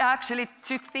know why I actually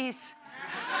took these.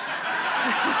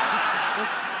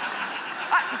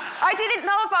 I didn't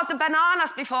know about the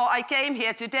bananas before I came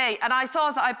here today, and I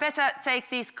thought I better take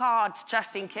these cards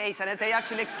just in case, and they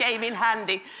actually came in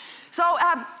handy. So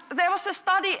there was a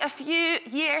study a few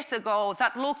years ago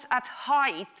that looked at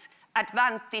height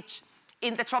advantage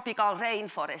in the tropical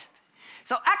rainforest.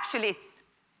 So actually,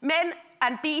 men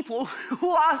and people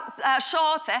who are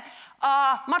shorter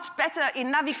are much better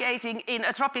in navigating in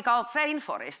a tropical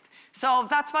rainforest. So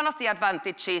that's one of the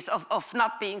advantages of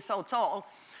not being so tall.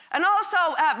 And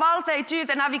also, while they do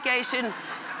the navigation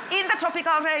in the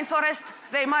tropical rainforest,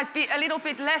 they might be a little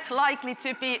bit less likely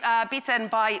to be bitten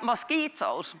by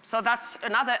mosquitoes. So that's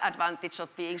another advantage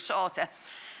of being shorter.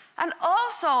 And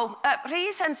also, a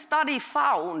recent study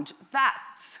found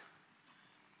that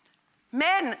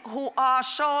men who are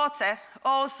shorter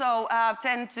also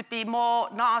tend to be more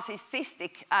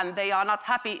narcissistic, and they are not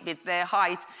happy with their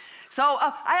height. So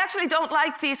I actually don't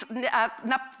like this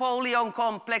Napoleon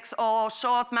complex or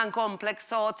short man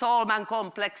complex or tall man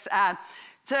complex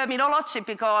terminology,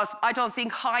 because I don't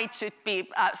think height should be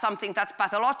something that's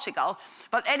pathological.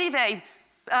 But anyway,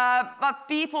 what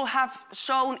people have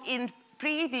shown in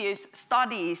previous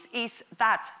studies is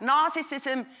that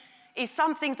narcissism is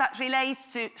something that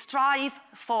relates to strive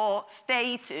for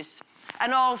status.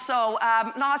 And also,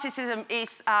 narcissism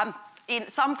is, in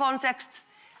some contexts,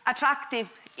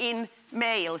 attractive in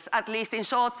males, at least in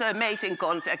short-term mating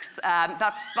contexts.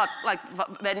 That's what, like,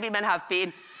 when women have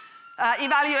been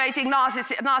evaluating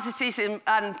narcissism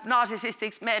and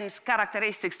narcissistic men's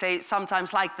characteristics, they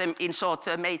sometimes like them in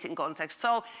short-term mating context.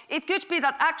 So it could be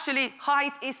that actually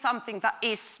height is something that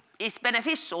is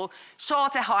beneficial,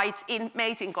 shorter height in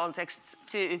mating contexts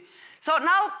too. So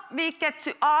now we get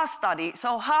to our study.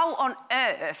 So how on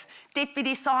earth did we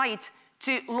decide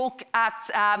to look at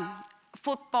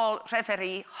football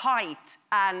referee height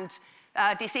and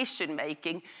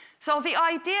decision-making? So the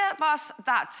idea was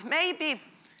that maybe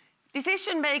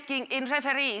decision-making in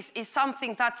referees is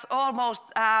something that's almost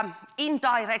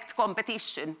indirect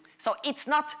competition. So it's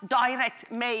not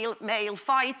direct male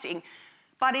fighting,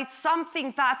 but it's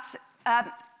something that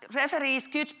referees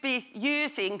could be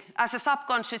using as a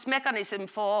subconscious mechanism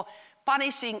for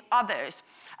punishing others.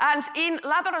 And in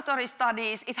laboratory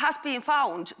studies, it has been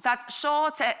found that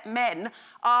shorter men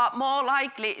are more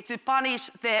likely to punish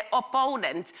their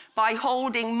opponent by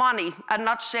holding money and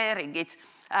not sharing it.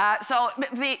 So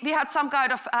we had some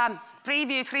kind of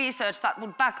previous research that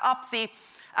would back up the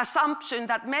assumption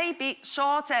that maybe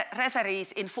shorter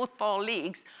referees in football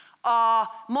leagues are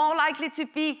more likely to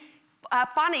be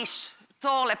punish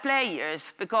taller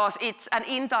players because it's an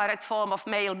indirect form of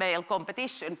male-male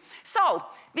competition. So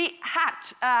we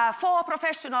had 4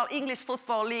 professional English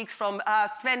football leagues from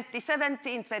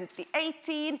 2017,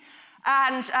 2018,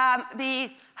 and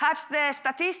we had the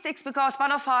statistics because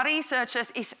one of our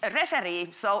researchers is a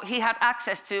referee, so he had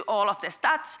access to all of the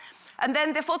stats. And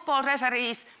then the football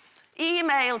referees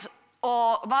emailed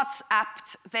or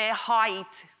WhatsApped their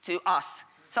height to us.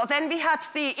 So then we had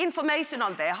the information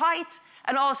on their height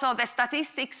and also the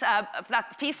statistics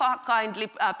that FIFA kindly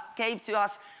gave to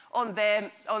us on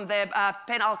the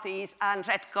penalties and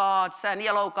red cards and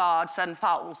yellow cards and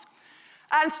fouls.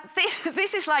 And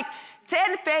this is like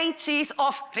 10 pages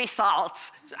of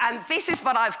results. And this is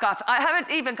what I've got. I haven't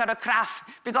even got a graph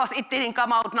because it didn't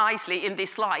come out nicely in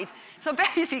this slide. So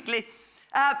basically,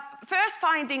 first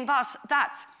finding was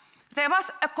that there was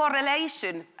a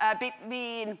correlation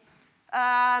between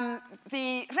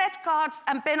the red cards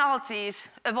and penalties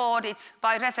awarded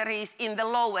by referees in the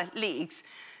lower leagues.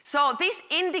 So this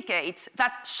indicates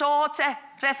that shorter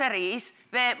referees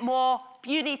were more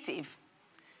punitive.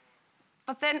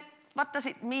 But then, what does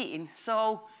it mean?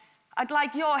 So I'd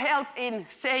like your help in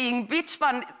saying which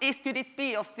one could it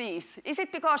be of these? Is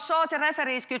it because shorter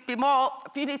referees could be more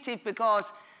punitive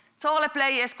because taller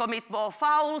players commit more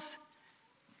fouls?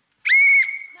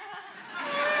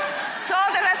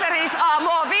 Shorter referees are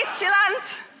more vigilant,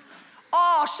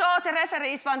 or shorter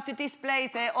referees want to display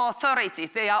their authority.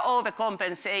 They are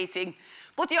overcompensating.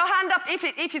 Put your hand up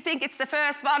if you think it's the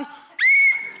first one.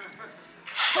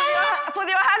 Put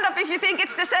your hand up if you think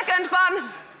it's the second one.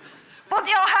 Put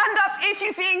your hand up if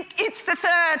you think it's the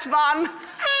third one.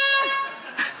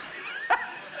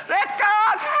 Red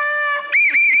card.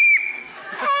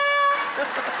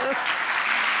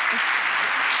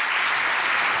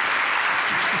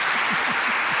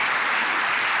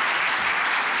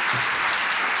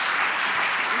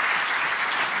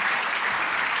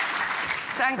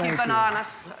 Thank you,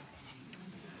 bananas.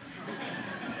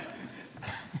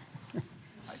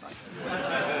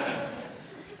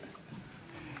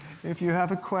 If you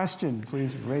have a question,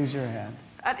 please raise your hand.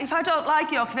 And if I don't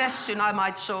like your question, I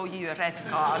might show you a red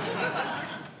card.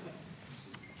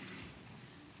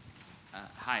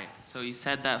 Hi. So you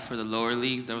said that for the lower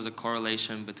leagues, there was a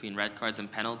correlation between red cards and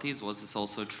penalties. Was this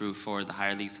also true for the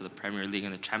higher leagues, so the Premier League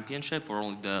and the Championship, or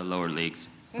only the lower leagues?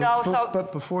 No,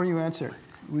 but before you answer,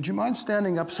 would you mind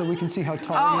standing up so we can see how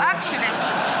tall you are?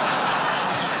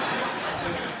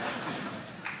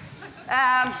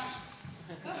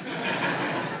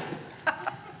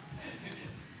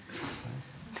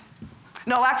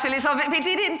 No, actually, so we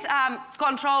didn't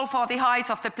control for the height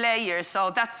of the players,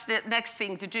 so that's the next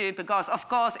thing to do, because of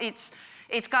course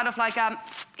it's kind of like an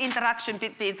interaction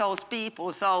between those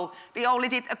people. So we only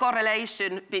did a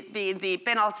correlation between the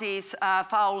penalties,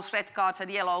 fouls, red cards and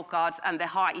yellow cards and the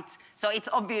height. So it's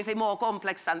obviously more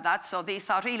complex than that. So these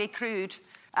are really crude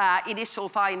initial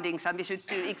findings, and we should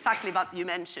do exactly what you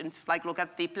mentioned, like look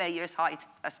at the player's height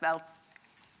as well.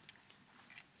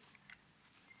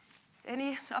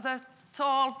 Any other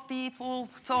tall people,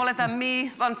 taller than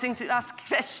me, wanting to ask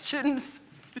questions?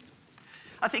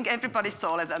 I think everybody's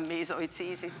taller than me, so it's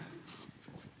easy.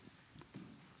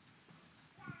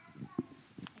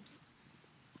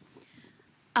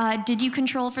 Did you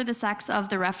control for the sex of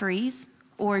the referees,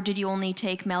 or did you only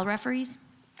take male referees?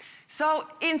 So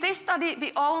in this study,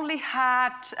 we only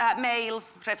had male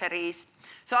referees.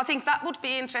 So I think that would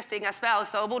be interesting as well.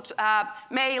 So would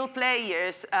male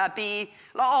players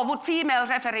or would female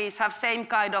referees have same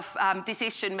kind of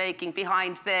decision-making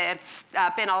behind their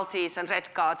penalties and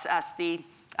red cards as the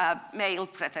male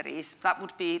referees? That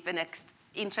would be the next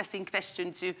interesting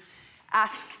question to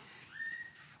ask.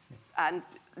 And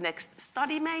next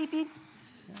study, maybe.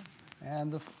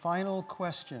 And the final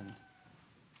question.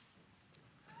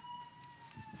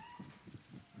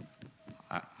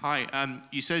 Hi,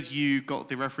 you said you got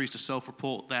the referees to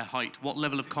self-report their height. What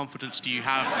level of confidence do you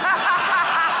have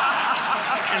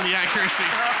in the accuracy?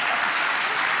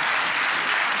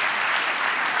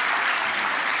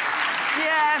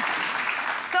 Yeah,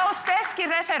 those pesky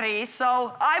referees,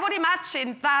 so I would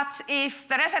imagine that if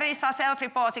the referees are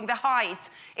self-reporting the height,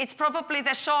 it's probably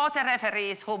the shorter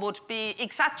referees who would be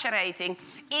exaggerating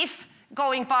if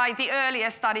going by the earlier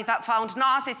study that found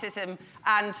narcissism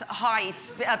and height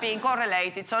being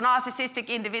correlated. So narcissistic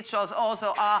individuals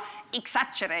also are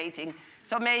exaggerating.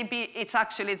 So maybe it's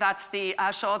actually that the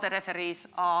shorter referees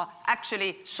are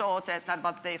actually shorter than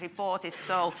what they reported.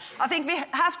 So I think we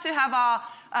have to have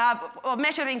our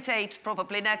measuring tape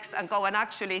probably next and go and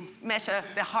actually measure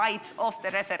the height of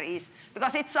the referees.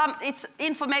 Because it's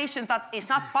information that is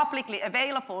not publicly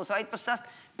available, so it was just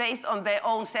based on their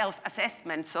own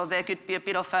self-assessment. So there could be a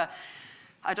bit of a,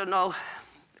 I don't know,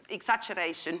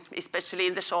 exaggeration, especially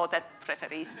in the shorter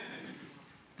referees.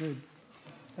 Good.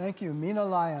 Thank you. Mina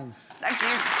Lyons. Thank you.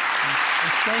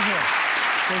 And stay here.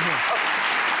 Stay here.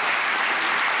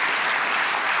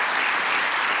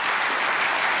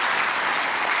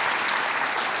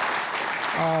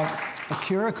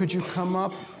 Akira, could you come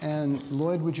up? And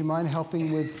Lloyd, would you mind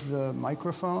helping with the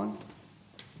microphone?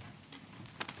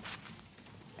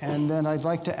 And then I'd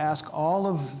like to ask all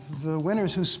of the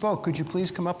winners who spoke, could you please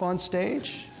come up on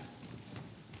stage?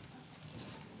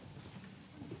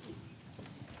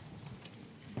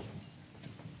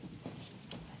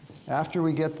 After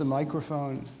we get the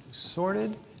microphone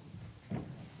sorted,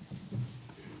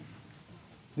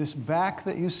 this back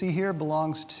that you see here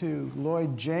belongs to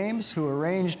Lloyd James, who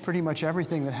arranged pretty much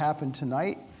everything that happened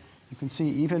tonight. You can see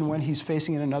even when he's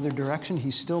facing in another direction,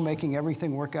 he's still making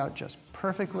everything work out just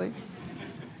perfectly.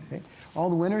 Okay. All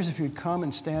the winners, if you'd come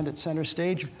and stand at center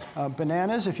stage.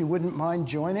 Bananas, if you wouldn't mind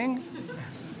joining.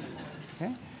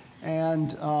 Okay.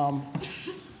 And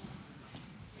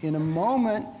in a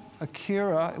moment,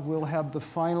 Akira will have the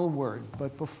final word.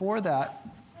 But before that,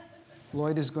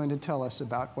 Lloyd is going to tell us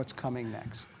about what's coming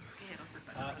next.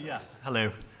 Yes,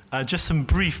 hello. Just some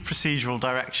brief procedural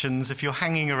directions. If you're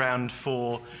hanging around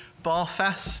for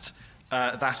Barfest,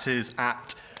 that is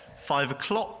at 5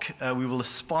 o'clock. We will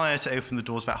aspire to open the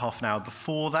doors about half an hour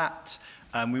before that.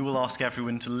 We will ask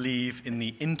everyone to leave in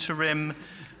the interim.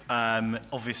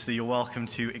 Obviously, you're welcome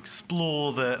to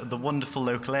explore the wonderful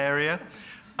local area.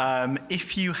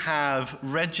 If you have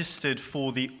registered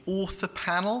for the author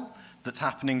panel that's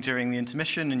happening during the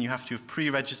intermission, and you have to have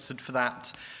pre-registered for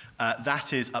that,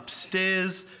 that is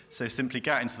upstairs. So simply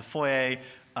go out into the foyer.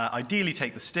 Ideally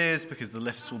take the stairs because the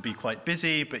lifts will be quite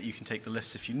busy, but you can take the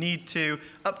lifts if you need to.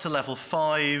 Up to level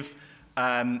 5,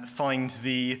 find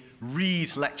the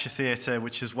Reed Lecture Theatre,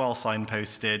 which is well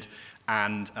signposted,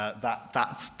 and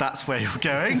that's where you're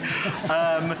going.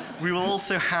 We will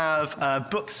also have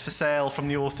books for sale from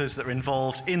the authors that are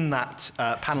involved in that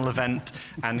panel event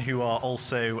and who are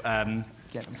also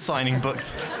signing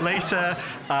books later.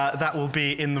 That will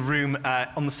be in the room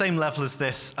on the same level as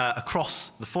this,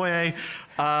 across the foyer.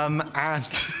 And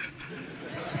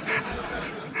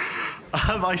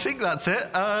I think that's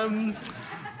it.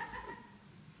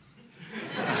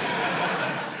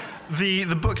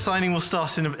 The book signing will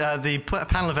start in, the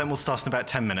panel event will start in about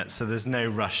 10 minutes, so there's no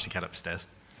rush to get upstairs.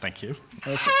 Thank you.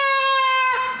 Okay.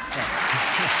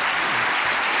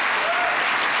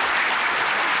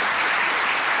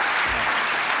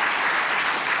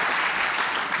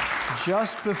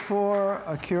 Just before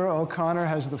Akira O'Connor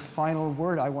has the final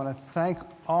word, I want to thank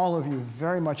all of you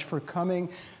very much for coming.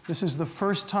 This is the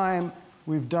first time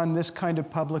we've done this kind of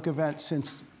public event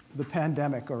since the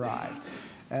pandemic arrived.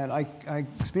 And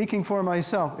speaking for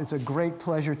myself, it's a great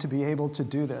pleasure to be able to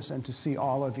do this and to see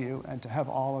all of you and to have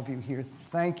all of you here.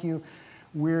 Thank you.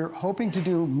 We're hoping to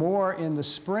do more in the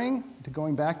spring,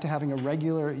 going back to having a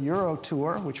regular Euro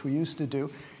tour, which we used to do.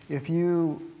 If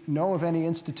you know of any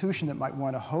institution that might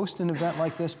want to host an event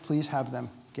like this, please have them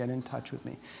get in touch with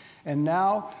me. And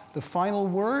now, the final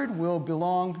word will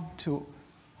belong to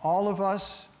all of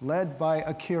us, led by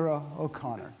Akira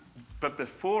O'Connor. But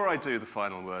before I do the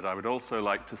final word, I would also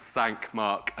like to thank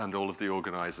Marc and all of the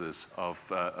organizers of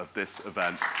this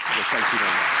event. So thank you very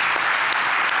much.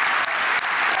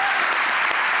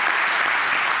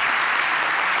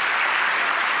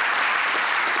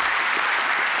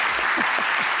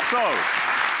 So,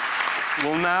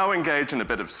 we'll now engage in a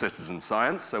bit of citizen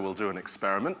science, so we'll do an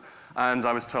experiment. And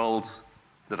I was told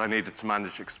that I needed to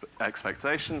manage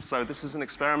expectations, so this is an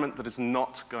experiment that is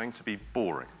not going to be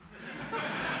boring.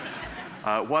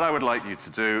 What I would like you to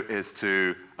do is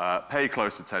to pay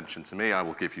close attention to me. I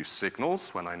will give you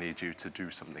signals when I need you to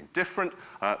do something different,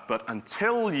 but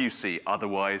until you see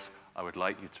otherwise, I would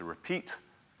like you to repeat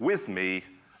with me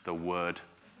the word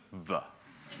the.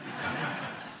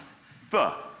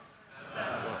 The.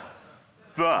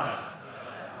 The.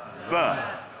 The. The.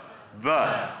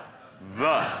 The.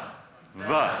 The.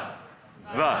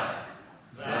 The.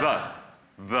 The.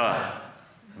 The.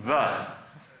 The.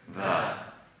 The.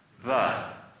 The,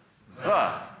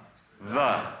 the,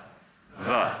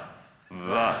 the,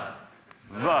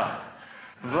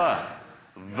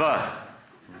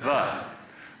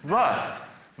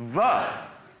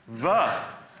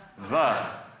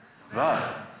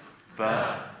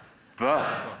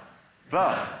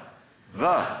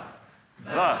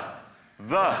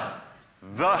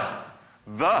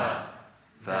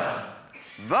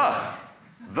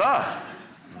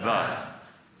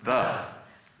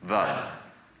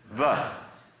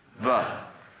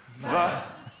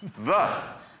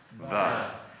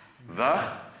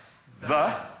 the,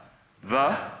 the, the,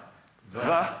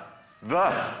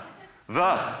 the,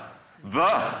 the, the,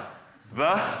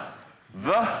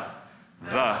 the,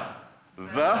 the,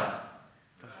 the,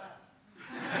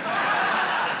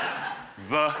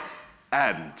 the,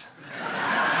 end.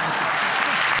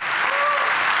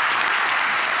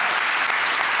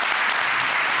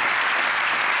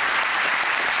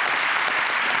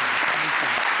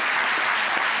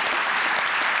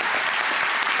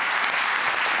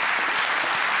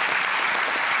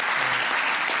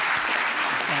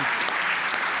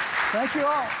 Thank you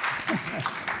all.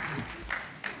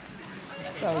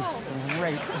 That was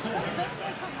great.